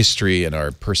history and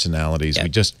our personalities.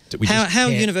 Yeah. How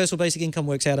universal basic income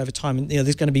works out over time, and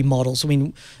there's going to be models. I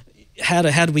mean, how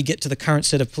do we get to the current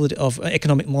set of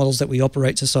economic models that we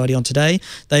operate society on today?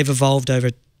 They've evolved over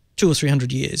 200 or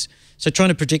 300 years. So trying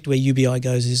to predict where UBI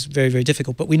goes is very, very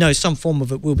difficult. But we know some form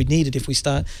of it will be needed if we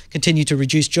continue to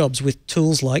reduce jobs with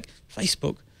tools like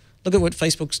Facebook. Look at what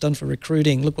Facebook's done for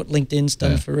recruiting. Look what LinkedIn's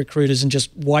done for recruiters and just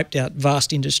wiped out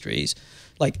vast industries.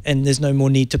 And there's no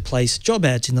more need to place job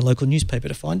ads in the local newspaper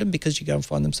to find them because you go and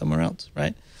find them somewhere else,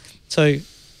 right? So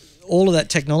all of that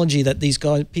technology that these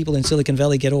people in Silicon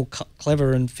Valley get all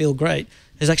clever and feel great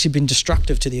has actually been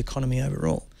destructive to the economy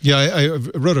overall. Yeah, I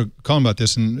wrote a column about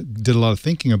this and did a lot of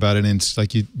thinking about it. And it's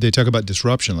like they talk about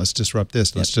disruption. Let's disrupt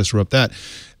this. Let's disrupt that.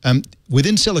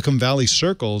 Within Silicon Valley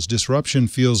circles, disruption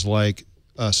feels like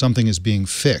something is being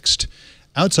fixed.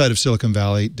 Outside of Silicon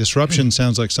Valley, disruption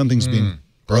sounds like something's being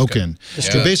broken.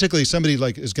 So basically, somebody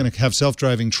is going to have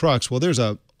self-driving trucks. Well, there's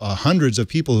hundreds of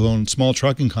people who own small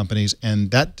trucking companies, and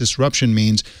that disruption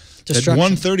means that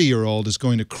one 30-year-old is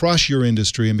going to crush your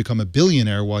industry and become a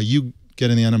billionaire while you get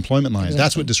in the unemployment line. Exactly.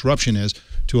 That's what disruption is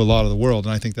to a lot of the world,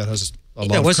 and I think that has a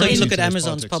Well, so you look into at those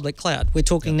Amazon's politics. public cloud. We're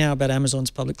talking now about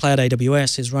Amazon's public cloud.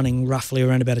 AWS is running roughly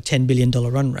around about a $10 billion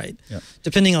run rate. Yeah.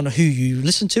 Depending on who you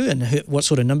listen to and what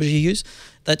sort of numbers you use,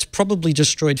 that's probably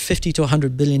destroyed $50 to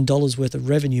 $100 billion worth of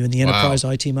revenue in the enterprise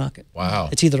IT market. Wow.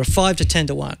 It's either a 5 to 10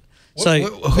 to 1.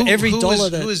 So for every dollar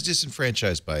who is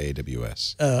disenfranchised by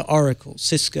AWS? Oracle,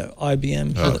 Cisco,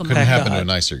 IBM, couldn't happen to a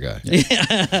nicer guy.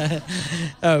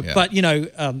 But you know,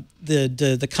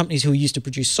 the companies who used to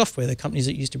produce software, the companies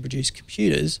that used to produce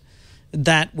computers,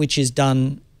 that which is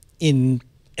done in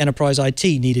enterprise IT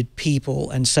needed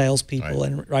people and salespeople,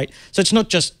 and so it's not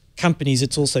just companies;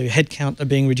 it's also headcount are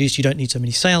being reduced. You don't need so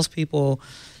many salespeople.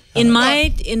 In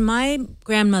my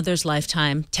grandmother's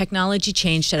lifetime, technology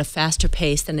changed at a faster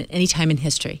pace than at any time in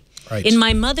history. Right. In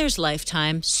my mother's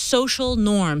lifetime, social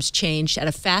norms changed at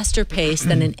a faster pace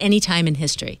than in any time in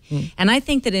history. And I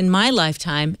think that in my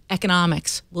lifetime,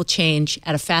 economics will change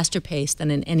at a faster pace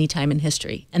than in any time in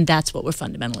history. And that's what we're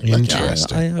fundamentally looking at.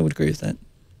 Interesting. I would agree with that.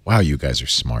 Wow, you guys are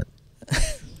smart.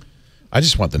 I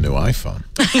just want the new iPhone.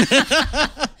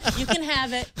 You can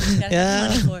have it. You gotta have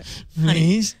money for it. Honey.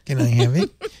 Please, can I have it?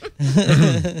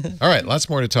 All right, lots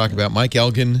more to talk about. Mike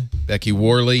Elgan, Becky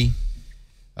Worley,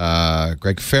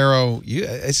 Greg Ferro.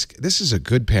 This is a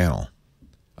good panel.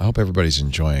 I hope everybody's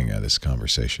enjoying this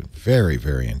conversation. Very,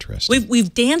 very interesting.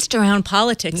 We've danced around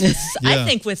politics, with, I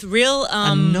think, with real...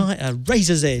 a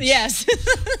razor's edge. Yes.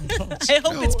 I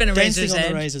hope it's been a razor's Dancing edge.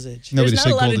 on the razor's edge. Nobody There's said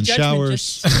not a lot of golden judgment,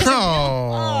 showers.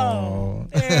 Oh,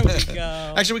 there we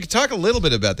go. Actually, we could talk a little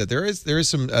bit about that. There is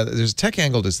some there's a tech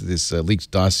angle to this leaked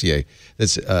dossier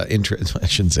that's interesting. I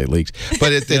shouldn't say leaked,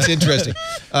 but it's interesting.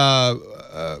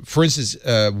 For instance,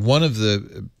 one of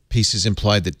the pieces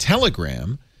implied that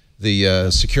Telegram, the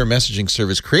secure messaging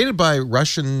service created by the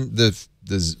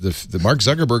Mark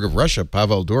Zuckerberg of Russia,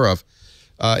 Pavel Durov,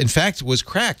 in fact, was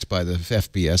cracked by the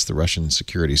FBS, the Russian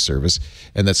security service,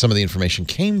 and that some of the information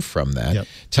came from that. Yep.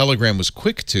 Telegram was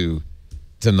quick to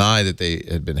deny that they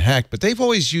had been hacked, but they've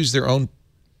always used their own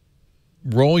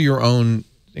roll your own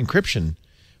encryption,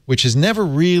 which has never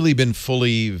really been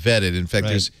fully vetted. In fact,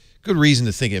 there's good reason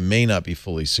to think it may not be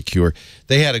fully secure.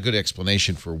 They had a good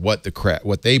explanation for what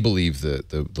what they believe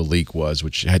the leak was,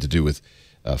 which had to do with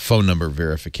phone number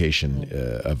verification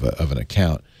of an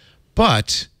account.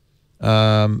 But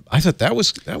I thought that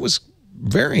was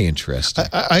very interesting.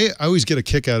 I always get a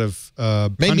kick out of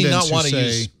made me pundits not want to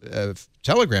who say, use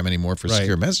Telegram anymore for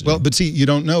secure messaging. Well, but see, you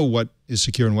don't know what is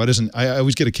secure and what isn't. I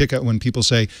always get a kick out when people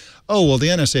say, "Oh, well, the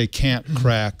NSA can't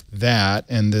crack that,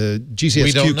 and the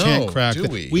GCHQ can't crack that."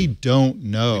 We don't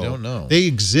know. We don't know. They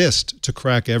exist to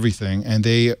crack everything, and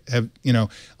they have. You know,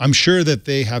 I'm sure that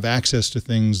they have access to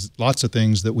things, lots of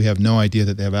things that we have no idea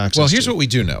that they have access to. Well, here's what we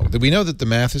do know: that we know that the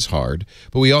math is hard,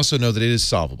 but we also know that it is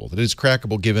solvable, that it is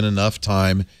crackable given enough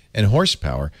time and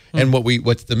horsepower. And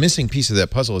what's the missing piece of that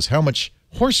puzzle is how much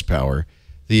horsepower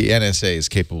the NSA is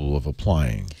capable of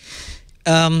applying.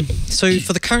 So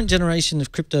for the current generation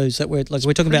of cryptos that we're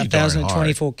talking about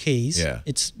 1,024 keys,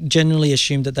 it's generally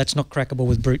assumed that that's not crackable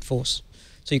with brute force.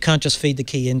 So you can't just feed the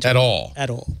key into at all.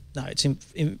 No, it's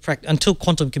in fact until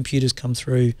quantum computers come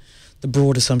through. The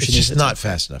broad assumption it's is just not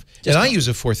fast enough. And I use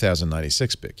a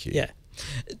 4096-bit key. Yeah.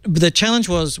 But the challenge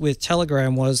was with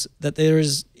Telegram was that there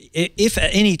is, if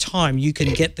at any time you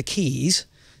can get the keys,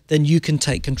 then you can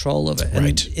take control of it.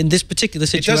 And in this particular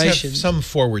situation, it does have some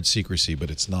forward secrecy, but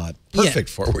it's not perfect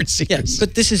forward secrecy. Yeah,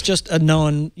 but this is just a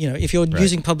known, if you're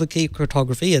using public key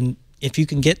cryptography and if you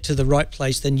can get to the right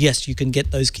place, then yes, you can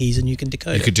get those keys and you can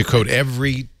decode it. You could decode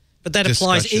every But that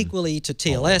applies equally to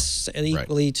TLS and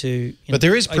equally to... but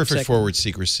there is perfect forward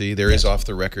secrecy. There is off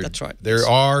the record. That's right. There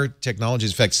are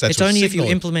technologies. In fact, that's it's only if you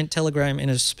implement Telegram in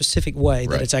a specific way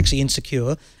that it's actually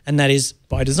insecure, and that is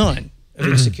by design of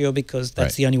insecure because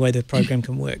that's the only way the program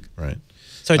can work. Right.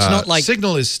 So it's not like...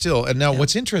 Signal is still... And now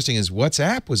what's interesting is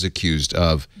WhatsApp was accused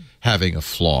of having a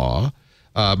flaw.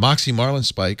 Moxie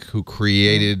Marlinspike, who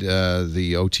created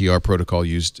the OTR protocol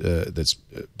used that's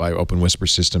by Open Whisper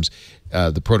Systems,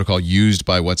 the protocol used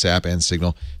by WhatsApp and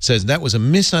Signal, says that was a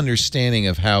misunderstanding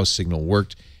of how Signal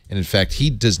worked. And in fact, he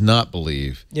does not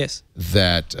believe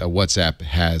that WhatsApp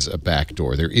has a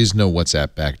backdoor. There is no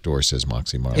WhatsApp backdoor, says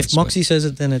Moxie Marlinspike. If Moxie says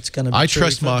it, then it's going to be true. I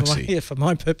trust Moxie. For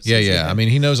my purposes. Yeah. I mean,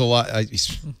 he knows a lot. He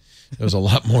knows a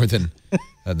lot more than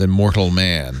mortal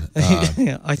man.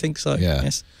 Yeah, I think so. Yeah.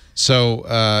 Yes. So,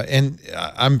 and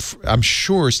I'm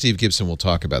sure Steve Gibson will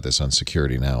talk about this on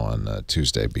Security Now on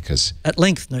Tuesday because at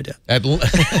length, no doubt.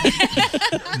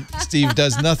 Steve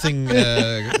does nothing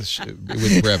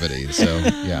with brevity. So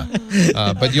yeah,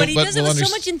 but he does it with so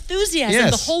much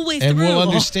enthusiasm the whole way through, and we'll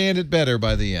understand it better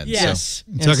by the end. Yes.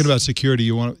 So. Talking about security,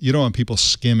 you don't want people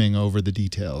skimming over the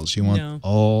details. You want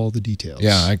all the details.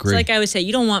 Yeah, I agree. It's like I would say,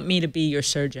 you don't want me to be your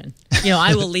surgeon.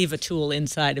 I will leave a tool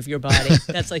inside of your body.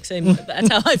 That's like saying that's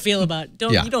how I feel about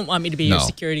it. You don't want me to be your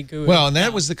security guru. Well, and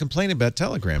that was the complaint about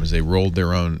Telegram is they rolled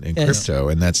their own in crypto,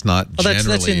 and that's not generally.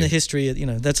 That's in the history.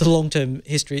 That's a long-term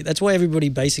history. That's why everybody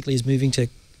basically is moving to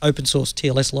open source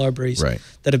TLS libraries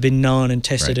that have been known and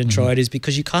tested and tried, is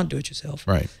because you can't do it yourself.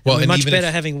 Right. Well, it's much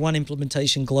better having one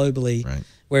implementation globally,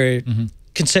 where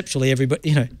conceptually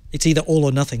everybody, it's either all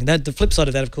or nothing. The flip side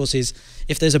of that, of course, is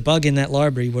if there's a bug in that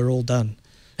library, we're all done.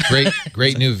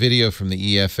 Great new video from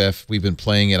the EFF. We've been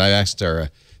playing it. I asked our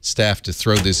staff to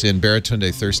throw this in.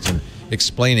 Baratunde Thurston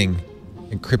explaining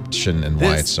encryption and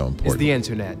why it's so important. This is the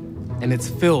internet, and it's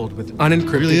filled with unencrypted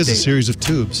data. It really is a series of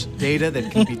tubes. Data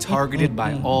that can be targeted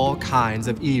by all kinds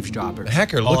of eavesdroppers. The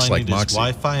hacker looks like Moxie.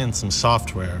 Wi-Fi and some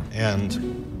software,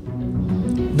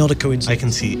 and not a coincidence. I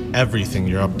can see everything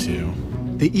you're up to.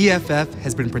 The EFF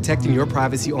has been protecting your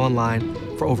privacy online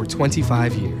for over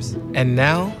 25 years. And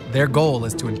now, their goal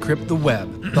is to encrypt the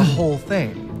web, the whole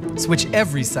thing. Switch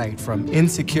every site from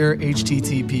insecure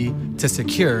HTTP to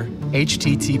secure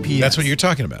HTTPS. That's what you're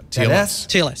talking about, TLS.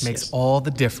 TLS makes all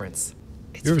the difference.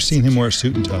 You ever seen him wear a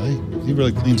suit and tie? He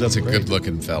really cleans up. That's a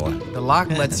good-looking fella. The lock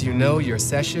lets you know your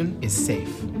session is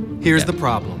safe. Here's the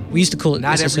problem. We used to call it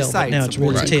Not SSL, every but site now it's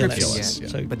really supports TLS. encryption yet,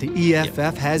 So, but the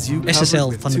EFF has you covered SSL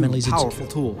with fundamentally two powerful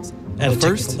tools. At The a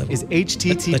first technical is level.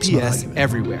 HTTPS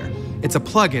everywhere. It's a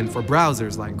plugin for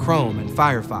browsers like Chrome and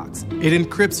Firefox. It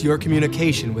encrypts your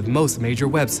communication with most major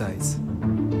websites,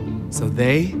 so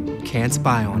they can't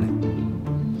spy on it.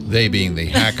 They being the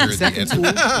hacker.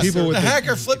 People with the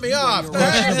hacker flipped me off.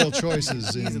 Questionable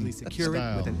choices in secure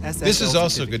style. It with an SSL This is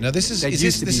also good. Now, this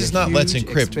is not Let's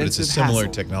Encrypt, but it's a similar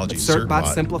technology.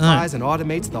 CertBot simplifies and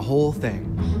automates the whole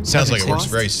thing. Sounds like it works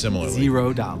very similarly.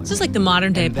 $0. This is like the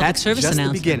modern day public service just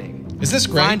announcement. The beginning. Is this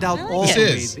great? Find out all This the is.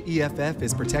 ways the EFF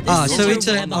is protecting. So it's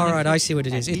all right. I see what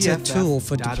it is. It's a tool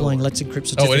for deploying Let's Encrypt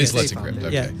certificates. Oh, it is Let's Encrypt.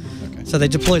 Okay. Yeah. So they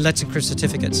deploy Let's Encrypt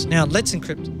certificates. Now, Let's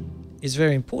Encrypt is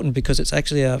very important because it's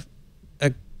actually a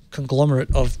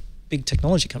conglomerate of big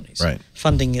technology companies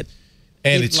funding it.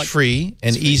 And it's free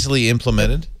and easily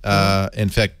implemented. In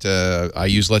fact, I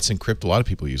use Let's Encrypt. A lot of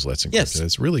people use Let's Encrypt. Yes.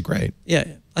 It's really great. Yeah,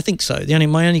 I think so.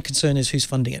 My only concern is who's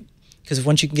funding it. Because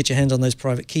once you can get your hands on those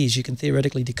private keys, you can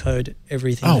theoretically decode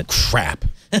everything. Oh, crap.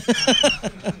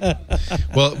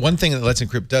 Well, one thing that Let's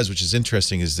Encrypt does, which is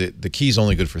interesting, is that the key is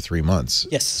only good for 3 months.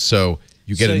 Yes. So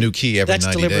you get a new key every 90 days.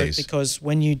 That's deliberate because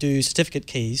when you do certificate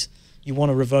keys, you want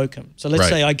to revoke them. So let's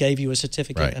say I gave you a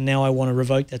certificate and now I want to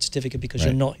revoke that certificate because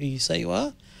you're not who you say you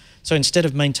are. So instead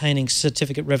of maintaining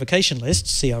certificate revocation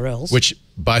lists, CRLs. Which,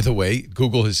 by the way,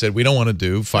 Google has said we don't want to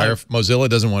do. Mozilla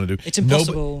doesn't want to do. It's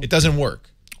impossible. It doesn't work.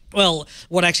 Well,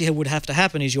 what actually would have to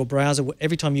happen is your browser,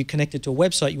 every time you connected to a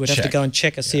website, you would have to go and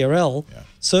check a CRL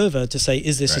server to say,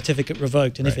 is this certificate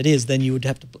revoked? And if it is, then you would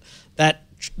have to, that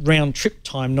round trip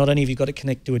time, not only have you got to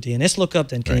connect to a DNS lookup,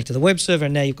 then connect to the web server,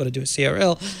 and now you've got to do a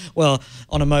CRL. Well,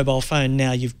 on a mobile phone,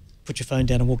 now you've put your phone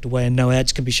down and walked away and no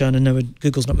ads can be shown and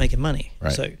Google's not making money.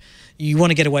 So you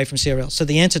want to get away from CRL. So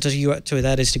the answer to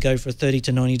that is to go for a 30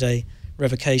 to 90 day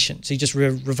revocation. So you just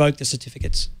revoke the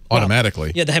certificates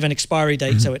automatically. Yeah, they have an expiry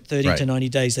date, so at 30 to 90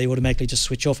 days they automatically just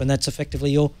switch off, and that's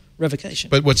effectively your revocation.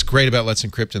 But what's great about Let's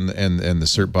Encrypt and the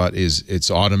CertBot is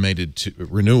it's automated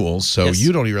renewals, so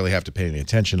you don't really have to pay any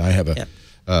attention. I have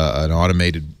an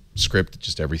automated script that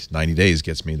just every 90 days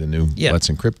gets me the new Let's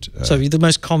Encrypt. So the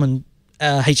most common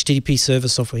HTTP server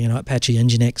software, Apache,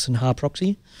 Nginx, and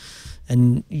HARProxy.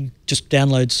 And you just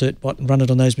download CertBot and run it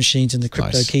on those machines, and the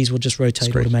crypto keys will just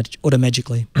rotate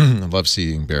automatically. I love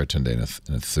seeing Baratunde in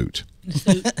a thoot.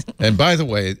 And by the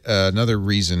way, another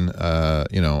reason,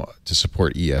 to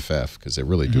support EFF, because they're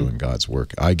really doing God's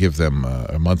work, I give them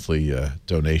a monthly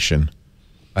donation.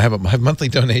 I have monthly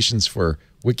donations for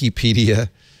Wikipedia,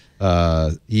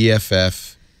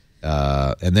 EFF,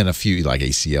 and then a few like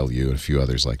ACLU and a few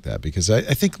others like that, because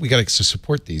I think we got to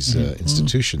support these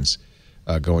institutions.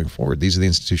 Going forward, these are the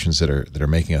institutions that are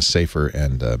making us safer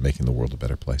and making the world a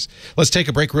better place. Let's take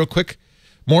a break real quick.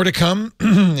 More to come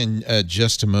in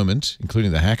just a moment,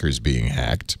 including the hackers being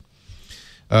hacked.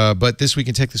 But This Week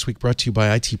in Tech this week brought to you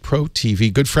by IT Pro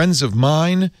TV. Good friends of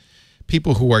mine,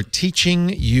 people who are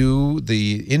teaching you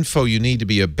the info you need to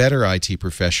be a better IT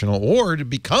professional or to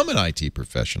become an IT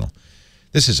professional.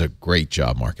 This is a great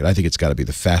job market. I think it's got to be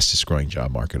the fastest growing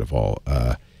job market of all.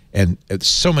 And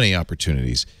so many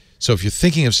opportunities. So if you're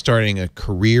thinking of starting a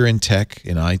career in tech,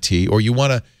 in IT, or you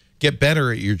want to get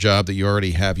better at your job that you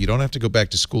already have, you don't have to go back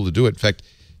to school to do it. In fact,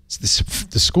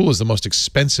 the school is the most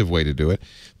expensive way to do it.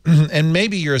 And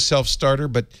maybe you're a self-starter,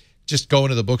 but just going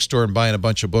to the bookstore and buying a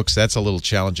bunch of books, that's a little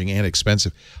challenging and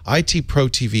expensive. IT Pro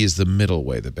TV is the middle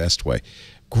way, the best way.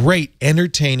 Great,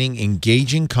 entertaining,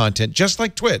 engaging content, just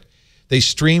like Twit. They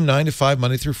stream 9 to 5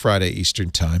 Monday through Friday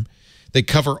Eastern Time. They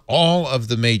cover all of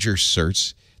the major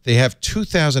certs. They have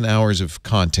 2,000 hours of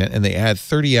content, and they add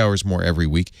 30 hours more every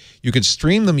week. You can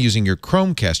stream them using your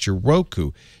Chromecast, your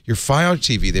Roku, your Fire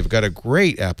TV. They've got a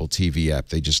great Apple TV app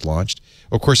they just launched,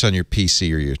 of course, on your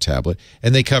PC or your tablet,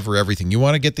 and they cover everything. You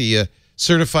want to get the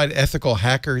Certified Ethical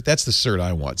Hacker? That's the cert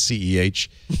I want, CEH.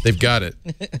 They've got it.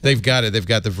 They've got it. They've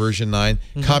got the version 9.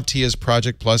 CompTIA's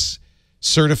Project Plus,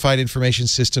 Certified Information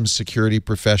Systems Security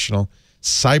Professional,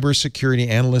 Cybersecurity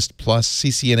Analyst Plus,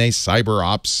 CCNA Cyber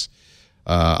Ops,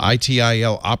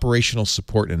 ITIL Operational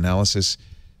Support and Analysis,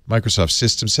 Microsoft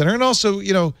Systems Center, and also,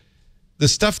 you know, the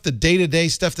stuff, the day-to-day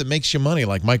stuff that makes you money,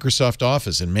 like Microsoft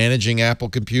Office and managing Apple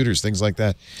computers, things like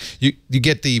that. You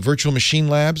get the virtual machine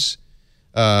labs,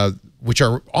 which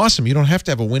are awesome. You don't have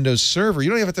to have a Windows server. You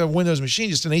don't even have to have a Windows machine,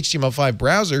 just an HTML5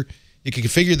 browser. You can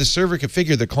configure the server,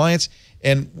 configure the clients,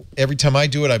 and every time I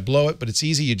do it, I blow it, but it's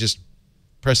easy. You just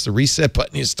press the reset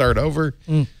button, you start over.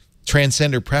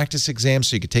 Transcender practice exam,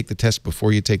 so you could take the test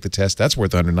before you take the test. That's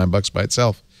worth $109 by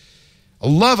itself. I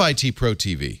love IT Pro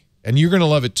TV, and you're going to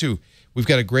love it too. We've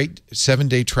got a great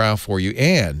 7-day trial for you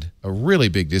and a really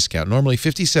big discount. Normally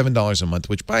 $57 a month,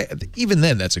 which even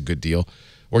then, that's a good deal.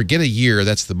 Or get a year,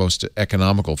 that's the most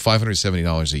economical,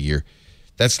 $570 a year.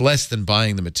 That's less than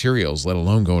buying the materials, let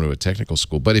alone going to a technical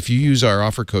school. But if you use our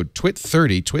offer code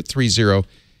TWIT30, TWIT30,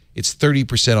 it's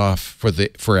 30% off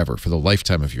forever, for the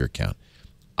lifetime of your account.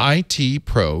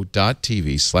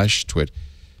 itpro.tv/twit.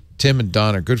 Tim and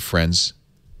Don are good friends,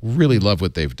 really love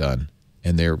what they've done,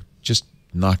 and they're just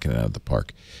knocking it out of the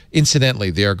park.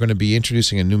 Incidentally, they are going to be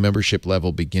introducing a new membership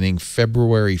level beginning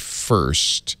February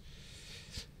 1st.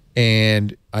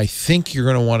 And I think you're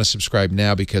going to want to subscribe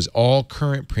now, because all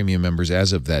current premium members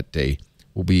as of that day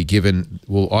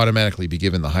will automatically be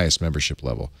given the highest membership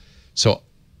level. So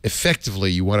effectively,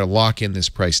 you want to lock in this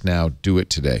price now. Do it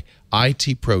today.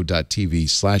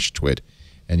 itpro.tv/twit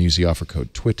and use the offer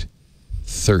code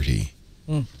TWIT30.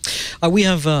 We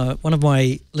have one of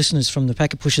my listeners from the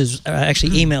Packet Pushers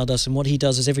actually emailed us, and what he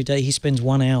does is every day he spends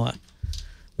 1 hour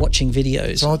watching videos.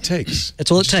 That's all it takes. It's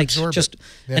all it takes.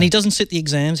 And he doesn't sit the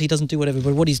exams, he doesn't do whatever,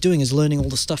 but what he's doing is learning all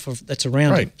the stuff that's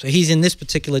around him. So he's in this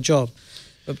particular job.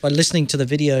 But by listening to the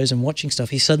videos and watching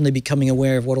stuff, he's suddenly becoming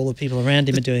aware of what all the people around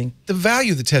him are doing. The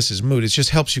value of the test is moot. It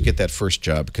just helps you get that first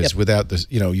job, because without this,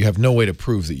 you have no way to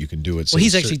prove that you can do it. So well,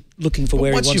 he's actually looking for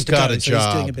where he wants to go. Once you've got a job, so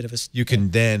he's doing a bit of you can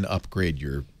then upgrade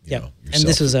yourself. And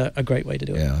this is a great way to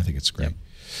do it. Yeah, I think it's great.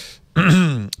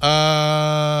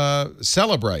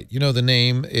 Celebrite, you know the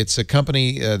name. It's a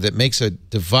company that makes a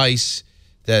device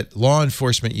that law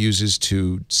enforcement uses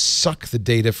to suck the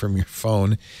data from your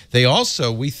phone. They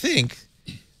also, we think,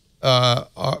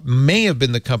 may have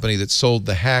been the company that sold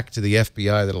the hack to the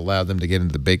FBI that allowed them to get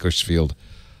into the Bakersfield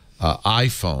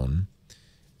iPhone.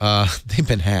 They've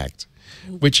been hacked,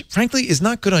 which frankly is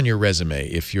not good on your resume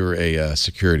if you're a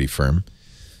security firm.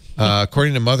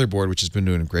 According to Motherboard, which has been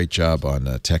doing a great job on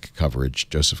tech coverage,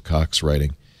 Joseph Cox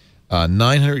writing,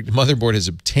 Motherboard has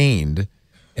obtained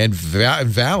and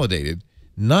validated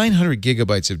 900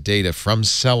 gigabytes of data from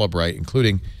Celebrite,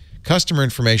 including customer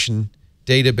information,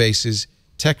 databases,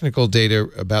 technical data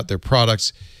about their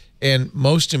products, and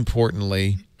most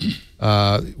importantly,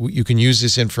 you can use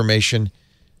this information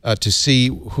to see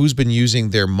who's been using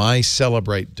their My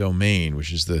Celebrite domain,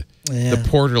 which is the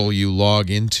portal you log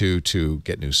into to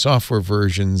get new software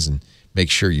versions and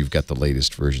make sure you've got the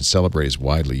latest version. Celebrite is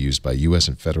widely used by U.S.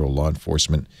 and federal law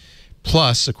enforcement.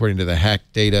 Plus, according to the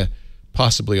hacked data,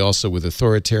 possibly also with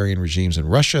authoritarian regimes in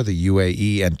Russia, the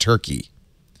UAE, and Turkey.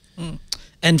 And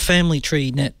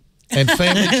FamilyTreeNet. And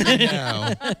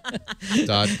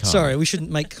FamilyTreeNow.com. Sorry, we shouldn't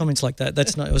make comments like that.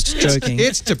 That's not. I was just joking.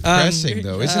 It's depressing,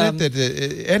 though, isn't it?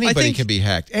 That anybody can be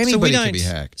hacked. Anybody can be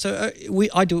hacked. So we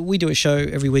do a show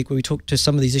every week where we talk to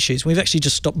some of these issues. We've actually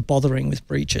just stopped bothering with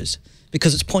breaches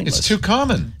because it's pointless. It's too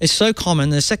common. It's so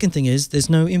common. The second thing is there's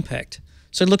no impact.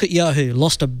 So look at Yahoo.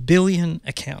 Lost 1 billion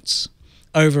accounts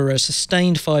over a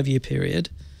sustained 5-year period,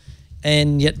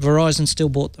 and yet Verizon still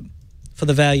bought them for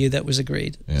the value that was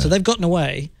agreed. Yeah. So they've gotten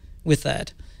away with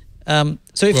that.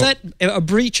 So if a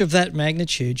breach of that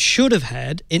magnitude should have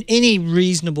had, in any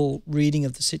reasonable reading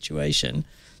of the situation,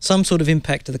 some sort of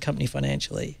impact to the company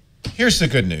financially. Here's the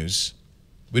good news.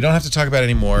 We don't have to talk about it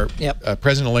anymore. Yep.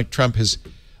 President-elect Trump has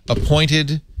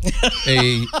appointed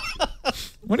a...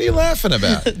 What are you laughing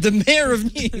about? The mayor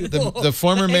of New York. The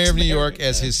former mayor of New York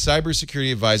as his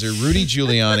cybersecurity advisor, Rudy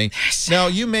Giuliani. Now,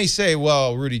 you may say,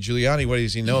 well, Rudy Giuliani, what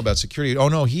does he know about security? Oh,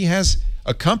 no, he has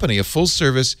a company, a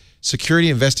full-service security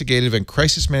investigative and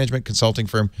crisis management consulting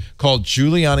firm called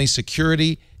Giuliani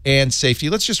Security and Safety.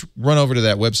 Let's just run over to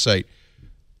that website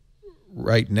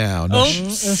right now. No,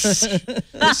 this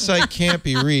site can't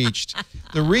be reached.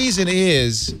 The reason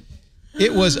is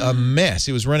it was a mess.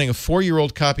 It was running a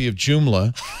 4-year-old copy of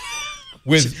Joomla.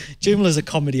 Joomla's a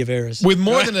comedy of errors. With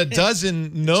more than a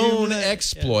dozen known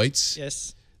exploits.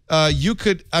 Yes. You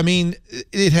could, I mean,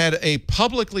 it had a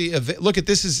publicly, look at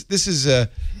this is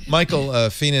Michael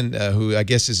Feenan, who I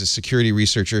guess is a security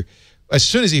researcher. As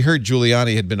soon as he heard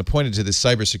Giuliani had been appointed to this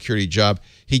cybersecurity job,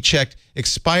 he checked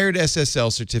expired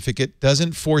SSL certificate,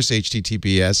 doesn't force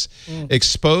HTTPS,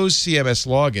 expose CMS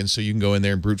login, so you can go in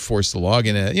there and brute force the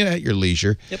login at your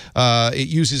leisure. Yep. It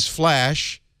uses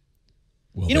Flash.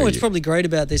 Well, you know what's probably great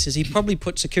about this is he probably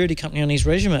put security company on his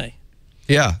resume.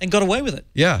 Yeah. And got away with it.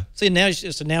 Yeah. See, now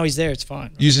he's there, it's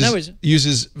fine. Right?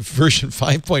 Uses version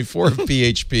 5.4 of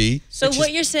PHP. So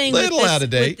what you're saying with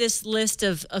this list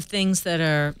of things that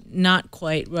are not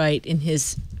quite right in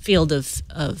his field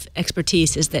of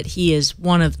expertise is that he is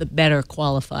one of the better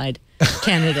qualified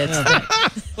candidates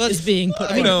that is being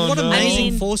put on. What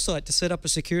amazing foresight to set up a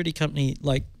security company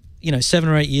 7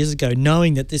 or 8 years ago,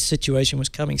 knowing that this situation was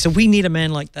coming. So we need a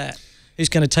man like that who's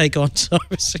going to take on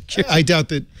cybersecurity. I doubt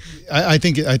that. I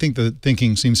think the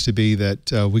thinking seems to be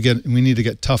that we need to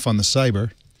get tough on the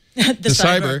cyber. the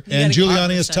cyber. And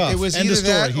Giuliani is tough. It was End either of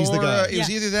story. that He's the guy. It was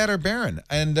either that or Barron.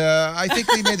 And I think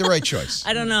they made the right choice.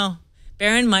 I don't know.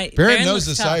 Barron knows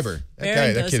the tough. cyber.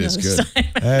 That kid is good.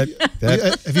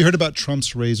 Have you heard about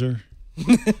Trump's razor?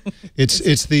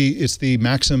 It's the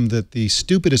maxim that the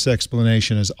stupidest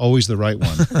explanation is always the right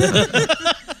one.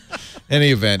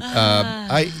 Any event,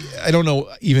 I don't know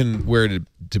even where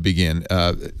to begin.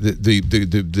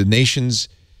 The nation's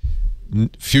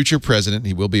future president,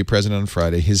 he will be a president on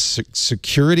Friday, his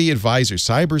security advisor,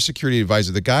 cybersecurity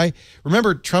advisor, the guy,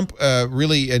 remember Trump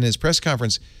really in his press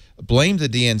conference blamed the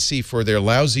DNC for their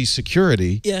lousy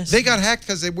security. Yes. They got hacked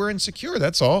because they were insecure,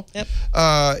 that's all. Yep.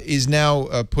 Is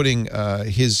now putting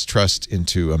his trust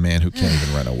into a man who can't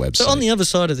even run a website. So on the other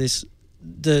side of this,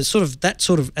 at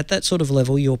that sort of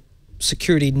level, your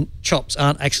security chops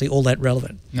aren't actually all that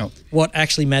relevant. No. What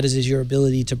actually matters is your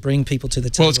ability to bring people to the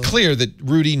table. Well, it's clear that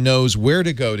Rudy knows where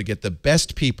to go to get the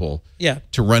best people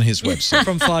to run his website.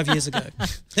 From 5 years ago.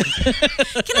 Can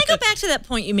I go back to that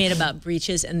point you made about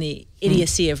breaches and the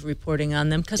idiocy of reporting on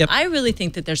them? Because I really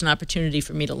think that there's an opportunity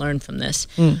for me to learn from this.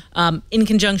 In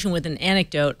conjunction with an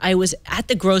anecdote, I was at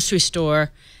the grocery store,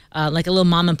 like a little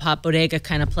mom and pop bodega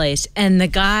kind of place, and the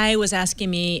guy was asking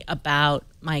me about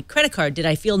my credit card. Did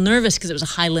I feel nervous because it was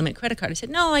a high limit credit card? I said,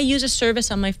 no, I use a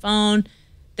service on my phone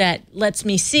that lets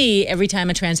me see every time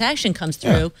a transaction comes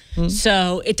through.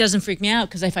 So it doesn't freak me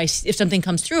out because if something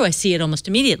comes through, I see it almost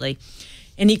immediately.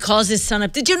 And he calls his son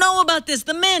up, did you know about this?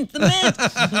 The Mint.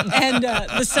 And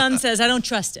the son says, I don't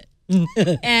trust it.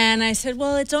 And I said,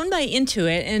 well, it's owned by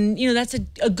Intuit, and that's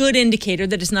a good indicator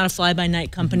that it's not a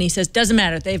fly-by-night company. He says, doesn't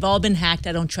matter. They've all been hacked.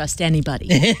 I don't trust anybody.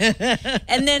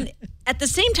 And then at the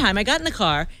same time, I got in the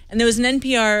car, and there was an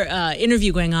NPR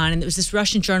interview going on, and there was this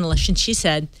Russian journalist, and she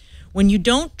said, when you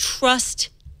don't trust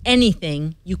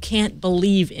anything, you can't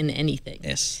believe in anything.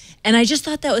 Yes. And I just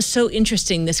thought that was so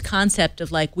interesting, this concept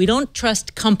of we don't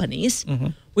trust companies,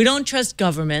 we don't trust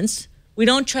governments, we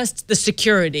don't trust the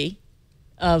security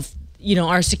of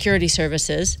our security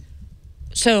services.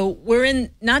 So we're in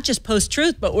not just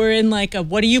post-truth, but we're in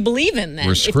what do you believe in then?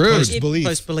 We're screwed.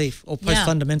 Post-belief or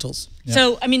post-fundamentals. Yeah.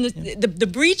 So, I mean, the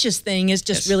breaches thing is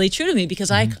just really true to me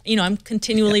because I'm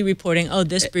continually reporting,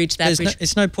 this breach, that breach.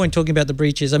 It's no point talking about the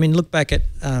breaches. I mean, look back at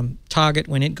Target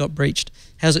when it got breached.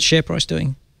 How's its share price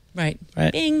doing? Right.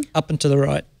 Bing. Up and to the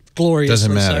right. Gloriously.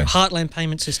 Doesn't matter. So Heartland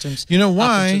Payment Systems. You know why?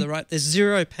 Up and to the right. There's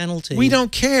zero penalty. We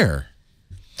don't care.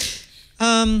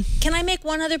 Can I make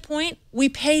one other point? We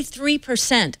pay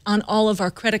 3% on all of our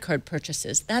credit card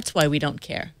purchases. That's why we don't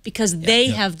care, because they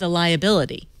have the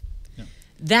liability. Yeah.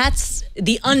 That's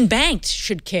the unbanked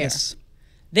should care. Yes.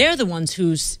 They're the ones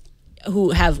who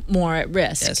have more at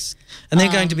risk. Yes, and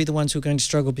they're going to be the ones who are going to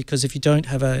struggle because if you don't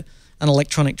have an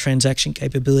electronic transaction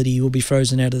capability, you will be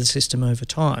frozen out of the system over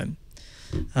time.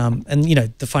 And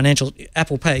the financial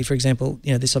Apple Pay, for example,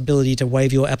 this ability to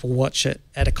wave your Apple Watch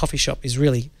at a coffee shop is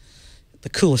really the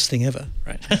coolest thing ever,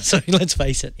 right? So let's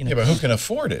face it. Yeah, but who can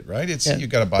afford it, right? It's you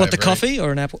got to buy. What, the coffee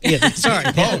or an Apple? Yeah, sorry,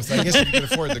 both. I guess if you can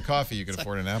afford the coffee, you can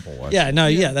afford an Apple Watch. Yeah, no,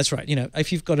 yeah, that's right.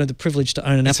 If you've got the privilege to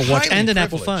own an Apple Watch and an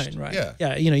Apple phone, right?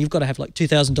 Yeah, you've got to have like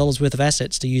 $2,000 worth of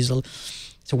assets to use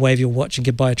to wave your watch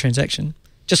and buy a transaction.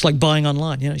 Just like buying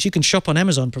online, so you can shop on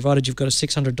Amazon provided you've got a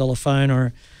 $600 phone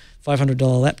or a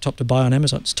 $500 laptop to buy on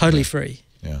Amazon. It's totally free.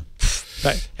 Yeah.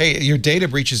 Right. Hey, your data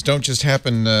breaches don't just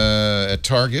happen at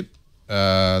Target.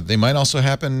 They might also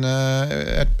happen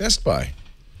at Best Buy.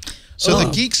 So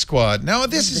the Geek Squad. Now,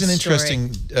 this is an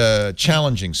interesting,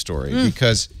 challenging story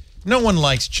because no one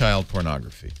likes child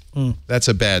pornography. That's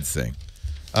a bad thing.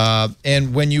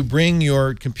 And when you bring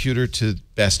your computer to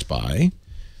Best Buy,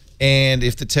 and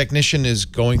if the technician is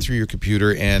going through your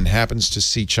computer and happens to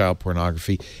see child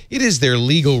pornography, it is their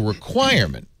legal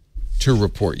requirement to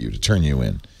report you, to turn you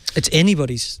in. It's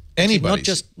anybody's.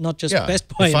 Anybody's. Not just Best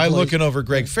Buy. If I'm looking over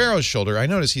Greg Farrow's shoulder, I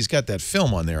notice he's got that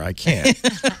film on there. I can't.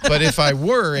 But if I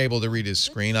were able to read his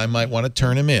screen, I might want to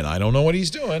turn him in. I don't know what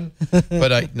he's doing,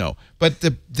 but I know. But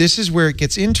this is where it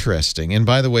gets interesting. And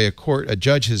by the way, a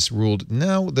judge has ruled,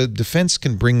 no, the defense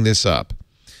can bring this up.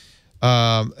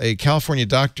 A California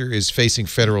doctor is facing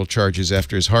federal charges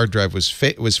after his hard drive was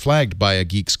flagged by a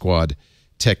Geek Squad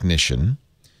technician.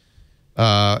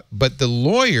 But the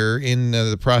lawyer, in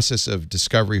the process of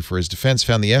discovery for his defense,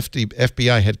 found the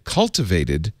FBI had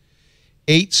cultivated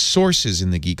 8 sources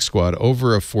in the Geek Squad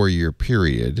over a 4-year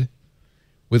period,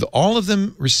 with all of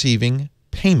them receiving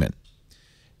payment.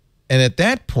 And at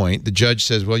that point, the judge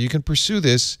says, well, you can pursue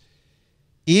this.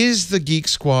 Is the Geek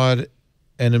Squad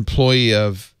an employee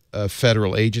of a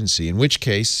federal agency, in which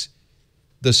case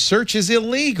the search is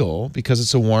illegal because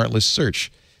it's a warrantless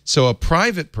search. So a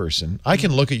private person, I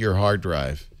can look at your hard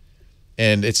drive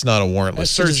and it's not a warrantless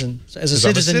search. As a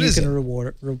citizen, you can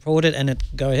report it and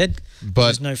go ahead. But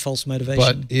there's no false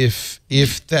motivation. But if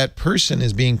that person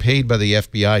is being paid by the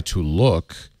FBI to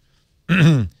look,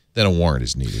 then a warrant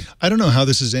is needed. I don't know how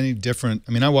this is any different.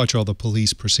 I mean, I watch all the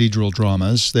police procedural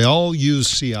dramas. They all use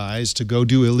CIs to go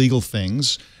do illegal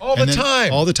things. All the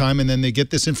time. All the time, and then they get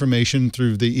this information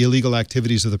through the illegal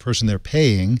activities of the person they're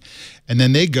paying, and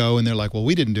then they go and they're like, well,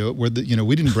 we didn't do it. We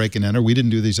didn't break and enter. We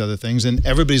didn't do these other things. And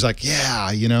everybody's like, yeah,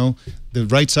 the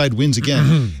right side wins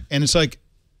again. And it's like,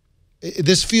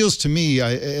 this feels to me,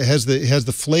 it has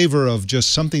the flavor of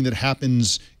just something that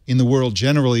happens in the world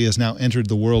generally has now entered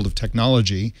the world of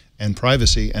technology and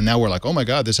privacy, and now we're like, oh my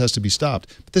God, this has to be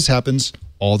stopped. But this happens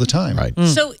all the time. Right.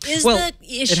 So is the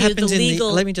issue it happens the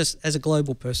legal... let me just, as a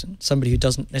global person, somebody who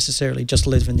doesn't necessarily just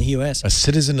live in the US. A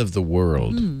citizen of the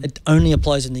world. It only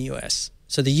applies in the US.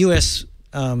 So the US...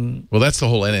 well, that's the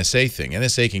whole NSA thing.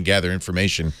 NSA can gather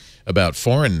information about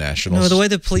foreign nationals. No, the way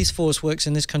the police force works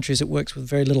in this country is it works with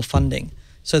very little funding.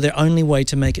 So the only way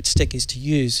to make it stick is to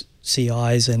use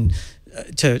CIs and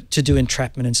to do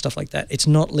entrapment and stuff like that. It's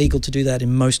not legal to do that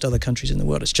in most other countries in the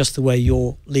world. It's just the way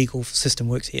your legal system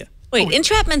works here. Wait,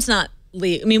 entrapment's not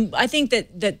legal. I mean, I think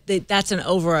that's an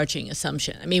overarching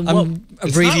assumption. I mean, I'm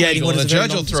abbreviating what the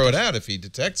judge will throw it out if he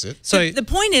detects it. So the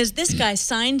point is, this guy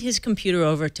signed his computer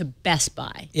over to Best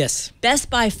Buy. Yes. Best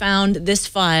Buy found this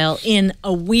file in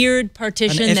a weird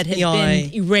partition that had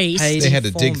been erased. They had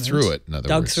to dig through it, in other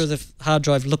dug words. through the hard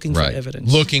drive looking for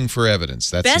evidence. Looking for evidence.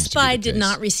 That Best Buy did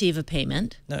not receive a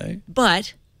payment. No.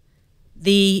 But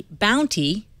the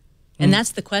bounty... And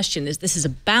that's the question, this is a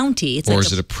bounty. It's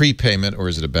is it a prepayment or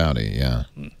is it a bounty? Yeah.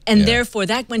 And therefore,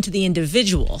 that went to the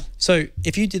individual. So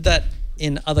if you did that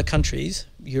in other countries,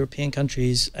 European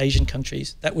countries, Asian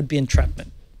countries, that would be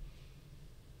entrapment.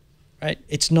 Right?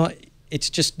 It's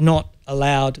just not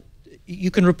allowed. You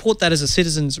can report that as a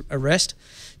citizen's arrest,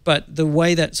 but the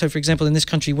way that, so for example, in this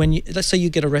country, let's say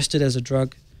you get arrested as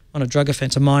on a drug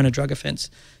offense, a minor drug offense,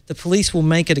 the police will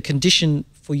make it a condition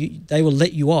for you. They will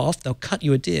let you off. They'll cut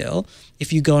you a deal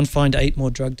if you go and find 8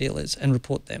 more drug dealers and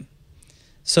report them.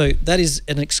 So that is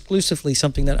exclusively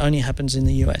something that only happens in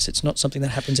the US. It's not something that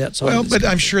happens outside. Well, of this but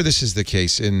country. I'm sure this is the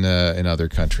case in other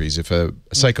countries. If a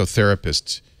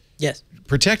psychotherapist,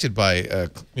 protected by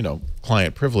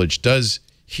client privilege, does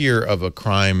hear of a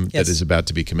crime that is about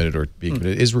to be committed or being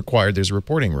committed, is required. There's a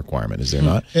reporting requirement, is there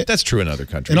not? That's true in other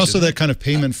countries. And also that kind of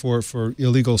payment for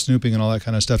illegal snooping and all that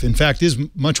kind of stuff, in fact, is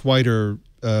much wider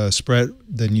spread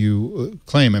than you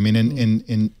claim. I mean,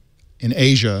 in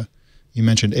Asia, you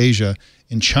mentioned Asia,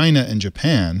 in China and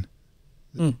Japan,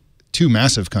 2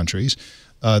 massive countries,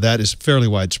 that is fairly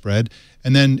widespread.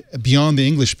 And then beyond the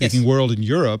English-speaking world in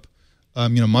Europe,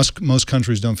 Most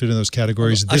countries don't fit in those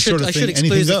categories. I should anything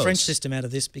exclude the goes. French system out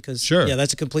of this because Sure.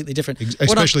 that's a completely different.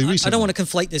 Especially recently. I don't want to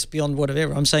conflate this beyond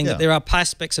whatever. I'm saying that there are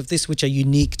aspects of this which are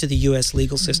unique to the US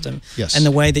legal system and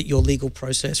the way that your legal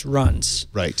process runs.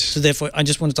 Right. So therefore, I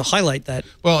just wanted to highlight that.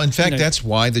 Well, in fact, that's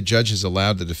why the judge has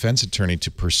allowed the defense attorney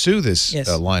to pursue this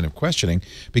line of questioning,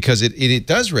 because it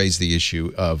does raise the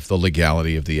issue of the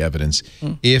legality of the evidence.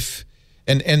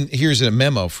 And here's a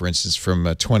memo, for instance, from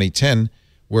 2010,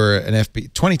 where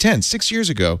 2010, 6 years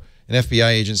ago, an FBI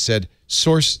agent said,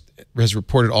 source has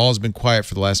reported all has been quiet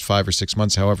for the last 5 or 6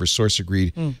 months. However, source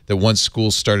agreed that once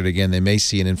schools started again, they may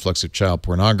see an influx of child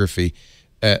pornography.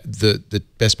 The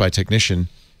Best Buy technician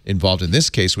involved in this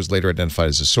case was later identified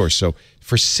as a source. So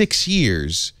for 6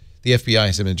 years, the FBI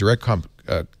has been in direct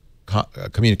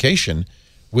communication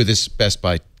with this Best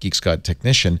Buy Geek Squad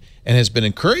technician and has been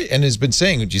encouraged and has been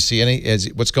saying, "Do you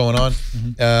see what's going on?"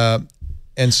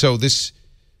 And so this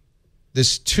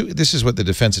is what the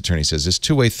defense attorney says. This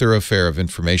two-way thoroughfare of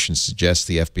information suggests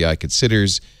the FBI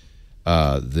considers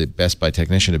the Best Buy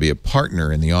technician to be a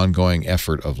partner in the ongoing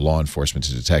effort of law enforcement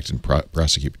to detect and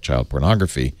prosecute child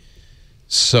pornography.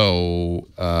 So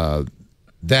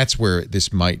that's where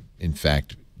this might, in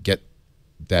fact, get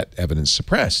that evidence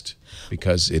suppressed,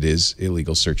 because it is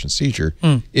illegal search and seizure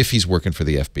if he's working for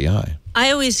the FBI. I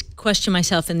always question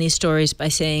myself in these stories by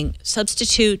saying,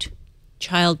 substitute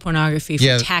child pornography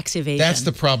for tax evasion. That's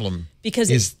the problem. Because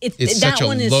it's that such a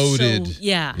one is loaded. So,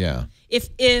 yeah.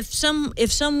 If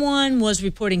someone was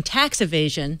reporting tax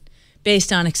evasion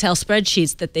based on Excel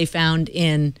spreadsheets that they found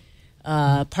in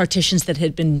partitions that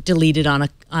had been deleted on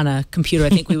a computer, I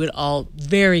think we would all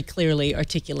very clearly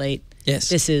articulate,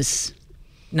 this is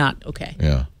not okay.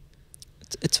 Yeah.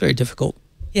 It's very difficult.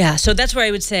 Yeah, so that's where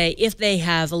I would say if they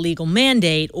have a legal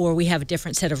mandate, or we have a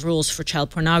different set of rules for child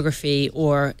pornography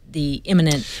or the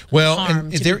imminent harm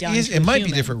and to there be done is to it a might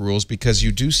human. be different rules, because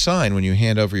you do sign when you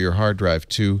hand over your hard drive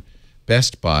to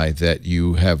Best Buy that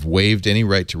you have waived any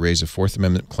right to raise a Fourth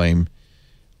Amendment claim,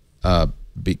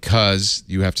 because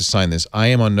you have to sign this. I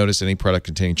am on notice any product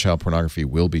containing child pornography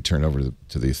will be turned over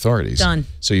to the authorities. Done.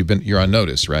 So you're on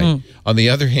notice, right? On the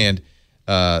other hand,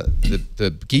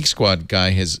 the Geek Squad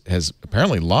guy has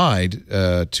apparently lied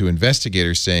to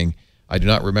investigators, saying, "I do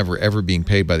not remember ever being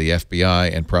paid by the FBI,"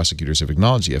 and prosecutors have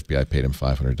acknowledged the FBI paid him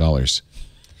 $500.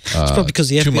 It's probably because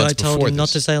the FBI told him not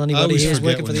to tell anybody he was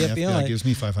working for the FBI. Gives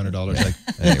me $500.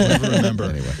 I never remember.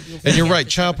 Anyway, and you're right.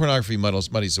 Child pornography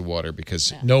muddies the water,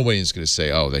 because nobody is going to say,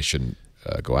 "Oh, they shouldn't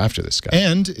go after this guy."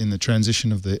 And in the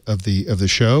transition of the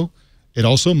show, it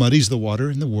also muddies the water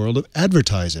in the world of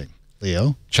advertising.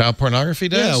 Leo, child pornography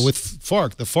does? Yeah, with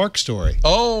Fark, the Fark story.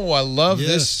 Oh, I love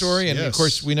this story. And of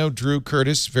course, we know Drew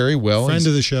Curtis very well. Friend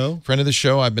of the show. Friend of the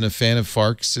show. I've been a fan of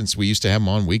Fark since we used to have him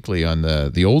on weekly on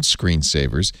the old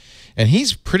screensavers. And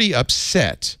he's pretty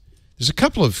upset. There's a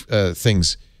couple of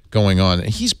things going on.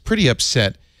 He's pretty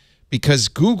upset because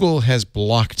Google has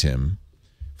blocked him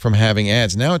from having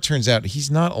ads. Now it turns out he's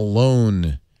not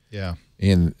alone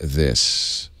in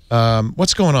this.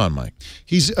 What's going on, Mike?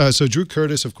 He's so Drew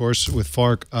Curtis, of course, with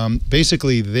Fark.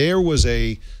 Basically, there was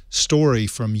a story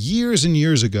from years and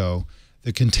years ago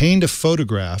that contained a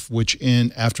photograph, which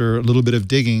after a little bit of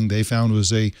digging, they found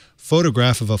was a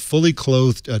photograph of a fully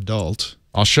clothed adult.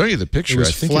 I'll show you the picture. I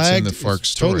think it's in the Fark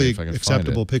story. Totally if I can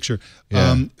acceptable find it. picture.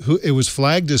 Yeah. It was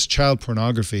flagged as child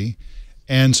pornography,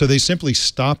 and so they simply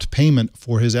stopped payment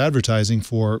for his advertising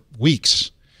for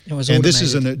weeks. And this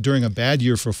is during a bad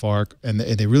year for Fark, and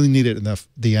they really needed it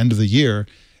the end of the year,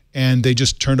 and they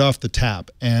just turned off the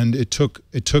tap. And it took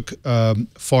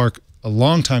Fark a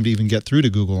long time to even get through to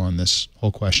Google on this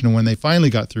whole question. And when they finally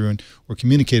got through and were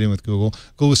communicating with Google,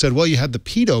 Google said, "Well, you had the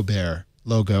Pedo Bear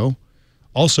logo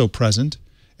also present,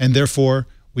 and therefore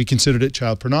we considered it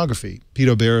child pornography."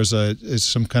 Pedo Bear is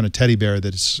some kind of teddy bear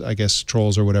that I guess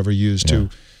trolls or whatever use to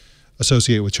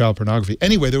associate with child pornography.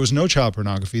 Anyway, there was no child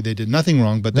pornography. They did nothing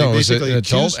wrong, but they basically it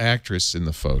was an adult actress in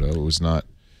the photo. It was not,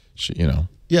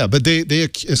 Yeah, but they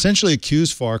essentially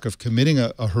accused Fark of committing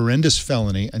a horrendous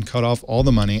felony and cut off all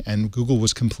the money, and Google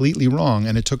was completely wrong,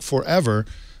 and it took forever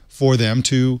for them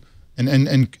to,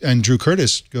 and Drew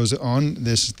Curtis goes on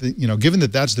this, given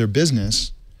that that's their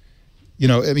business,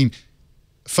 I mean,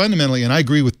 fundamentally, and I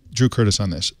agree with Drew Curtis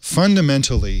on this,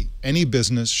 fundamentally, any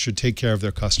business should take care of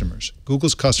their customers.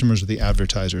 Google's customers are the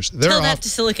advertisers. Tell that to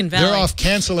Silicon Valley.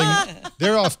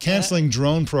 They're off canceling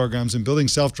drone programs and building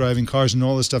self-driving cars and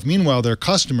all this stuff. Meanwhile, their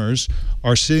customers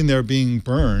are sitting there being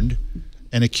burned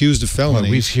and accused of felony.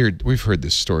 Well, we've heard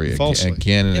this story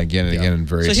again and again and again in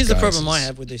various So here's the guises. problem I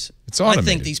have with this. It's automated. I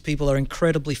think these people are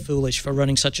incredibly foolish for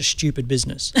running such a stupid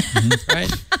business.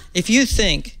 Right? If you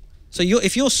think So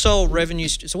if your sole revenue,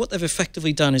 so what they've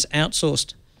effectively done is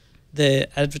outsourced their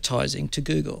advertising to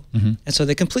Google. And so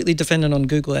they're completely dependent on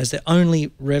Google as their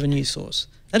only revenue source.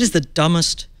 That is the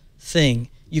dumbest thing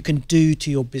you can do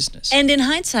to your business. And in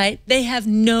hindsight, they have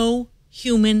no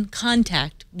human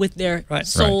contact with their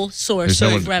sole source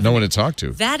There's of revenue. no one to talk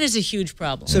to. That is a huge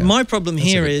problem. So my problem That's a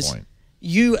here good is point.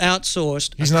 you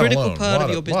outsourced He's a not critical alone. part of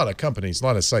your business. A lot of companies, a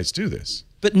lot of sites do this.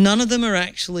 But none of them are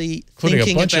actually Including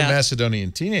thinking a bunch about... of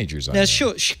Macedonian teenagers. Now,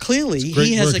 sure, clearly It's great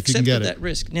he has work if you can accepted get it. that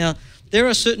risk. Now, there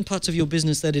are certain parts of your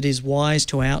business that it is wise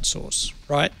to outsource,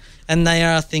 right? And they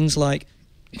are things like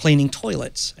cleaning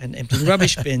toilets and emptying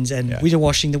rubbish bins and window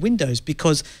washing the windows,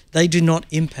 because they do not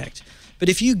impact. But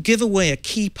if you give away a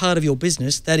key part of your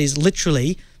business that is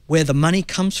literally where the money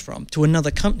comes from to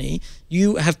another company,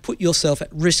 you have put yourself at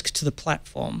risk to the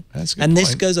platform. That's a good and this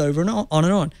point. goes over and on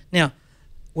and on. Now,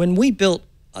 when we built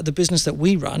the business that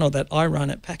we run, or that I run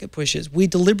at Packet Pushers, we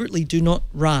deliberately do not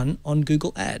run on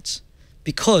Google Ads,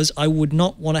 because I would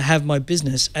not want to have my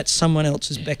business at someone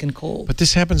else's beck and call. But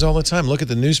this happens all the time. Look at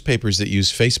the newspapers that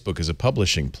use Facebook as a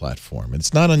publishing platform.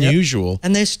 It's not unusual.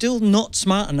 And they're still not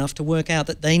smart enough to work out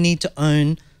that they need to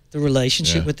own the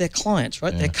relationship with their clients,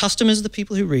 right? Their customers are the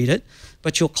people who read it,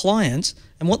 but your clients,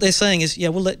 and what they're saying is, yeah,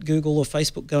 we'll let Google or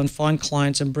Facebook go and find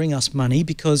clients and bring us money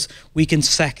because we can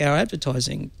sack our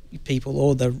advertising people,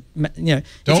 or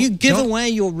if you give away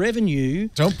your revenue,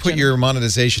 don't put your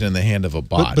monetization in the hand of a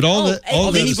bot. But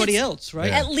of anybody else,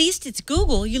 right? At least it's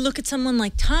Google. You look at someone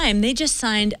like Time, they just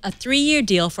signed a 3-year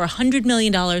deal for $100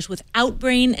 million with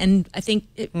Outbrain, and I think,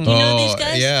 do you know these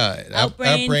guys? Yeah,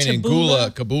 Outbrain and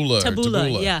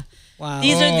Taboola. Yeah. Wow.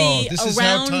 These are the this is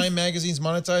how Time Magazine's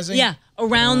monetizing? Yeah,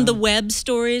 around the web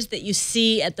stories that you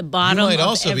see at the bottom You might of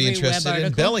also every be interested web in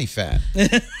article. belly fat.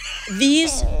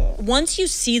 These, once you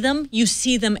see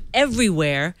them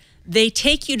everywhere. They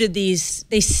take you to these,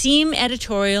 they seem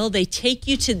editorial, they take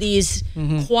you to these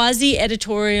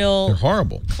quasi-editorial They're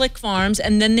horrible click farms,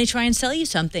 and then they try and sell you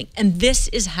something. And this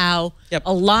is how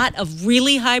a lot of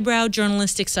really highbrow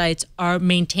journalistic sites are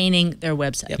maintaining their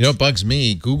websites. You know what bugs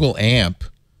me? Google AMP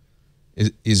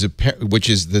which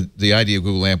is the idea of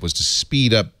Google AMP was to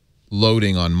speed up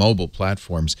loading on mobile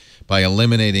platforms by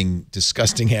eliminating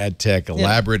disgusting ad tech,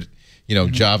 elaborate,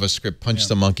 JavaScript, punch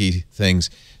the monkey things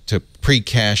to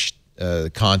pre-cache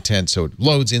content so it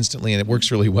loads instantly and it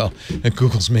works really well. And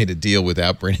Google's made a deal with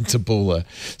Outbrain and Taboola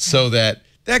so that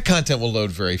content will load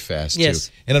very fast too.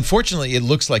 And unfortunately, it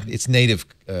looks like it's native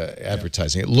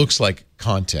advertising. It looks like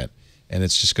content. And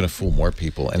it's just going to fool more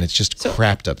people, and it's just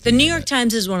crapped up. The New York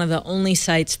Times is one of the only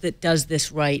sites that does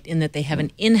this right, in that they have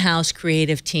an in-house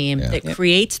creative team that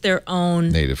creates their own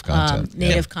native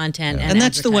content, and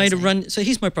that's the way to run. So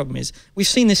here's my problem: is we've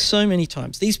seen this so many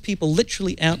times. These people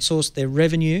literally outsource their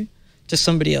revenue to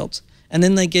somebody else, and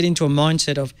then they get into a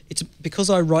mindset of, it's because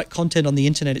I write content on the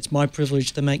internet, it's my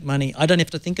privilege to make money. I don't have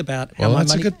to think about how my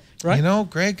money. Right? You know,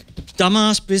 Greg,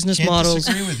 dumbass business can't models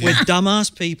disagree with you. with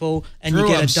dumbass people, and Drew, you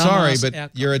get a I'm dumbass sorry,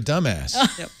 but you're a dumbass.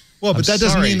 Well, but that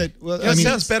doesn't mean that. Well, it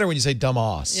sounds better when you say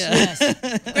dumbass. Yes.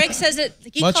 Greg says it.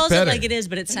 He Much calls better. it like it is,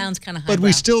 but it sounds kind of. But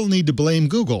we still need to blame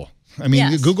Google. I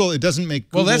mean, Google. It doesn't make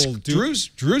Google. Well, that's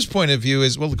Drew's point of view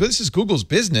is, well, this is Google's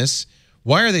business.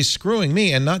 Why are they screwing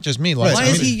me and not just me? Why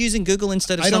is he using Google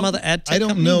instead of some other ad tech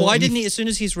company? know. Why didn't he, as soon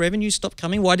as his revenue stopped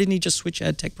coming, why didn't he just switch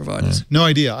ad tech providers? No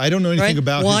idea. I don't know anything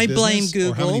about Why his blame business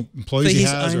or how many Google employees for he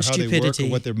his has own or how they work stupidity? or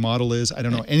what their model is. I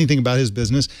don't know anything about his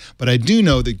business, but I do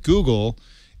know that Google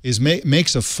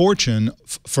makes a fortune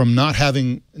from not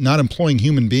employing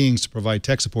human beings to provide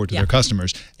tech support to their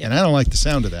customers, and I don't like the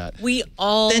sound of that. We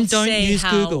all then don't say use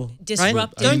how Google.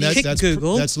 disruptive. Don't kick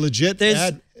Google. That's legit.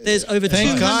 There's over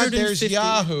Thank 250. God there's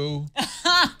Yahoo.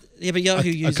 Yeah, but Yahoo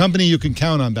uses a company you can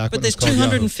count on back. But there's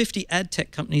 250 ad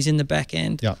tech companies in the back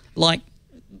end, like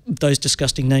those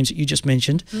disgusting names that you just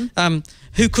mentioned, who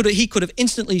he could have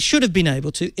should have been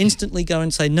able to instantly go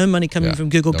and say, no money coming from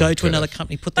Google, go to another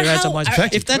company, put their ads on my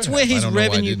site. If that's where his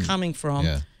revenue coming from,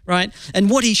 right?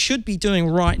 And what he should be doing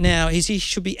right now is he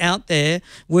should be out there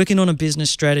working on a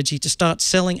business strategy to start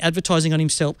selling advertising on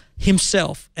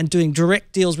himself and doing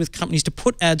direct deals with companies to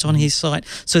put ads on his site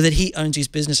so that he owns his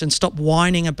business, and stop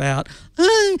whining about,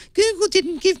 oh, Google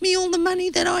didn't give me all the money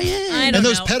that I earned. And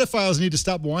those pedophiles need to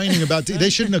stop whining about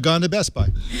they shouldn't have gone to Best Buy.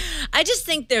 I just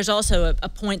think there's also a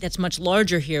point that's much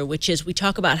larger here, which is we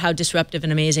talk about how disruptive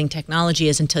and amazing technology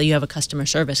is until you have a customer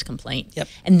service complaint.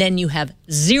 And then you have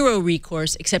zero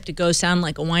recourse except to go sound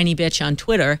like a whiny bitch on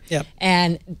Twitter.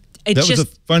 And that was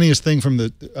the funniest thing from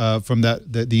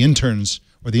the interns,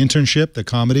 or the internship, the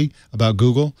comedy about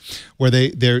Google, where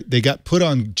they got put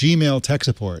on Gmail tech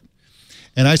support.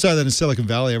 And I saw that in Silicon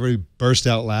Valley. Everybody burst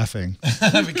out laughing.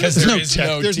 Because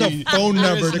there's no phone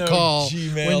number to call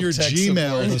when your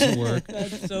Gmail doesn't work.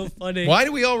 That's so funny. Why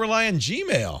do we all rely on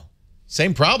Gmail?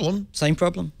 Same problem. Same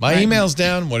problem. My email's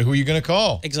down. Who are you going to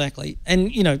call? Exactly. And,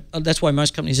 that's why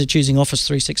most companies are choosing Office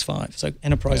 365. So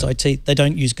enterprise IT, they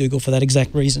don't use Google for that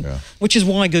exact reason, which is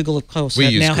why Google, of course,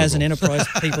 now has an enterprise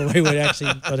people who would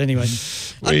actually, but anyway.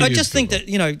 I just think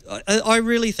that, I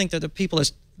really think that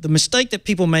the mistake that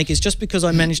people make is just because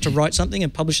I managed to write something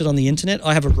and publish it on the internet,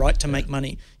 I have a right to make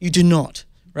money. You do not.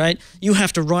 Right? You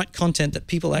have to write content that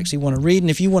people actually want to read, and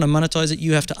if you want to monetize it,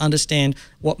 you have to understand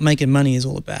what making money is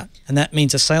all about, and that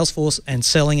means a sales force and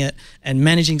selling it and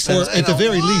managing sales. Or at the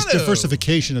very least,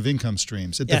 diversification of income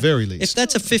streams. At the very least, if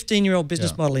that's a 15-year-old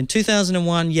business model in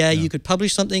 2001, you could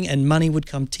publish something and money would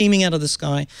come teeming out of the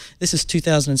sky. This is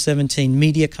 2017.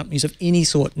 Media companies of any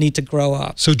sort need to grow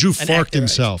up. So Drew farked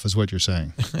himself, is what you're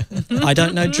saying. I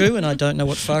don't know Drew, and I don't know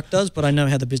what Fark does, but I know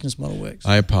how the business model works.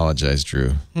 I apologize,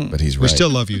 Drew, but he's right. We still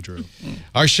love you, Drew.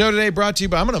 Our show today brought to you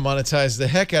by, I'm going to monetize the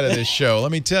heck out of this show.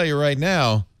 Let me tell you right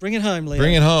now. Bring it home, Leo.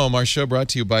 Bring it home. Our show brought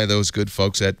to you by those good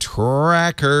folks at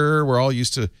Tracker. We're all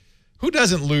used to, who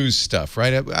doesn't lose stuff,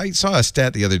 right? I saw a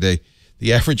stat the other day.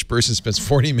 The average person spends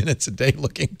 40 minutes a day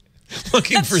looking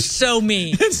for so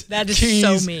me. That is keys,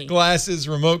 so me. Glasses,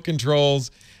 remote controls.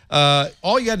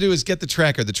 All you got to do is get the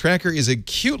Tracker. The Tracker is a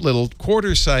cute little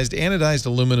quarter-sized anodized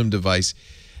aluminum device.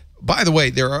 By the way,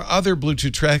 there are other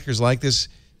Bluetooth trackers like this.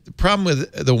 The problem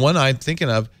with the one I'm thinking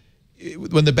of,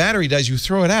 when the battery dies, you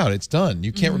throw it out. It's done.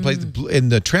 You can't replace in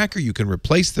the Tracker. You can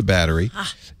replace the battery.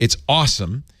 It's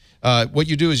awesome. What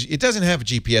you do is, it doesn't have a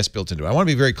GPS built into it. I want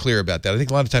to be very clear about that. I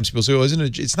think a lot of times people say, "Oh,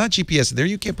 it's not GPS in there.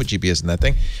 You can't put GPS in that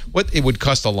thing." It would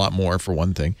cost a lot more for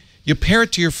one thing. You pair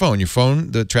it to your phone. Your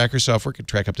phone, the Tracker software can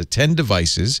track up to 10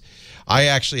 devices. I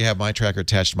actually have my Tracker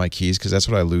attached to my keys because that's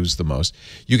what I lose the most.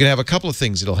 You can have a couple of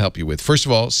things it'll help you with. First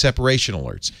of all, separation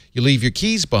alerts. You leave your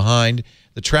keys behind.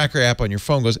 The Tracker app on your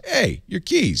phone goes, "Hey, your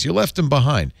keys, you left them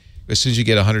behind," as soon as you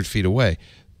get 100 feet away.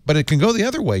 But it can go the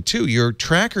other way, too. Your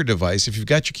Tracker device, if you've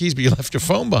got your keys but you left your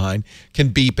phone behind, can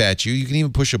beep at you. You can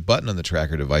even push a button on the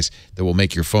Tracker device that will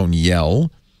make your phone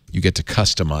yell. You get to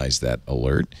customize that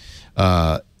alert.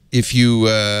 If you,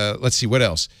 let's see, what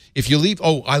else? If you leave,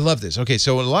 oh, I love this. Okay,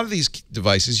 so in a lot of these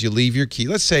devices, you leave your key.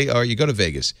 Let's say you go to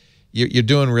Vegas. You're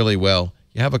doing really well.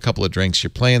 You have a couple of drinks. You're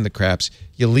playing the craps.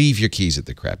 You leave your keys at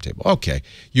the crap table. Okay.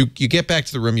 You get back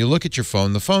to the room. You look at your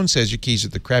phone. The phone says your keys are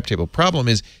at the crap table. Problem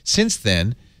is, since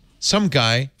then, some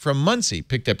guy from Muncie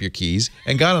picked up your keys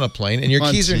and got on a plane, and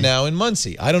your keys are now in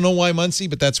Muncie. I don't know why Muncie,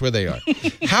 but that's where they are.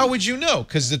 How would you know?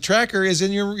 Because the Tracker is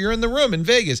in you're in the room in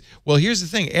Vegas. Well, here's the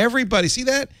thing. Everybody, see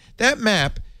that? That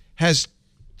map has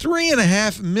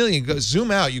 3.5 million. Go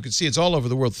zoom out. You can see it's all over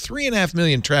the world. 3.5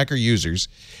 million Tracker users,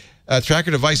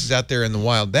 Tracker devices out there in the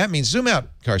wild. That means, zoom out,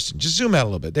 Karsten. Just zoom out a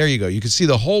little bit. There you go. You can see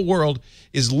the whole world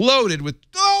is loaded with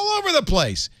all over the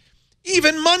place.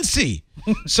 Even Muncie.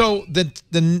 So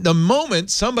the moment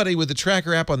somebody with the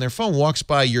Tracker app on their phone walks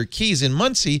by your keys in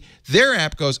Muncie, their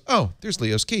app goes, "Oh, there's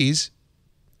Leo's keys."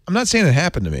 I'm not saying it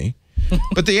happened to me,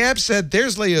 but the app said,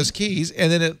 "There's Leo's keys,"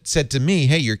 and then it said to me,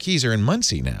 "Hey, your keys are in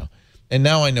Muncie now," and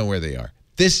now I know where they are.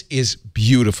 This is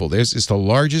beautiful. It's the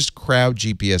largest crowd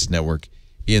GPS network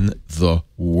in the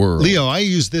world. Leo, I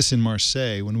used this in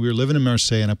Marseille when we were living in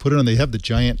Marseille, and I put it on. They have the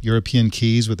giant European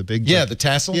keys with the big, the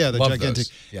tassel. Yeah, the Love gigantic.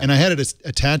 those. Yeah. And I had it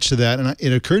attached to that, and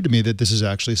it occurred to me that this is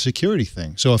actually a security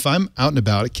thing. So if I'm out and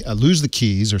about, I lose the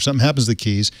keys, or something happens to the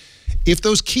keys, if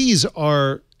those keys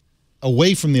are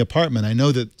away from the apartment, I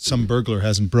know that some burglar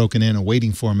hasn't broken in and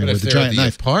waiting for me with a giant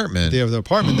knife. Apartment. If they're the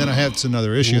apartment, then it's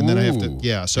another issue, and then I have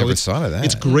to, so never thought of that.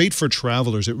 It's great for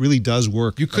travelers. It really does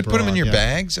work. You could put them in your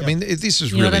bags. I mean, this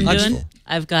is You know really what I'm useful. doing?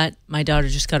 I've got, my daughter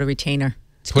just got a retainer.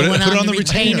 It's Put it going on the the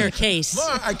retainer retainer case.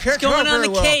 Mom, I can't It's going talk on very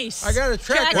the well. case. I got a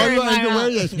tracker. Tracker Why do I in need to my wear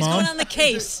mouth. this, It's Mom? going on the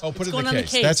case. Oh, put It's it going in on the the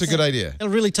case. case. That's a good idea. It'll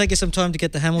really take you some time to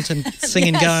get the Hamilton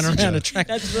singing going around a track.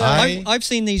 That's right. I've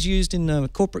seen these used in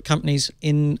corporate companies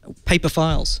in paper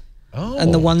files. Oh.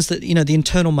 And the ones that, the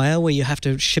internal mail where you have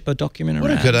to ship a document around.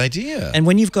 What a good idea. And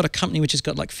when you've got a company which has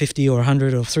got like 50 or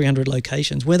 100 or 300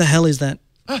 locations, where the hell is that?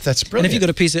 Oh, that's brilliant. And if you've got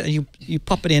a piece of, you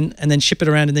pop it in and then ship it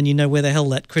around, and then you know where the hell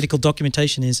that critical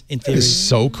documentation is in theory. This is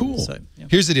so cool. So, yeah.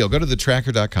 Here's the deal. Go to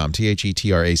thetracker.com,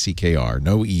 TheTrackr,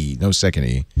 no E, no second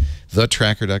E,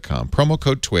 thetracker.com, promo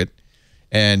code TWIT,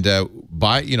 and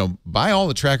buy all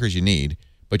the trackers you need,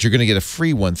 but you're going to get a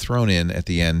free one thrown in at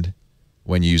the end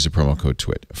when you use the promo code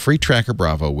TWIT. A free Tracker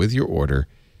Bravo with your order,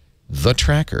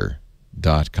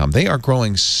 thetracker.com. They are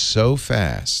growing so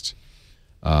fast.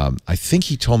 I think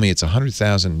he told me it's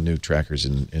 100,000 new trackers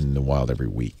in the wild every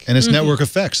week. And it's network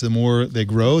effects. The more they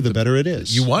grow, the better it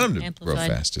is. You want them to grow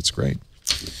fast. It's great.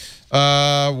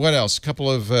 What else? A couple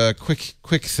of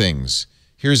quick things.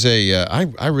 Here's a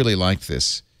I really like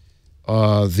this.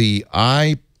 The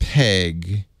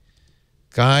iPeg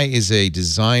guy is a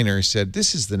designer. Said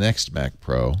this is the next Mac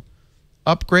Pro,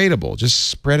 upgradable. Just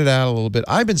spread it out a little bit.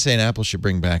 I've been saying Apple should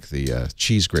bring back the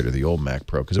cheese grater, the old Mac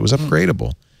Pro, because it was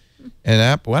upgradable. And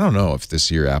Apple, I don't know if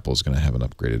this year Apple's going to have an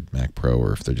upgraded Mac Pro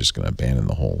or if they're just going to abandon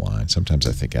the whole line. Sometimes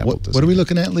I think Apple does. What are we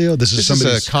looking at, Leo? This is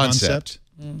somebody's a concept.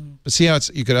 But see how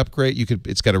you could upgrade.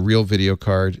 It's got a real video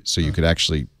card, so you could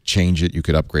actually change it. You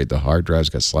could upgrade the hard drives.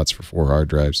 Got slots for 4 hard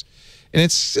drives, and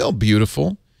it's still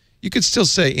beautiful. You could still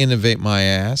say "innovate my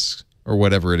ass" or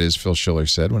whatever it is Phil Schiller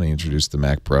said when he introduced the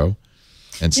Mac Pro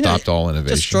and stopped all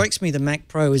innovation. It just strikes me the Mac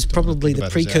Pro is probably the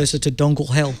precursor to dongle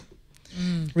hell.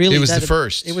 Really, it was the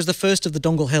first. It was the first of the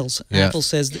dongle hells. Yeah. Apple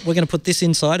says that we're going to put this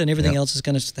inside, and everything else is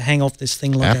going to hang off this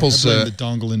thing like Apple's the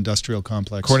dongle industrial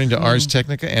complex. According to Ars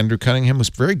Technica, Andrew Cunningham was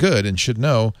very good and should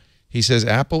know. He says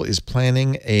Apple is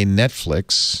planning a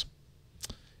Netflix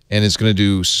and is going to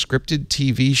do scripted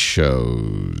TV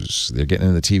shows. They're getting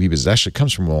into the TV business. It actually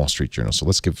comes from Wall Street Journal, so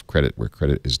let's give credit where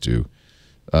credit is due.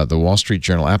 The Wall Street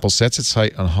Journal, Apple sets its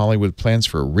sight on Hollywood plans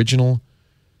for original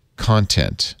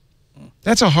content.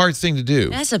 That's a hard thing to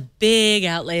do. That's a big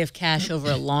outlay of cash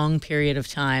over a long period of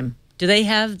time. Do they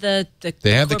have the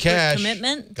They have the corporate cash.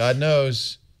 commitment? God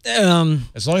knows.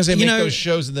 As long as they make those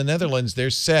shows in the Netherlands,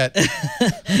 they're set.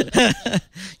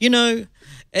 You know,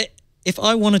 if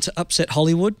I wanted to upset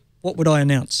Hollywood, what would I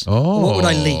announce? Oh. What would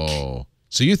I leak?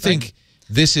 So you think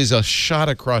this is a shot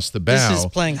across the bow, This is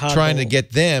playing hardball. trying to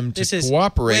get them to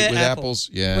cooperate with Apple. Apple's.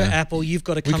 Yeah, We're Apple. You've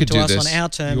got to We come could to do us this. on our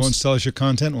terms. You won't sell us your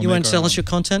content. You won't sell us your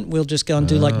content. We'll just go and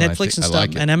do like Netflix and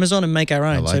stuff and Amazon and make our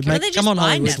own. like so it. come on,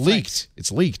 Hollywood. It's leaked.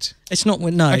 It's leaked. It's not.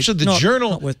 No, Actually, the not,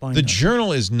 journal. Not worth buying The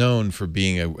journal is known for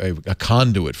being a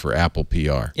conduit for Apple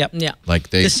PR. Yep. Yeah. Like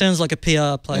they. This sounds like a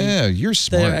PR play. Yeah, you're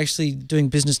smart. They're actually doing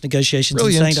business negotiations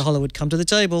Brilliant. and saying to Hollywood, "Come to the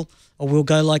table, or we'll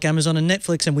go like Amazon and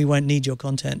Netflix, and we won't need your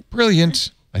content."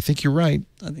 Brilliant. I think you're right.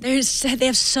 They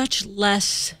have such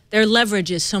less. Their leverage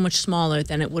is so much smaller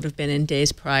than it would have been in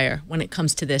days prior when it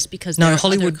comes to this because there are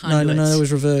Hollywood. other conduits. It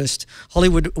was reversed.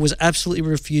 Hollywood was absolutely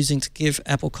refusing to give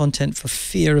Apple content for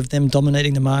fear of them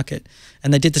dominating the market,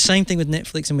 and they did the same thing with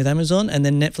Netflix and with Amazon. And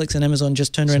then Netflix and Amazon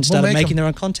just turned around and started making their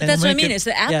own content. But that's what I mean. Is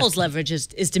that Apple's leverage is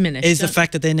diminished? Is the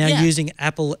fact that they're now using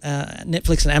Apple,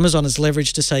 Netflix, and Amazon as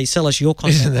leverage to say, "Sell us your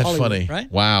content." Isn't that Hollywood, funny?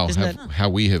 Right? Wow. How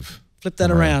we have. Flip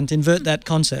that around, invert that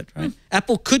concept, right?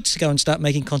 Apple could go and start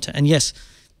making content. And yes,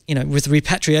 you know, with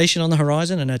repatriation on the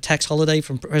horizon and a tax holiday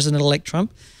from President-elect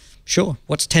Trump, sure,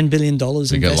 what's $10 billion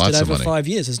invested over 5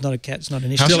 years? It's not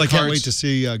an issue. Still, I can't wait to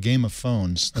see Game of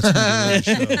Phones. That's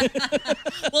gonna be a really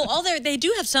show. Well, they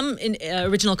do have some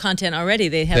original content already.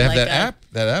 They have like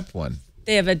that app one.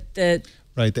 They have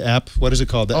Right, the app. What is it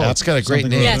called? The app. It's got a great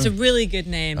name. Yeah, it's a really good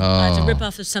name. It's a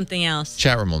ripoff of something else.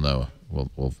 Chat room will know.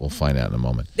 We'll find out in a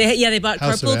moment. They bought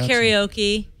Carpool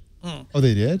Karaoke. Oh,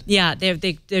 they did? Yeah, they're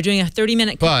doing a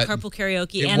 30-minute Carpool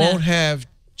Karaoke. It won't have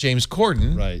James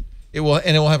Corden. Right. It will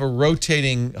have a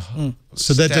rotating.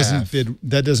 So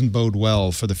that doesn't bode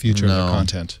well for the future of the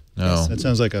content. No, that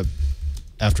sounds like a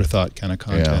afterthought kind of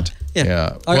content.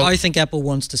 Yeah. Well, I think Apple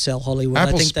wants to sell Hollywood.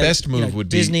 Apple's I think best move would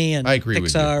be Disney and I agree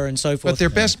with Pixar you. and so forth. But their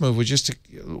best move was just to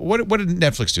what did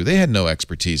Netflix do? They had no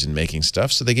expertise in making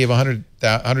stuff, so they gave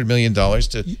 $100 million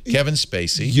to Kevin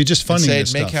Spacey. You're just funding and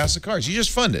this said, make stuff. House of Cards. You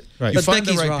just fund it. Right. You But fund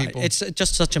Becky's the right right. people. It's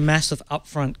just such a massive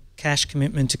upfront cash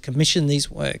commitment to commission these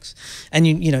works. And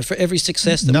you know, for every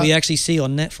success that we actually see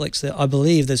on Netflix, I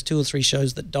believe there's 2 or 3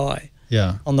 shows that die.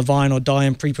 Yeah. On the vine or die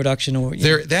in pre-production or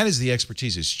that is the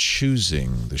expertise, is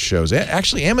choosing the shows.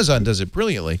 Actually, Amazon does it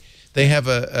brilliantly. They have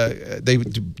they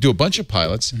do a bunch of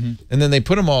pilots, and then they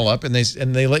put them all up, and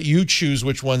they let you choose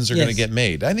which ones are going to get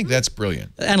made. I think that's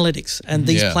brilliant. Analytics, and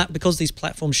these because these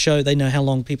platforms show, they know how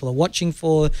long people are watching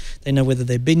for. They know whether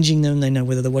they're binging them. They know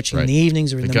whether they're watching in the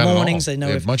evenings or in the mornings. They know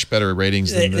they have much better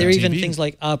ratings than there are the even TV. things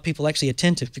like, are people actually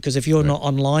attentive? Because if you're not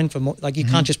online for more, like you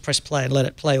can't just press play and let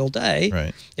it play all day.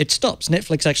 Right. It stops.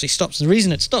 Netflix actually stops. And the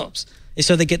reason it stops is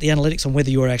so they get the analytics on whether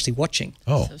you are actually watching.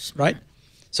 Oh, right.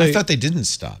 So I thought they didn't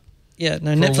stop. Yeah,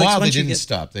 no. For Netflix. a while, they once you didn't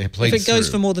stop. They played if it goes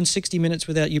through. for more than 60 minutes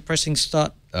without you pressing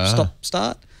start,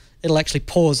 start, it'll actually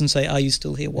pause and say, "Are you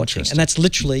still here watching?" And that's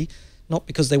literally not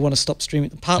because they want to stop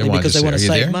streaming, partly because they want to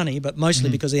save money, but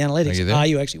mostly because the analytics. Are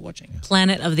you actually watching?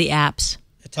 Planet of the Apps.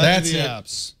 That's it.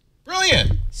 Apps.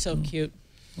 Brilliant. So cute.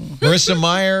 Marissa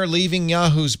Mayer leaving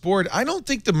Yahoo's board. I don't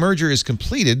think the merger is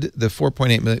completed, the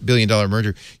 $4.8 billion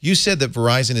merger. You said that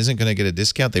Verizon isn't going to get a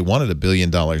discount. They wanted $1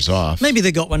 billion off. Maybe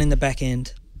they got one in the back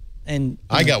end. And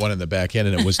I got one in the back end,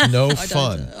 and it was no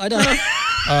fun. I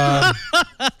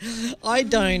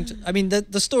don't. I mean,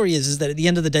 the story is that at the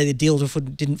end of the day, the deal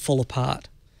didn't fall apart.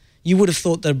 You would have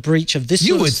thought that a breach of this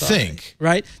sort of size, think.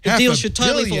 Right? The deal should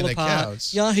totally billion fall apart.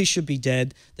 accounts. Yahoo should be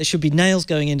dead. There should be nails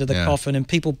going into the coffin and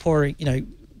people pouring,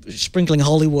 sprinkling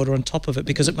holy water on top of it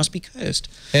because it must be cursed.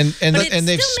 And But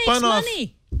they've still spun makes off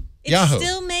money. It Yahoo.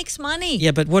 still makes money.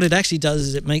 Yeah, but what it actually does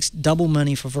is it makes double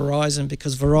money for Verizon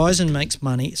because Verizon makes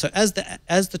money. So as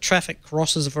the traffic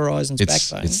crosses Verizon's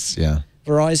backbone,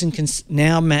 Verizon can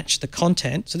now match the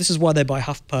content. So this is why they buy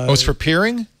HuffPo. Oh, it's for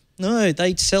peering? No,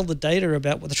 they sell the data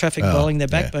about what the traffic following their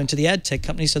backbone to the ad tech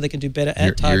companies so they can do better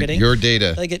ad targeting. Your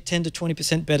data. They get 10 to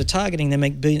 20% better targeting. They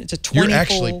make billions. You're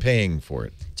actually paying for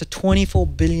it. It's a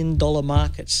 $24 billion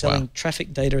market selling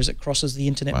traffic data as it crosses the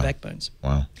internet backbones.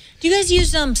 Wow. Do you guys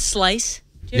use Slice?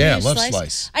 Do you Yeah, ever use love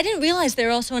Slice. I didn't realize they're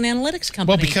also an analytics company.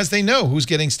 Well, because they know who's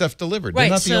getting stuff delivered. Right, They're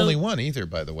not the so- only one either,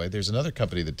 by the way. There's another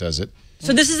company that does it.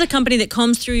 So this is a company that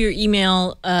combs through your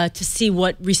email to see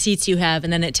what receipts you have,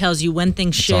 and then it tells you when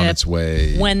things ship, on its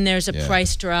way. when there's a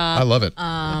price drop. I love it.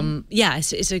 Yeah,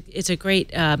 it's a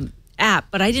great app,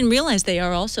 but I didn't realize they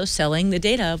are also selling the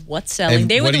data of what's selling. And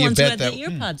They were what the do you ones who bet had that- the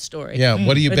earpod story. Yeah,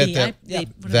 what do you Or bet the that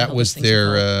whatever that those was things are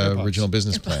their called. original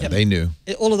business plan? Yeah. They knew.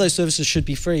 All of those services should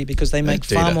be free because they make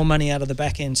Data. far more money out of the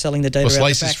back end selling the data. Well, out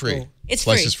Slice the is back free. door. It's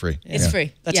Slice free. is free. It's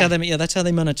free. That's how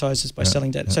they monetize is by selling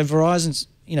data. So Verizon,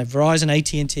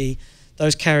 AT&T,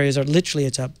 those carriers are literally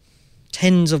it's a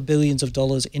tens of billions of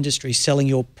dollars industry selling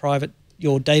your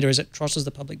data as it crosses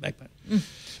the public backbone.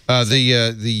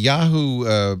 The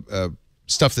Yahoo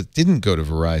stuff that didn't go to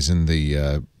Verizon,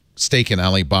 the stake in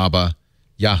Alibaba,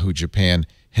 Yahoo Japan,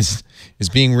 is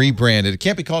being rebranded. It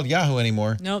can't be called Yahoo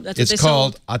anymore. No, that's what it's they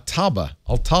called sold. Altaba.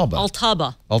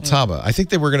 Altaba. I think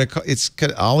they were going to call it's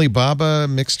Alibaba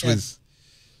mixed with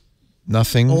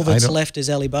nothing. All that's left is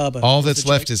Alibaba. All that's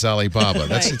left is Alibaba.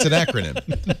 It's an acronym.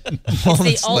 It's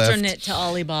the alternate to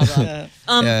Alibaba.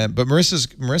 But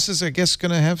Marissa's I guess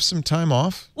going to have some time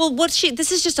off. Well,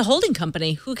 this is just a holding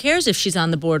company. Who cares if she's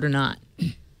on the board or not?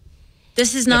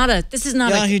 This is not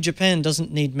Yahoo Japan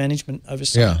doesn't need management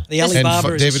oversight. Yeah. The Alibaba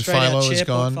and is David a straight-out Philo is share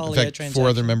gone. In portfolio fact, transaction. 4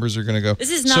 other members are going to go.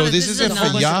 This is not so a- this this is is for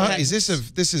not- Yahoo.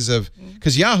 This is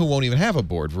because Yahoo won't even have a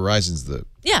board. Verizon's the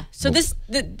Yeah, so this is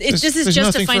there's just a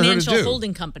nothing for her to financial do.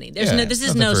 holding company. Yeah, This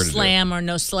is nothing no for her to do. slam or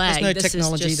no slag. There's no This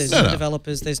technology. Is just, There's no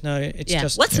developers. There's no. It's Yeah.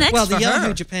 just. What's next Well, the for Yahoo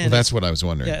her? Japan. Well, that's what I was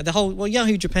wondering. Yeah,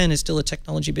 Yahoo Japan is still a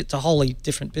technology, but it's a wholly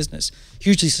different business.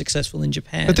 Hugely successful in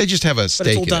Japan. But they just have a But it's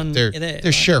stake all in done it. They're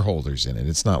there, shareholders in it.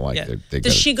 It's not like Yeah. they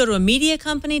Does got she go to a media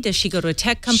company? Does she go to a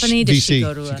tech company? Does VC. she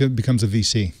go to a? becomes a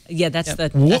VC. Yeah, that's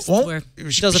the. Won't- That's won't- where.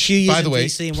 She does a few years By the in way,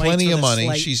 VC and waits plenty for of the money.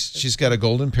 slate. She's got a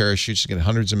golden parachute. She's getting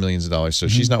hundreds of millions of dollars, so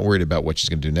she's not worried about what she's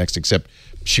going to do next. Except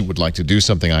she would like to do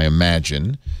something, I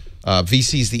imagine.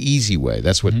 VC is the easy way.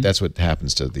 That's what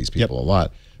happens to these people a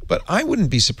lot. But I wouldn't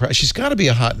be surprised. She's got to be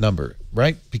a hot number,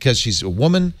 right? Because she's a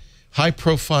woman, high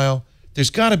profile. There's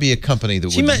got to be a company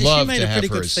that would love to have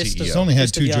her as CEO. She's only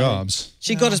had 2 jobs.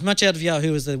 She got as much out of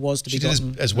Yahoo as there was to be She did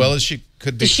gotten. as well as she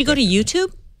could be. Does she go to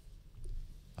YouTube?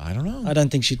 I don't know. I don't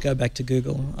think she'd go back to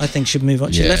Google. I think she'd move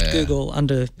on. She left Google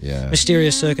under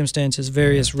mysterious circumstances,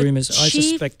 various rumors. I she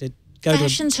suspected. Go to.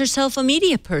 Fashions herself a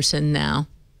media person now.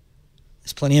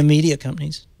 There's plenty of media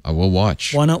companies. I will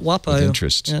watch. Why not WAPO? With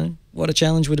interest. You know, what a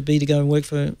challenge would it be to go and work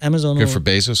for Amazon? Go or, for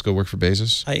Bezos. Go work for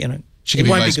Bezos. She it could be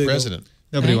won't vice Google. president.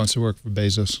 Nobody wants to work for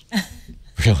Bezos.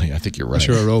 Really, I think you're right. Unless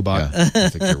you're a robot. Yeah, I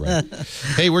think you're right.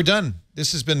 Hey, we're done.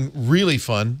 This has been really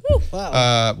fun.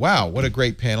 Wow. Wow, what a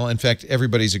great panel. In fact,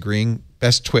 everybody's agreeing.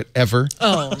 Best twit ever.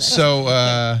 Oh, so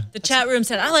the chat room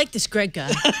said, "I like this Greg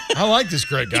guy." I like this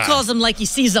Greg guy. He calls him like he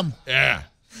sees him. Yeah.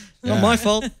 Not my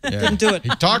fault. Couldn't do it. He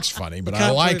talks funny, but I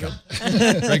Can't like prove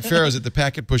him. Greg Farrow's at the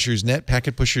Packet Pushers Net,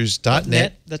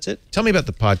 packetpushers.net. That's it. Tell me about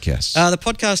the podcast. The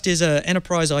podcast is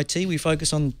Enterprise IT. We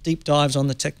focus on deep dives on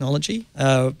the technology.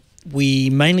 We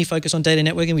mainly focus on data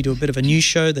networking. We do a bit of a news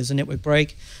show. There's a network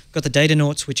break. We've got the Data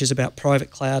Noughts, which is about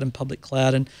private cloud and public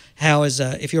cloud, and how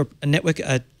if you're a network,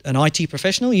 an IT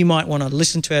professional, you might want to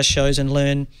listen to our shows and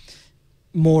learn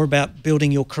more about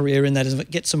building your career in that, and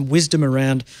get some wisdom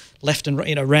around left and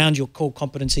right, around your core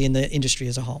competency in the industry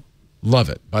as a whole. Love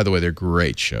it. By the way, they're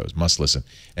great shows. Must listen.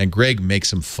 And Greg makes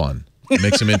them fun.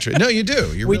 Makes them interesting. No, you do.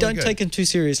 You're we really don't good. take them too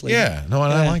seriously. Yeah. No,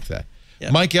 and I like that.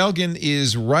 Yeah. Mike Elgan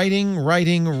is writing,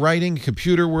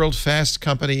 computer world, fast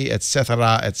company,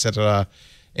 etc., etc.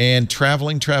 And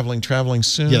traveling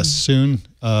soon. Yes, soon.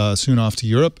 Soon off to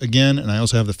Europe again. And I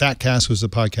also have the Fat Cast, which is a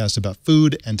podcast about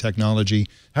food and technology.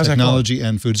 How's technology that going?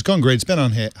 and food. It's going great. It's been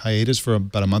on hiatus for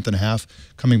about a month and a half.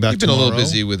 Coming back You've been tomorrow. a little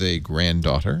busy with a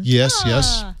granddaughter. Yes,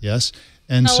 yes.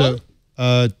 And How so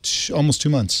almost 2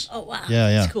 months. Oh, wow.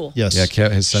 Yeah. That's cool. Yes. Yeah,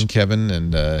 his son Kevin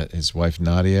and his wife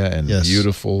Nadia and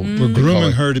beautiful. We're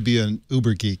grooming her to be an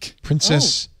uber geek.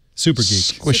 Princess Super geek.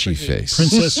 Squishy face.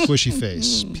 Princess Squishy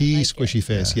Face. Squishy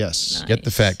Face, yes. Nice. Get the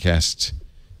Fat Cast.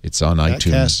 It's on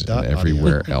iTunes and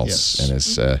everywhere else. Yes. And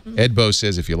as Ed Bo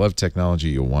says, if you love technology,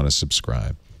 you'll want to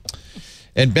subscribe.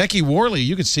 And Becky Worley,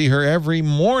 you can see her every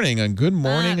morning on Good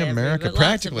Morning America.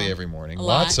 Practically every morning.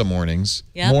 Lots of mornings.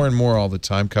 Yep. More and more all the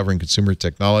time, covering consumer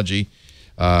technology,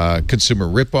 consumer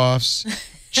ripoffs,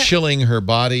 chilling her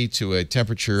body to a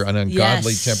temperature, an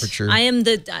ungodly temperature. I am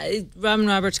Robin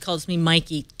Roberts calls me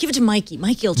Mikey. Give it to Mikey.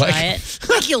 Mikey will try it.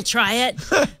 Mikey will try it.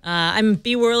 I'm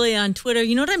B. Worley on Twitter.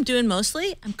 You know what I'm doing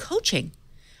mostly? I'm coaching.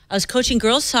 I was coaching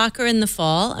girls soccer in the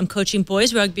fall. I'm coaching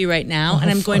boys rugby right now.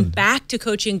 And I'm going back to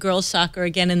coaching girls soccer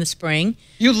again in the spring.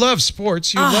 You love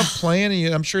sports. You love playing.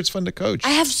 And I'm sure it's fun to coach. I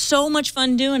have so much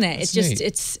fun doing it. That's it's just,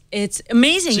 neat. it's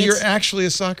amazing. So you're actually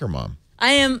a soccer mom.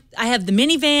 I have the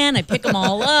minivan. I pick them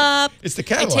all up. It's the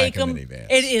Cadillac I take them. minivan.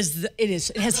 It is. It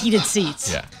has heated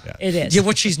seats. Yeah. It is. Yeah,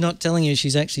 what she's not telling you,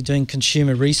 she's actually doing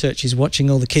consumer research. She's watching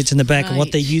all the kids in the back and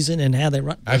what they're using and how they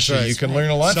run. Actually, you can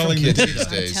learn a lot from kids these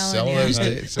days. telling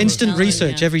you. Instant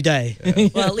research every day.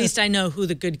 Well, at least I know who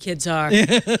the good kids are.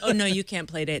 Oh, no, you can't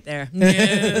play date there.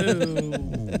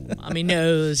 No. Mommy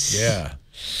knows. Yeah.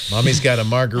 Mommy's got a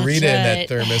margarita in that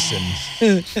thermos.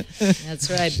 And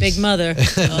that's right. Big mother.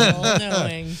 All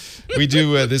knowing. We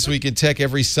do This Week in Tech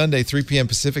every Sunday, 3 p.m.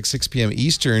 Pacific, 6 p.m.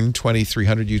 Eastern,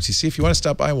 2300 UTC. If you want to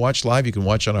stop by and watch live, you can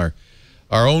watch on our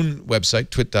own website,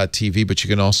 twit.tv, but you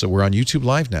can also, we're on YouTube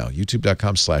Live now,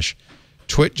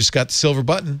 youtube.com/twit. Just got the silver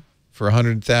button for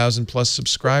 100,000 plus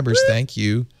subscribers. Thank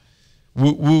you.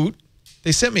 Woot woot.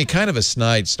 They sent me kind of a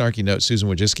snarky note. Susan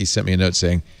Wojcicki sent me a note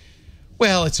saying,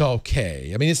 well, it's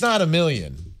okay. I mean, it's not 1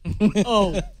 million.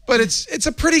 But it's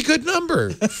a pretty good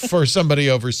number for somebody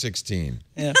over 16.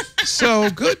 Yeah. So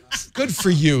good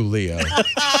for you, Leo.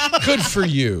 Good for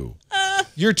you.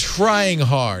 You're trying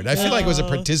hard. I feel like it was a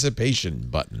participation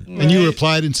button. And you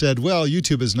replied and said, well,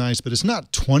 YouTube is nice, but it's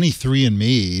not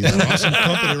 23andMe, that awesome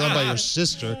company run by your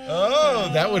sister. Oh,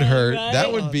 that would hurt. Right?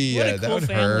 That would be, that would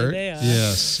hurt.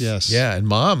 Yes. Yeah, and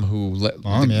Mom, who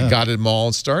got it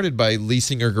all started by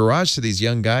leasing her garage to these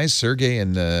young guys, Sergey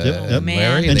and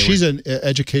Larry. And she's an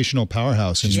educational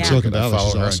powerhouse in Silicon Valley.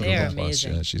 Follow her on awesome. Google Plus.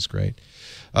 Yeah, she's great.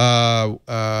 Now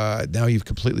you've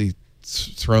completely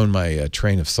thrown my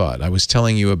train of thought. I was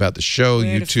telling you about the show,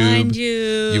 where YouTube. to find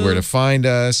you. Where to find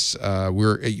us.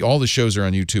 All the shows are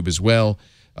on YouTube as well.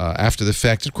 After the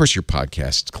fact, of course, your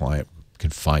podcast client can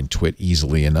find Twit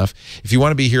easily enough. If you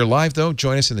want to be here live, though,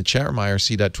 join us in the chat room,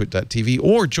 irc.twit.tv,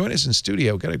 or join us in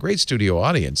studio. We've got a great studio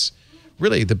audience.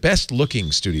 Really, the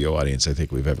best-looking studio audience I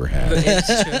think we've ever had.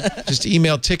 It's true. Just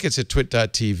email tickets at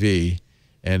twit.tv,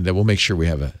 and we'll make sure we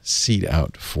have a seat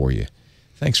out for you.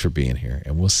 Thanks for being here,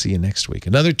 and we'll see you next week.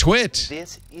 Another Twit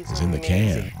is in the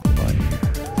can. Bye.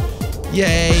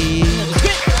 Yay!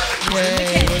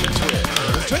 Yay!